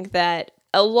interesting that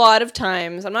a lot of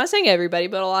times, I'm not saying everybody,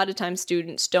 but a lot of times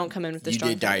students don't come in with the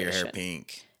strong foundation. You did dye your hair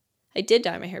pink. I did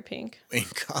dye my hair pink.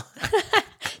 Thank God.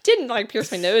 Didn't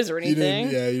pierce my nose or anything.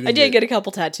 You didn't I did get a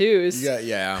couple tattoos.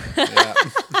 Yeah.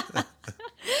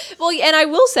 Well, and I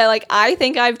will say, I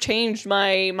think I've changed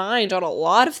my mind on a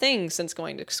lot of things since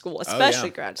going to school,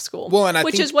 especially grad school. Well, and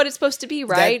which is what it's supposed to be,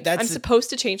 right? I'm supposed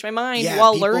to change my mind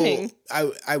while learning.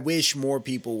 I wish more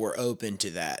people were open to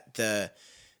that.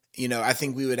 I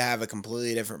think we would have a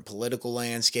completely different political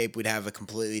landscape. We'd have a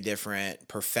completely different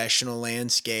professional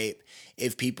landscape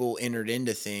if people entered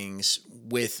into things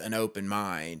with an open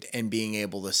mind and being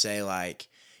able to say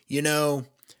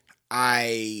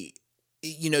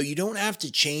you don't have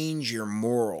to change your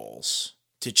morals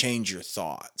to change your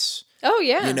thoughts. Oh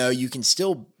yeah. You can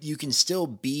still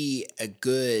be a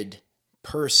good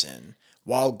person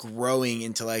while growing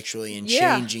intellectually and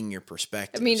changing your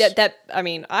perspective. I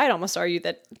mean, I'd almost argue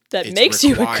that makes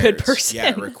you a good person. Yeah,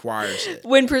 it requires it.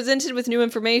 When presented with new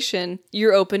information,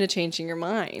 you're open to changing your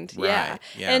mind. Right, yeah.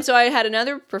 Yeah. And so I had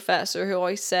another professor who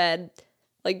always said,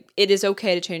 it is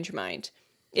okay to change your mind.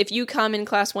 If you come in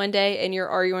class one day and you're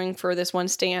arguing for this one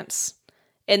stance,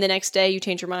 and the next day you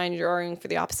change your mind and you're arguing for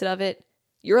the opposite of it,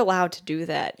 you're allowed to do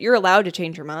that. You're allowed to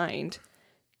change your mind.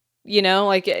 You know,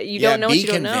 like you don't know what you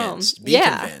don't know. Be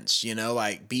convinced, you know,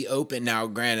 like be open. Now,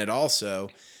 granted, also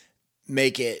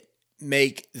make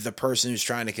the person who's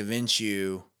trying to convince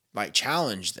you, like,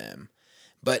 challenge them.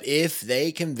 But if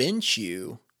they convince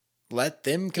you, let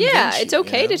them convince you. Yeah, it's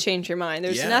okay to change your mind.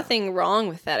 There's nothing wrong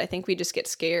with that. I think we just get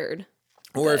scared.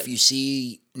 Or if you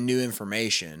see new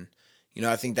information, you know,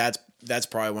 I think that's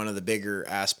probably one of the bigger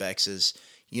aspects is,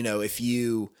 you know, if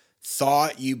you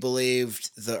thought you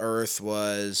believed the earth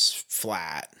was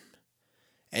flat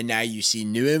and now you see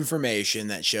new information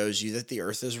that shows you that the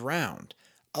earth is round,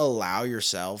 allow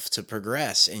yourself to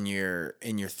progress in your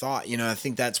thought. You know, I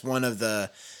think that's one of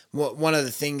the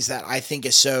things that I think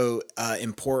is so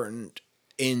important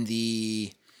in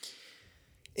the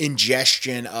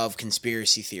ingestion of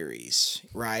conspiracy theories,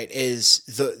 right? Is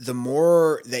the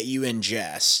more that you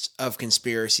ingest of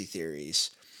conspiracy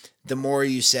theories, the more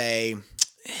you say,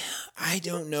 I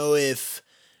don't know if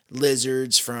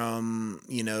lizards from,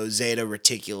 you know, Zeta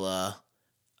Reticula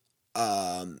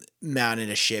mounted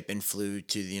a ship and flew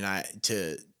to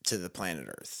the planet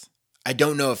Earth. I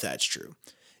don't know if that's true.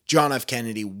 John F.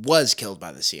 Kennedy was killed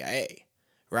by the CIA,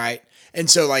 right? And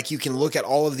so, like, you can look at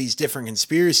all of these different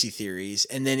conspiracy theories,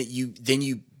 and then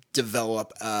you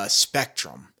develop a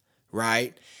spectrum,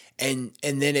 right? And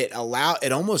then it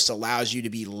almost allows you to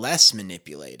be less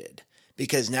manipulated,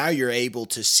 because now you're able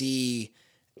to see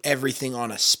everything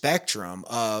on a spectrum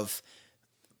of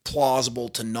plausible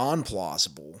to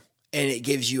non-plausible, and it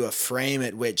gives you a frame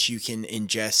at which you can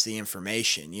ingest the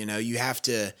information. You know, you have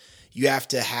to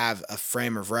have a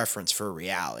frame of reference for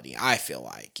reality, I feel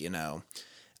like, you know.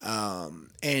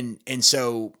 And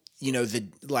so, you know,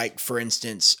 like, for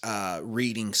instance,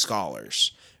 reading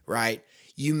scholars, right?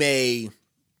 You may,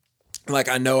 like,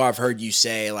 I know I've heard you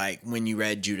say, like, when you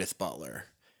read Judith Butler,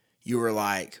 you were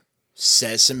like,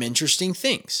 says some interesting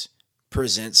things,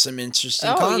 presents some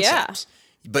interesting concepts,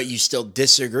 but you still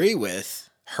disagree with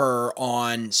her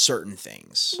on certain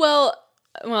things. Well,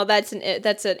 that's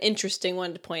an interesting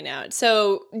one to point out.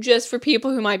 So, just for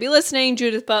people who might be listening,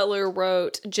 Judith Butler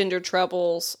wrote Gender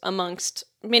Troubles amongst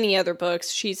many other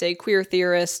books. She's a queer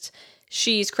theorist.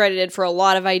 She's credited for a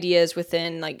lot of ideas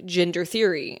within, like, gender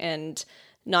theory and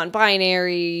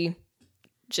non-binary,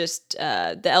 just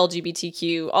the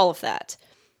LGBTQ, all of that.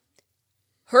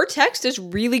 Her text is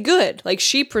really good. Like,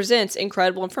 she presents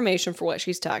incredible information for what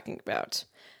she's talking about.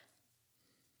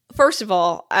 First of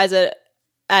all, as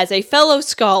a fellow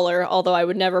scholar, although I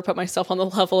would never put myself on the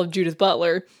level of Judith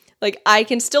Butler, like, I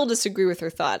can still disagree with her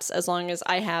thoughts as long as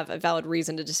I have a valid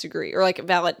reason to disagree, or, like,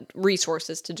 valid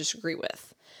resources to disagree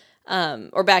with,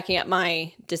 or backing up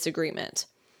my disagreement.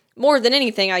 More than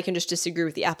anything, I can just disagree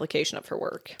with the application of her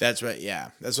work. That's what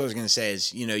I was going to say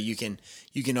is, you know, you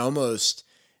can almost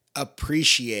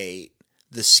appreciate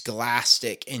the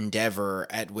scholastic endeavor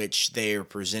at which they are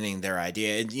presenting their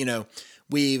idea. And, you know,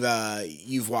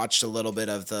 you've watched a little bit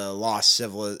of the Lost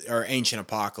or Ancient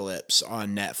Apocalypse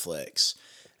on Netflix,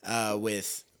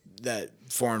 with that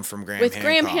formed from Graham Hancock. With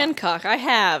Graham Hancock, I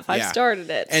have. I've started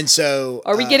it. And so,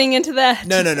 are we getting into that?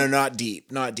 No, not deep.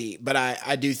 But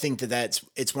I do think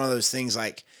it's one of those things,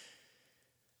 like,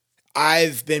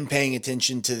 I've been paying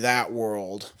attention to that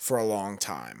world for a long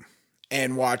time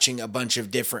and watching a bunch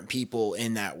of different people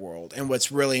in that world. And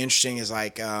what's really interesting is,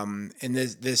 like, and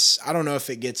this, I don't know if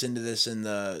it gets into this in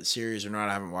the series or not.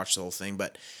 I haven't watched the whole thing,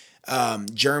 but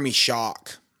Jeremy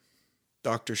Shock,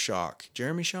 Dr. Shock,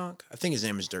 Jeremy Shock? I think his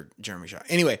name is Jeremy Shock.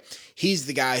 Anyway, he's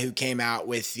the guy who came out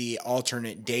with the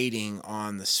alternate dating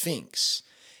on the Sphinx,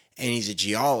 and he's a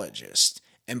geologist.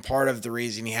 And part of the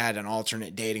reason he had an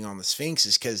alternate dating on the Sphinx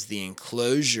is because the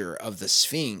enclosure of the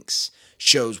Sphinx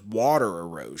shows water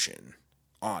erosion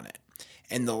on it.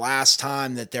 And the last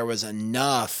time that there was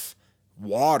enough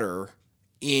water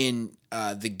in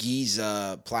the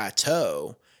Giza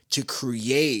Plateau to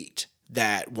create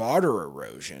that water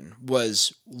erosion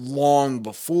was long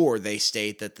before they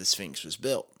state that the Sphinx was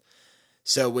built.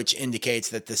 So, which indicates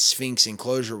that the Sphinx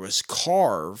enclosure was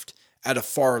carved at a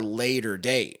far later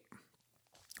date.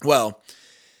 Well,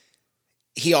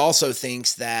 he also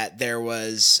thinks that there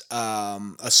was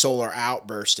a solar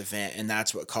outburst event, and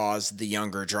that's what caused the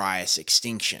Younger Dryas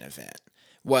extinction event.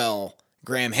 Well,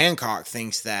 Graham Hancock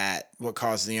thinks that what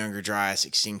caused the Younger Dryas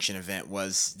extinction event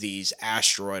was these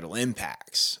asteroidal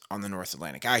impacts on the North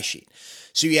Atlantic ice sheet.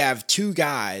 So you have two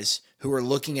guys who are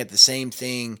looking at the same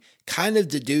thing, kind of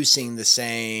deducing the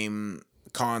same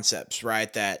concepts,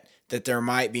 right? That there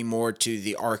might be more to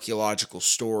the archaeological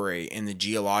story and the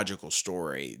geological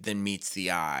story than meets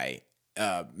the eye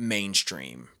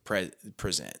mainstream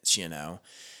presents, you know?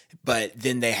 but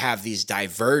then they have these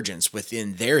divergence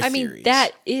within their theories. I mean,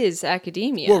 that is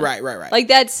academia. Well, right. Like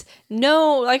that's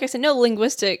like I said, no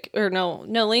linguist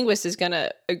is going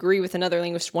to agree with another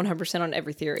linguist 100% on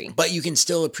every theory. But you can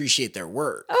still appreciate their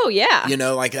work. Oh yeah.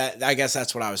 Like that, I guess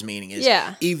that's what I was meaning is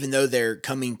even though they're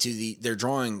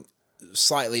drawing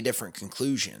slightly different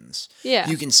conclusions. Yeah.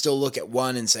 You can still look at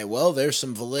one and say, well, there's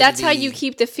some validity. That's how you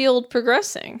keep the field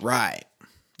progressing. Right.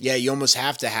 Yeah, you almost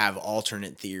have to have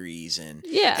alternate theories,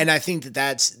 and I think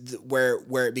that's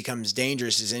where it becomes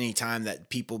dangerous is any time that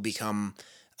people become,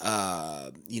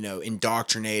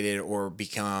 indoctrinated or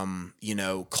become,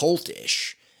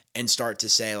 cultish and start to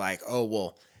say like, oh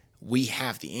well, we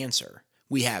have the answer,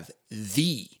 we have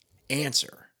the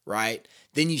answer, right?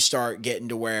 Then you start getting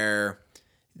to where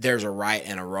there's a right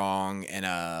and a wrong,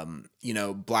 and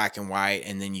black and white,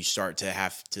 and then you start to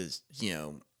have to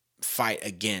fight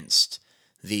against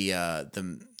the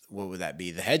what would that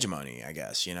be? The hegemony, I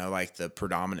guess, like the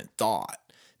predominant thought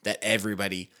that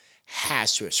everybody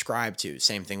has to ascribe to.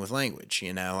 Same thing with language,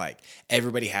 like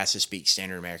everybody has to speak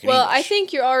standard American English. I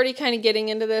think you're already kind of getting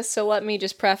into this, so let me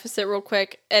just preface it real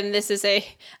quick. And this is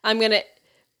I'm going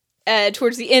to,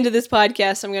 towards the end of this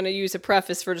podcast, I'm going to use a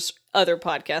preface for just other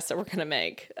podcasts that we're going to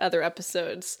make, other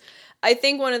episodes. I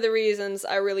think one of the reasons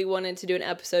I really wanted to do an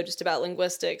episode just about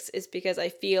linguistics is because I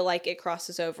feel like it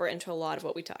crosses over into a lot of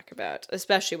what we talk about,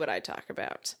 especially what I talk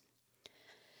about.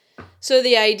 So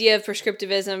the idea of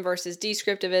prescriptivism versus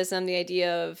descriptivism, the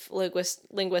idea of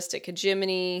linguistic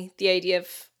hegemony, the idea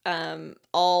of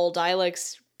all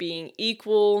dialects being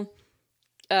equal,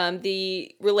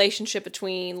 the relationship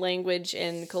between language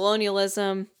and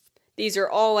colonialism. These are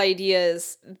all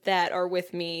ideas that are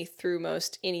with me through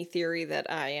most any theory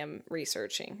that I am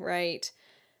researching, right?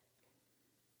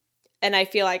 And I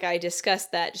feel like I discuss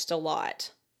that just a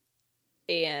lot.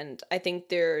 And I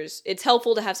think it's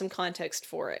helpful to have some context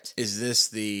for it. Is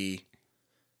this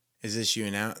you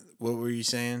and out? What were you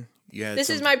saying? This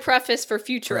is my preface for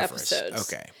future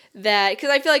episodes. Okay. Because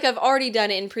I feel like I've already done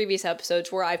it in previous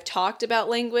episodes where I've talked about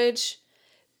language,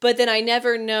 but then I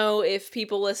never know if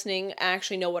people listening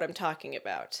actually know what I'm talking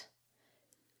about.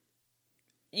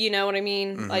 You know what I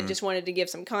mean? Mm-hmm. I just wanted to give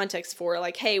some context for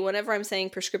like, hey, whenever I'm saying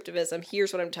prescriptivism,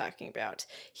 here's what I'm talking about.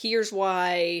 Here's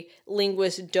why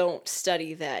linguists don't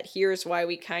study that. Here's why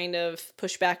we kind of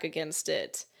push back against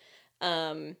it.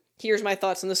 Here's my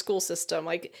thoughts on the school system.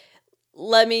 Like,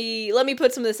 let me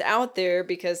put some of this out there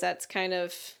because that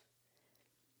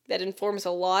informs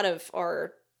a lot of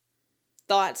our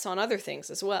thoughts on other things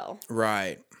as well.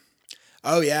 Right.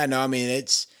 Oh yeah, no, I mean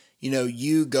it's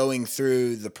you going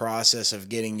through the process of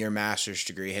getting your master's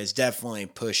degree has definitely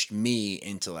pushed me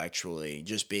intellectually,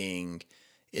 just being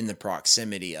in the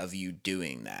proximity of you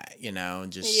doing that,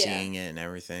 just seeing it and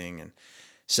everything. And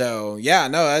so, yeah,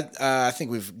 no, I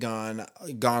think we've gone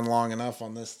long enough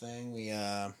on this thing. We,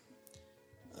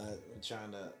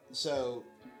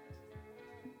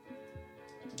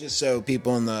 just so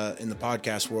people in the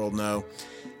podcast world know,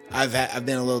 I've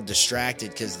been a little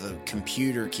distracted because the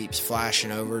computer keeps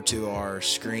flashing over to our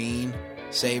screen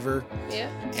saver. Yeah.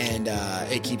 And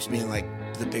it keeps being like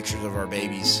the pictures of our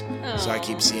babies. Aww. So I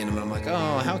keep seeing them and I'm like,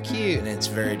 oh, how cute. And it's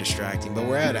very distracting. But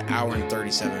we're at 1 hour and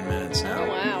 37 minutes now. Oh,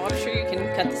 wow. I'm sure you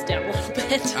can cut this down a little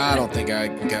bit. I don't think I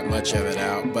got much of it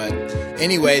out. But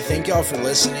anyway, thank y'all for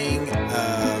listening.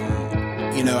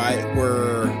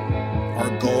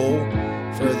 Our goal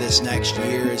for this next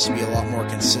year is to be a lot more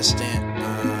consistent,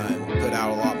 put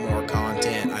out a lot more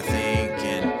content, I think,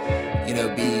 and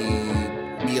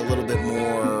be a little bit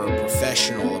more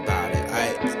professional about it.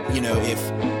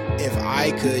 If I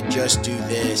could just do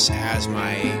this as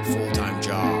my full-time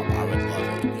job, I would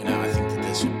love it. I think that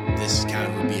this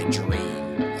kind of would be a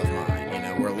dream of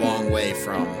mine. We're a long way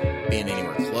from being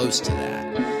anywhere close to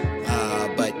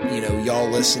that. But y'all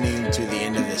listening to the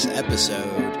end of this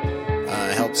episode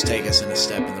helps take us in a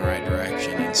step in the right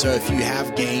direction. And so if you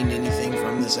have gained anything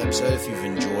from this episode, if you've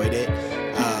enjoyed it,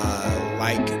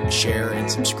 like, share,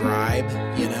 and subscribe.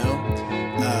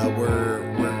 We're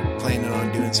planning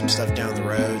on doing some stuff down the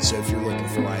road. So if you're looking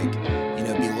for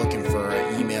be looking for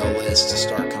an email list to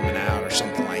start coming out or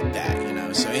something like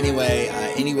that. So anyway,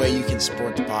 any way you can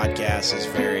support the podcast is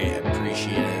very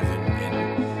appreciative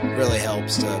and really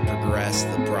helps to progress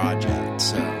the project.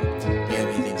 So, do you have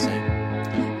anything to say?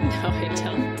 No, I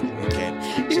don't. Okay.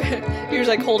 You're just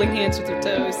like holding hands with your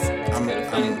toes. It's kind of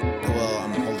funny.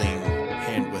 I'm holding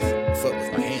foot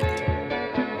with my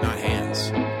hand, not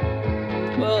hands.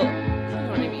 Well, you know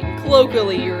what I mean.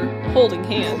 Colloquially, you're holding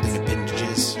hands. Holding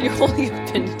appendages. You're holding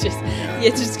appendages. Yeah,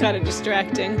 it's just kind of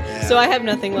distracting. Yeah. So I have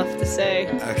nothing left to say.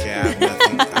 Okay,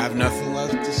 I have nothing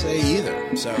left to say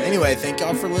either. So anyway, thank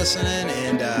y'all for listening,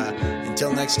 and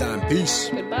until next time, peace.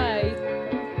 Goodbye.